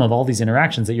sum of all these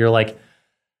interactions that you're like,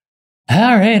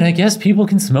 all right, I guess people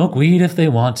can smoke weed if they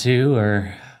want to,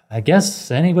 or I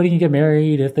guess anybody can get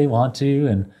married if they want to.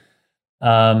 And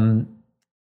well,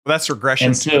 that's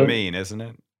regression to the mean, isn't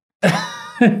it?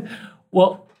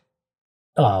 Well,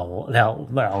 no,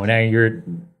 now you're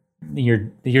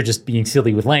just being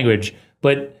silly with language,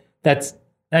 but that's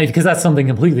because that's something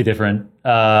completely different.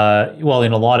 I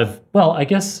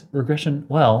guess regression.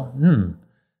 I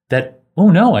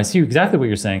see exactly what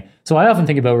you're saying. So I often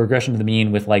think about regression to the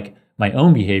mean with like my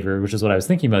own behavior, which is what I was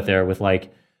thinking about there with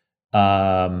like,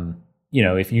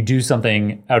 if you do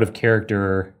something out of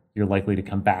character, you're likely to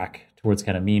come back towards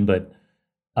kind of mean. But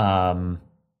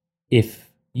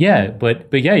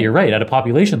you're right at a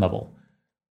population level.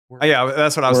 Yeah,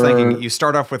 that's what I was thinking. You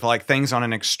start off with like things on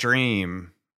an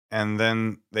extreme, and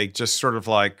then they just sort of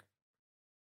like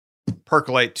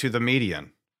percolate to the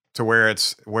median, to where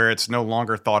it's no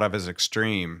longer thought of as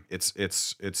extreme. It's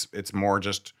more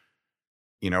just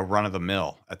run of the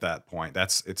mill at that point.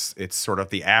 It's sort of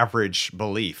the average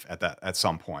belief at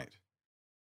some point.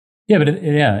 Yeah, but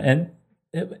and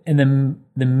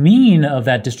the mean of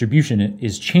that distribution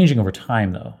is changing over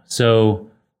time though. So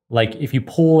like if you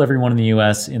poll everyone in the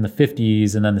US in the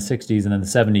 50s and then the 60s and then the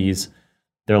 70s,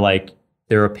 they're like,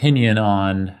 their opinion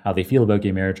on how they feel about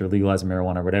gay marriage or legalizing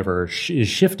marijuana or whatever is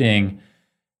shifting.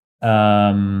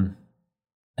 And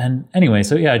anyway,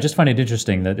 so yeah, I just find it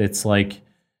interesting that it's like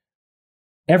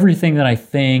everything that I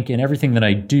think and everything that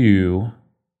I do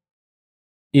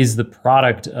is the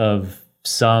product of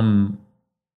some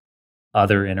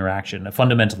other interaction,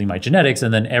 fundamentally my genetics,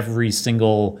 and then every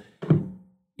single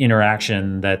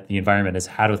interaction that the environment has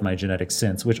had with my genetics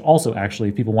since, which also actually,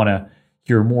 if people want to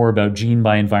hear more about gene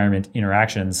by environment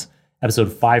interactions,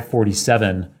 episode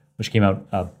 547, which came out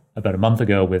about a month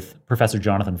ago with Professor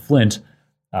Jonathan Flint,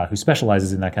 who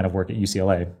specializes in that kind of work at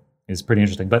UCLA, is pretty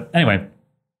interesting. But anyway,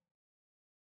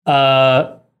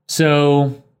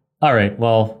 so, all right,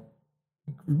 well,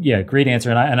 yeah, great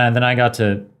answer. And then I got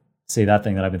to say that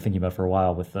thing that I've been thinking about for a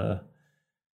while with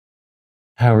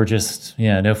how we're just,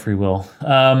 no free will.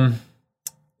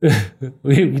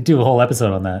 We do a whole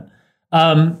episode on that.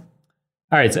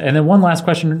 All right, so, and then one last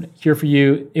question here for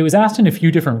you. It was asked in a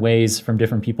few different ways from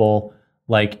different people,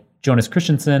 like Jonas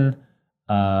Christensen,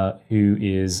 who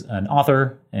is an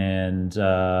author, and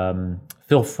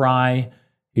Phil Fry,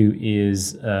 who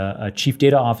is a chief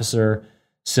data officer.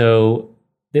 So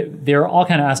they're all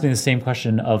kind of asking the same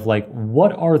question of like,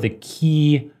 what are the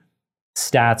key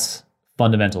stats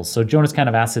fundamentals. So Jonas kind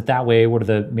of asks it that way. What are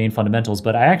the main fundamentals?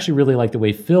 But I actually really like the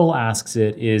way Phil asks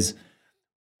it is,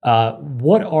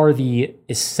 what are the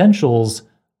essentials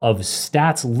of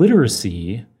stats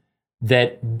literacy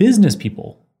that business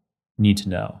people need to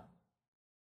know?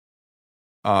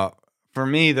 For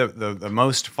me, the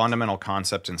most fundamental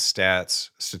concept in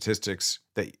statistics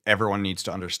that everyone needs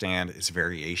to understand is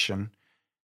variation.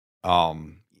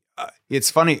 It's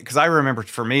funny because I remember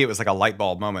for me, it was like a light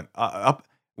bulb moment. Up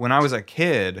when I was a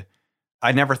kid,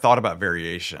 I never thought about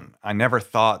variation. I never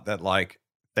thought that like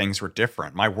things were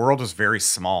different. My world was very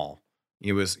small.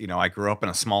 It was, I grew up in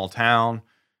a small town.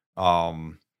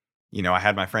 I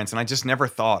had my friends and I just never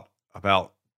thought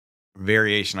about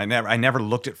variation. I never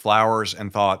looked at flowers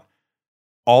and thought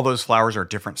all those flowers are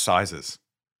different sizes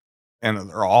and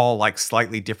they're all like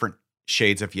slightly different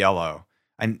shades of yellow.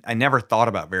 I never thought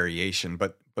about variation,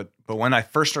 but when I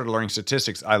first started learning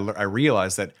statistics, I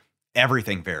realized that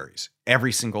everything varies.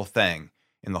 Every single thing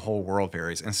in the whole world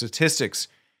varies. And statistics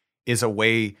is a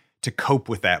way to cope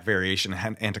with that variation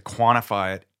and to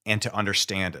quantify it and to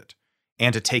understand it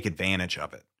and to take advantage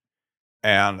of it.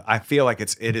 And I feel like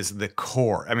it is the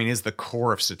core. I mean, it is the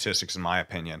core of statistics, in my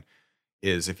opinion,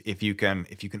 is if you can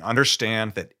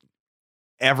understand that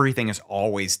everything is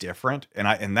always different.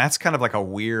 And that's kind of like a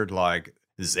weird, like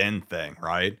Zen thing,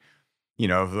 right?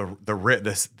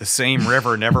 The same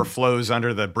river never flows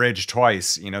under the bridge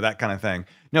twice, that kind of thing.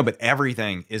 No, but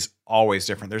everything is always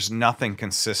different. There's nothing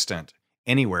consistent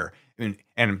anywhere. I mean,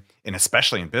 and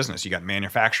especially in business, you got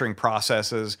manufacturing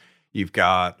processes, you've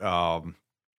got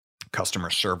customer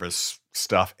service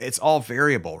stuff. It's all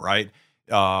variable, right?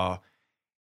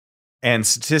 And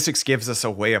statistics gives us a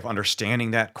way of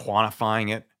understanding that,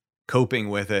 quantifying it, coping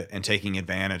with it, and taking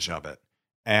advantage of it.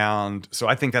 And so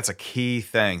I think that's a key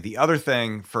thing. The other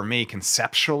thing for me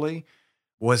conceptually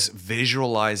was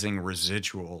visualizing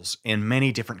residuals in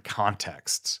many different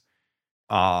contexts.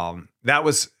 That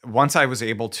was once I was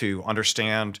able to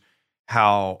understand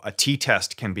how a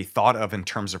t-test can be thought of in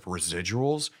terms of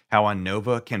residuals, how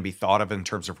ANOVA can be thought of in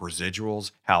terms of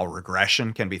residuals, how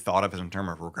regression can be thought of in terms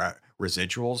of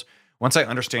residuals. Once I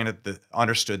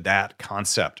understood that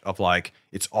concept of like,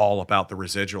 it's all about the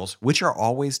residuals, which are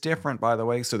always different, by the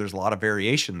way. So there's a lot of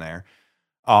variation there.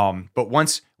 But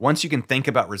once you can think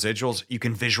about residuals, you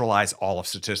can visualize all of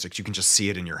statistics. You can just see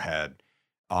it in your head.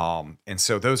 And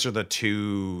so those are the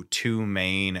two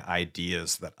main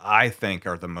ideas that I think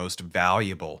are the most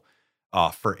valuable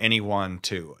for anyone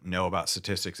to know about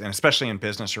statistics, and especially in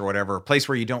business or whatever, a place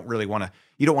where you don't want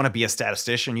to be a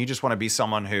statistician. You just want to be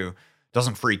someone who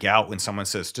doesn't freak out when someone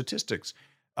says statistics.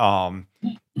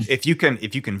 If you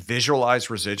can visualize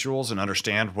residuals and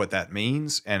understand what that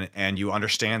means, and you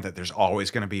understand that there's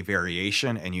always going to be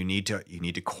variation, and you need to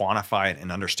quantify it and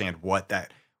understand what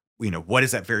that, what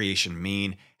does that variation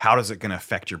mean? How does it going to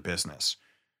affect your business?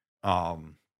 Those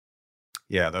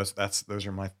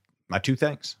are my two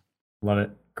things. Love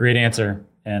it. Great answer.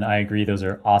 And I agree. Those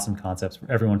are awesome concepts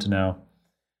for everyone to know.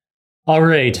 All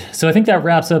right. So I think that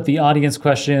wraps up the audience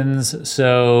questions.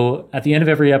 So at the end of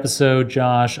every episode,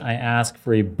 Josh, I ask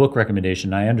for a book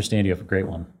recommendation. I understand you have a great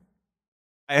one.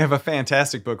 I have a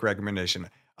fantastic book recommendation.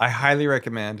 I highly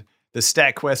recommend the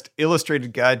StatQuest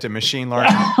Illustrated Guide to Machine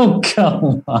Learning. Oh,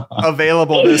 come on.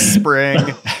 Available this spring.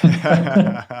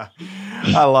 I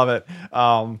love it.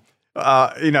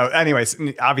 Anyways,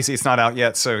 obviously it's not out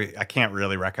yet, so I can't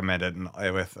really recommend it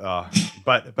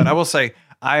but I will say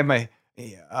I'm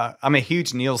a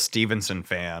huge Neal Stephenson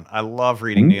fan. I love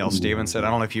reading Neal Stephenson. I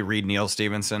don't know if you read Neal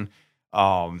Stephenson.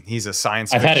 He's a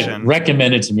science fiction. I've had it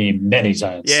recommended to me many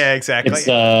times. Yeah, exactly.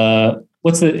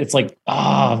 It's it's like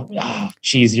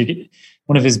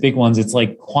one of his big ones. It's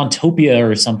like Quantopia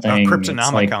or something.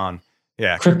 Cryptonomicon.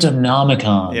 Yeah.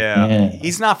 Cryptonomicon. Yeah.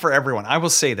 He's not for everyone. I will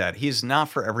say that. He's not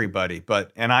for everybody,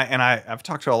 but I've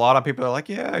talked to a lot of people that are like,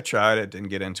 yeah, I tried it, didn't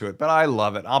get into it, but I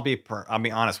love it. I'll be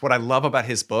honest. What I love about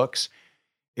his books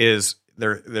is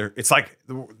they're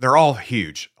all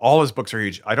huge. All his books are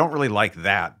huge. I don't really like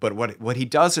that, but what he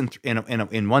does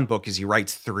in one book is he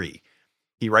writes three.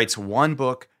 He writes one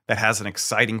book that has an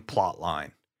exciting plot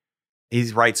line.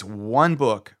 He writes one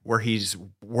book where he's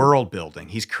world building.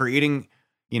 He's creating,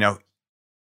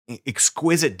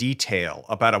 exquisite detail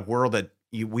about a world that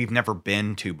we've never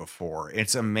been to before.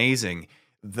 It's amazing.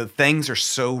 The things are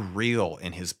so real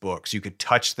in his books. You could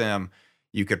touch them.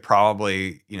 You could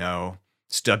probably,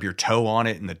 stub your toe on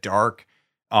it in the dark.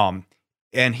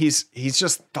 And he's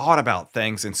just thought about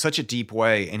things in such a deep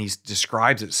way, and he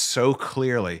describes it so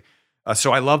clearly.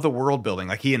 So I love the world building.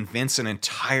 Like, he invents an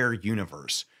entire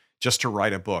universe just to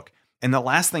write a book. And the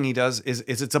last thing he does is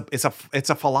it's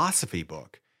a philosophy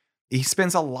book. he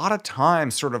spends a lot of time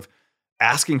sort of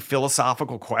asking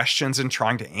philosophical questions and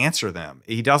trying to answer them.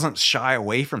 He doesn't shy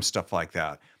away from stuff like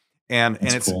that. And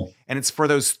it's cool. And it's for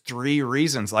those three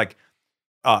reasons. Like,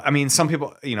 I mean, some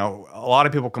people, a lot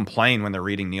of people complain when they're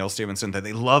reading Neal Stephenson that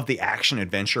they love the action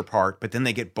adventure part, but then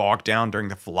they get bogged down during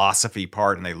the philosophy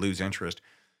part and they lose interest.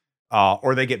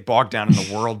 Or they get bogged down in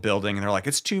the world building and they're like,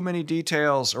 it's too many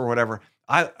details or whatever.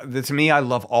 To me, I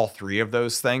love all three of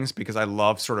those things because I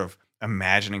love sort of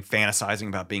imagining, fantasizing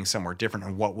about being somewhere different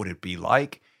and what would it be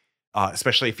like,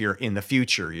 especially if you're in the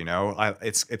future.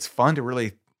 It's fun to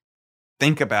really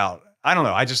think about. I don't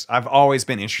know. I've always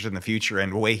been interested in the future,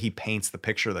 and the way he paints the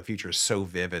picture of the future is so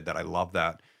vivid that I love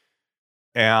that.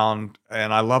 And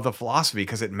I love the philosophy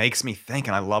because it makes me think,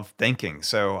 and I love thinking.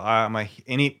 So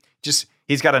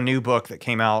he's got a new book that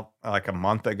came out like a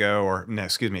month ago,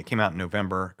 it came out in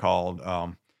November called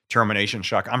Termination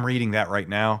Shock. I'm reading that right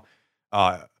now.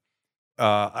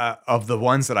 Of the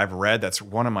ones that I've read, that's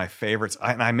one of my favorites.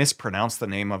 I mispronounced the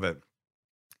name of it.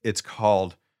 It's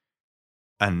called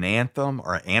Anathem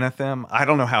or Anathem. I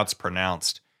don't know how it's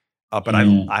pronounced, but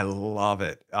I love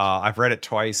it. I've read it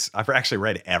twice. I've actually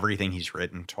read everything he's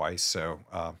written twice. So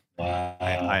wow.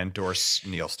 I endorse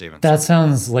Neal Stephenson. That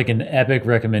sounds like an epic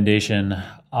recommendation.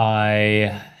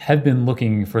 I have been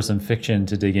looking for some fiction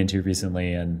to dig into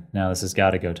recently, and now this has got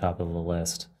to go top of the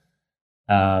list.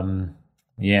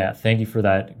 Yeah, thank you for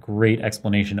that great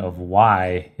explanation of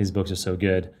why his books are so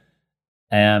good.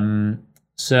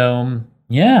 So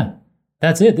yeah,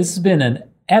 that's it. This has been an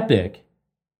epic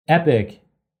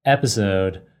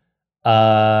episode.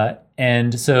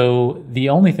 And so the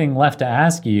only thing left to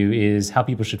ask you is how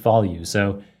people should follow you.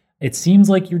 So it seems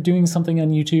like you're doing something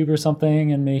on YouTube or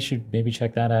something, and they should maybe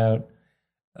check that out.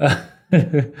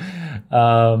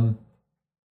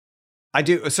 I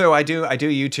do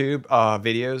YouTube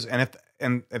videos, and if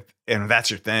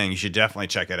that's your thing, you should definitely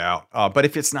check it out. But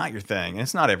if it's not your thing, and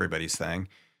it's not everybody's thing,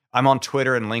 I'm on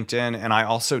Twitter and LinkedIn, and I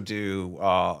also do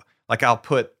I'll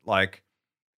put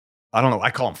I don't know,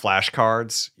 I call them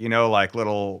flashcards, like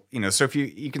little, so if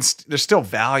you can, there's still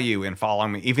value in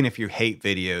following me, even if you hate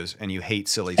videos and you hate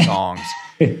silly songs.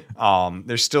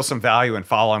 There's still some value in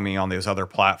following me on those other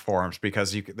platforms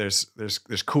because there's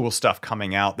cool stuff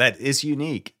coming out that is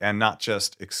unique and not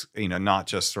just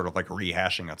sort of like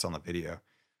rehashing what's on the video.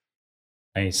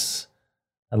 Nice.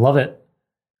 I love it.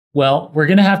 Well, we're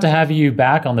going to have you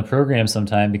back on the program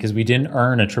sometime because we didn't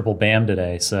earn a triple BAM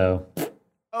today. So.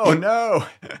 Oh no,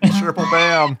 triple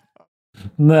BAM.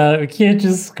 No, we can't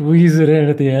just squeeze it in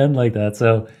at the end like that.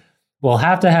 So we'll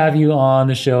have to have you on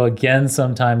the show again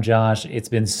sometime, Josh. It's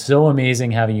been so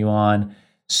amazing having you on.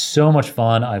 So much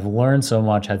fun. I've learned so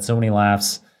much, had so many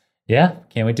laughs. Yeah,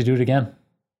 can't wait to do it again.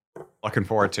 Looking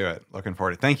forward to it.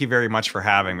 Thank you very much for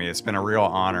having me. It's been a real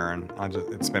honor, and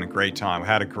it's been a great time. We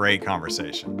had a great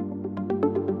conversation.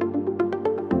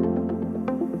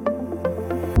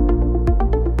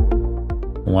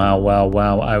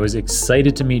 Wow. I was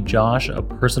excited to meet Josh, a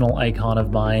personal icon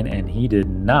of mine, and he did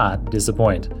not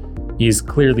disappoint. He is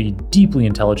clearly deeply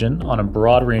intelligent on a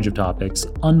broad range of topics,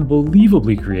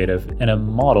 unbelievably creative, and a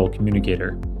model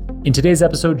communicator. In today's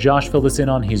episode, Josh filled us in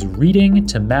on his reading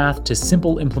to math to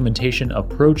simple implementation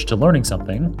approach to learning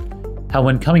something, how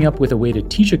when coming up with a way to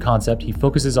teach a concept, he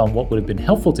focuses on what would have been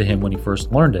helpful to him when he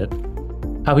first learned it,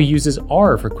 how he uses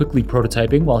R for quickly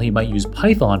prototyping while he might use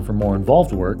Python for more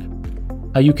involved work,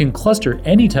 how you can cluster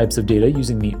any types of data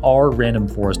using the R random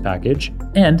forest package,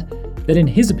 and that in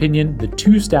his opinion, the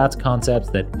two stats concepts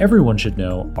that everyone should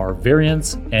know are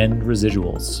variance and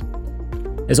residuals.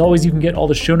 As always, you can get all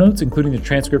the show notes, including the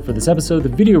transcript for this episode, the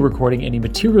video recording, any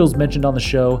materials mentioned on the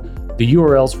show, the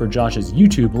URLs for Josh's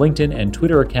YouTube, LinkedIn, and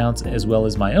Twitter accounts, as well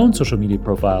as my own social media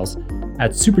profiles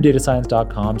at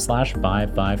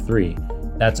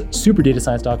superdatascience.com/553. That's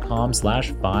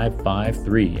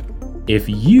superdatascience.com/553. If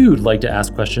you'd like to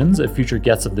ask questions of future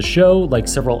guests of the show, like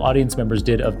several audience members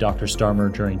did of Dr.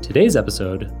 Starmer during today's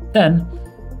episode, then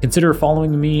consider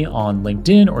following me on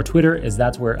LinkedIn or Twitter, as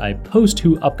that's where I post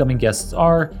who upcoming guests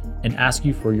are and ask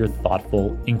you for your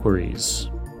thoughtful inquiries.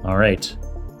 All right.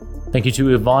 Thank you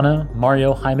to Ivana,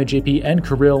 Mario, Jaime, JP, and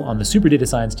Kirill on the Super Data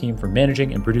Science team for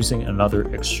managing and producing another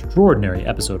extraordinary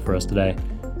episode for us today.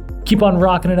 Keep on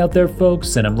rocking it out there,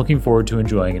 folks, and I'm looking forward to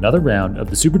enjoying another round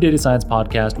of the Super Data Science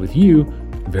podcast with you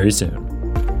very soon.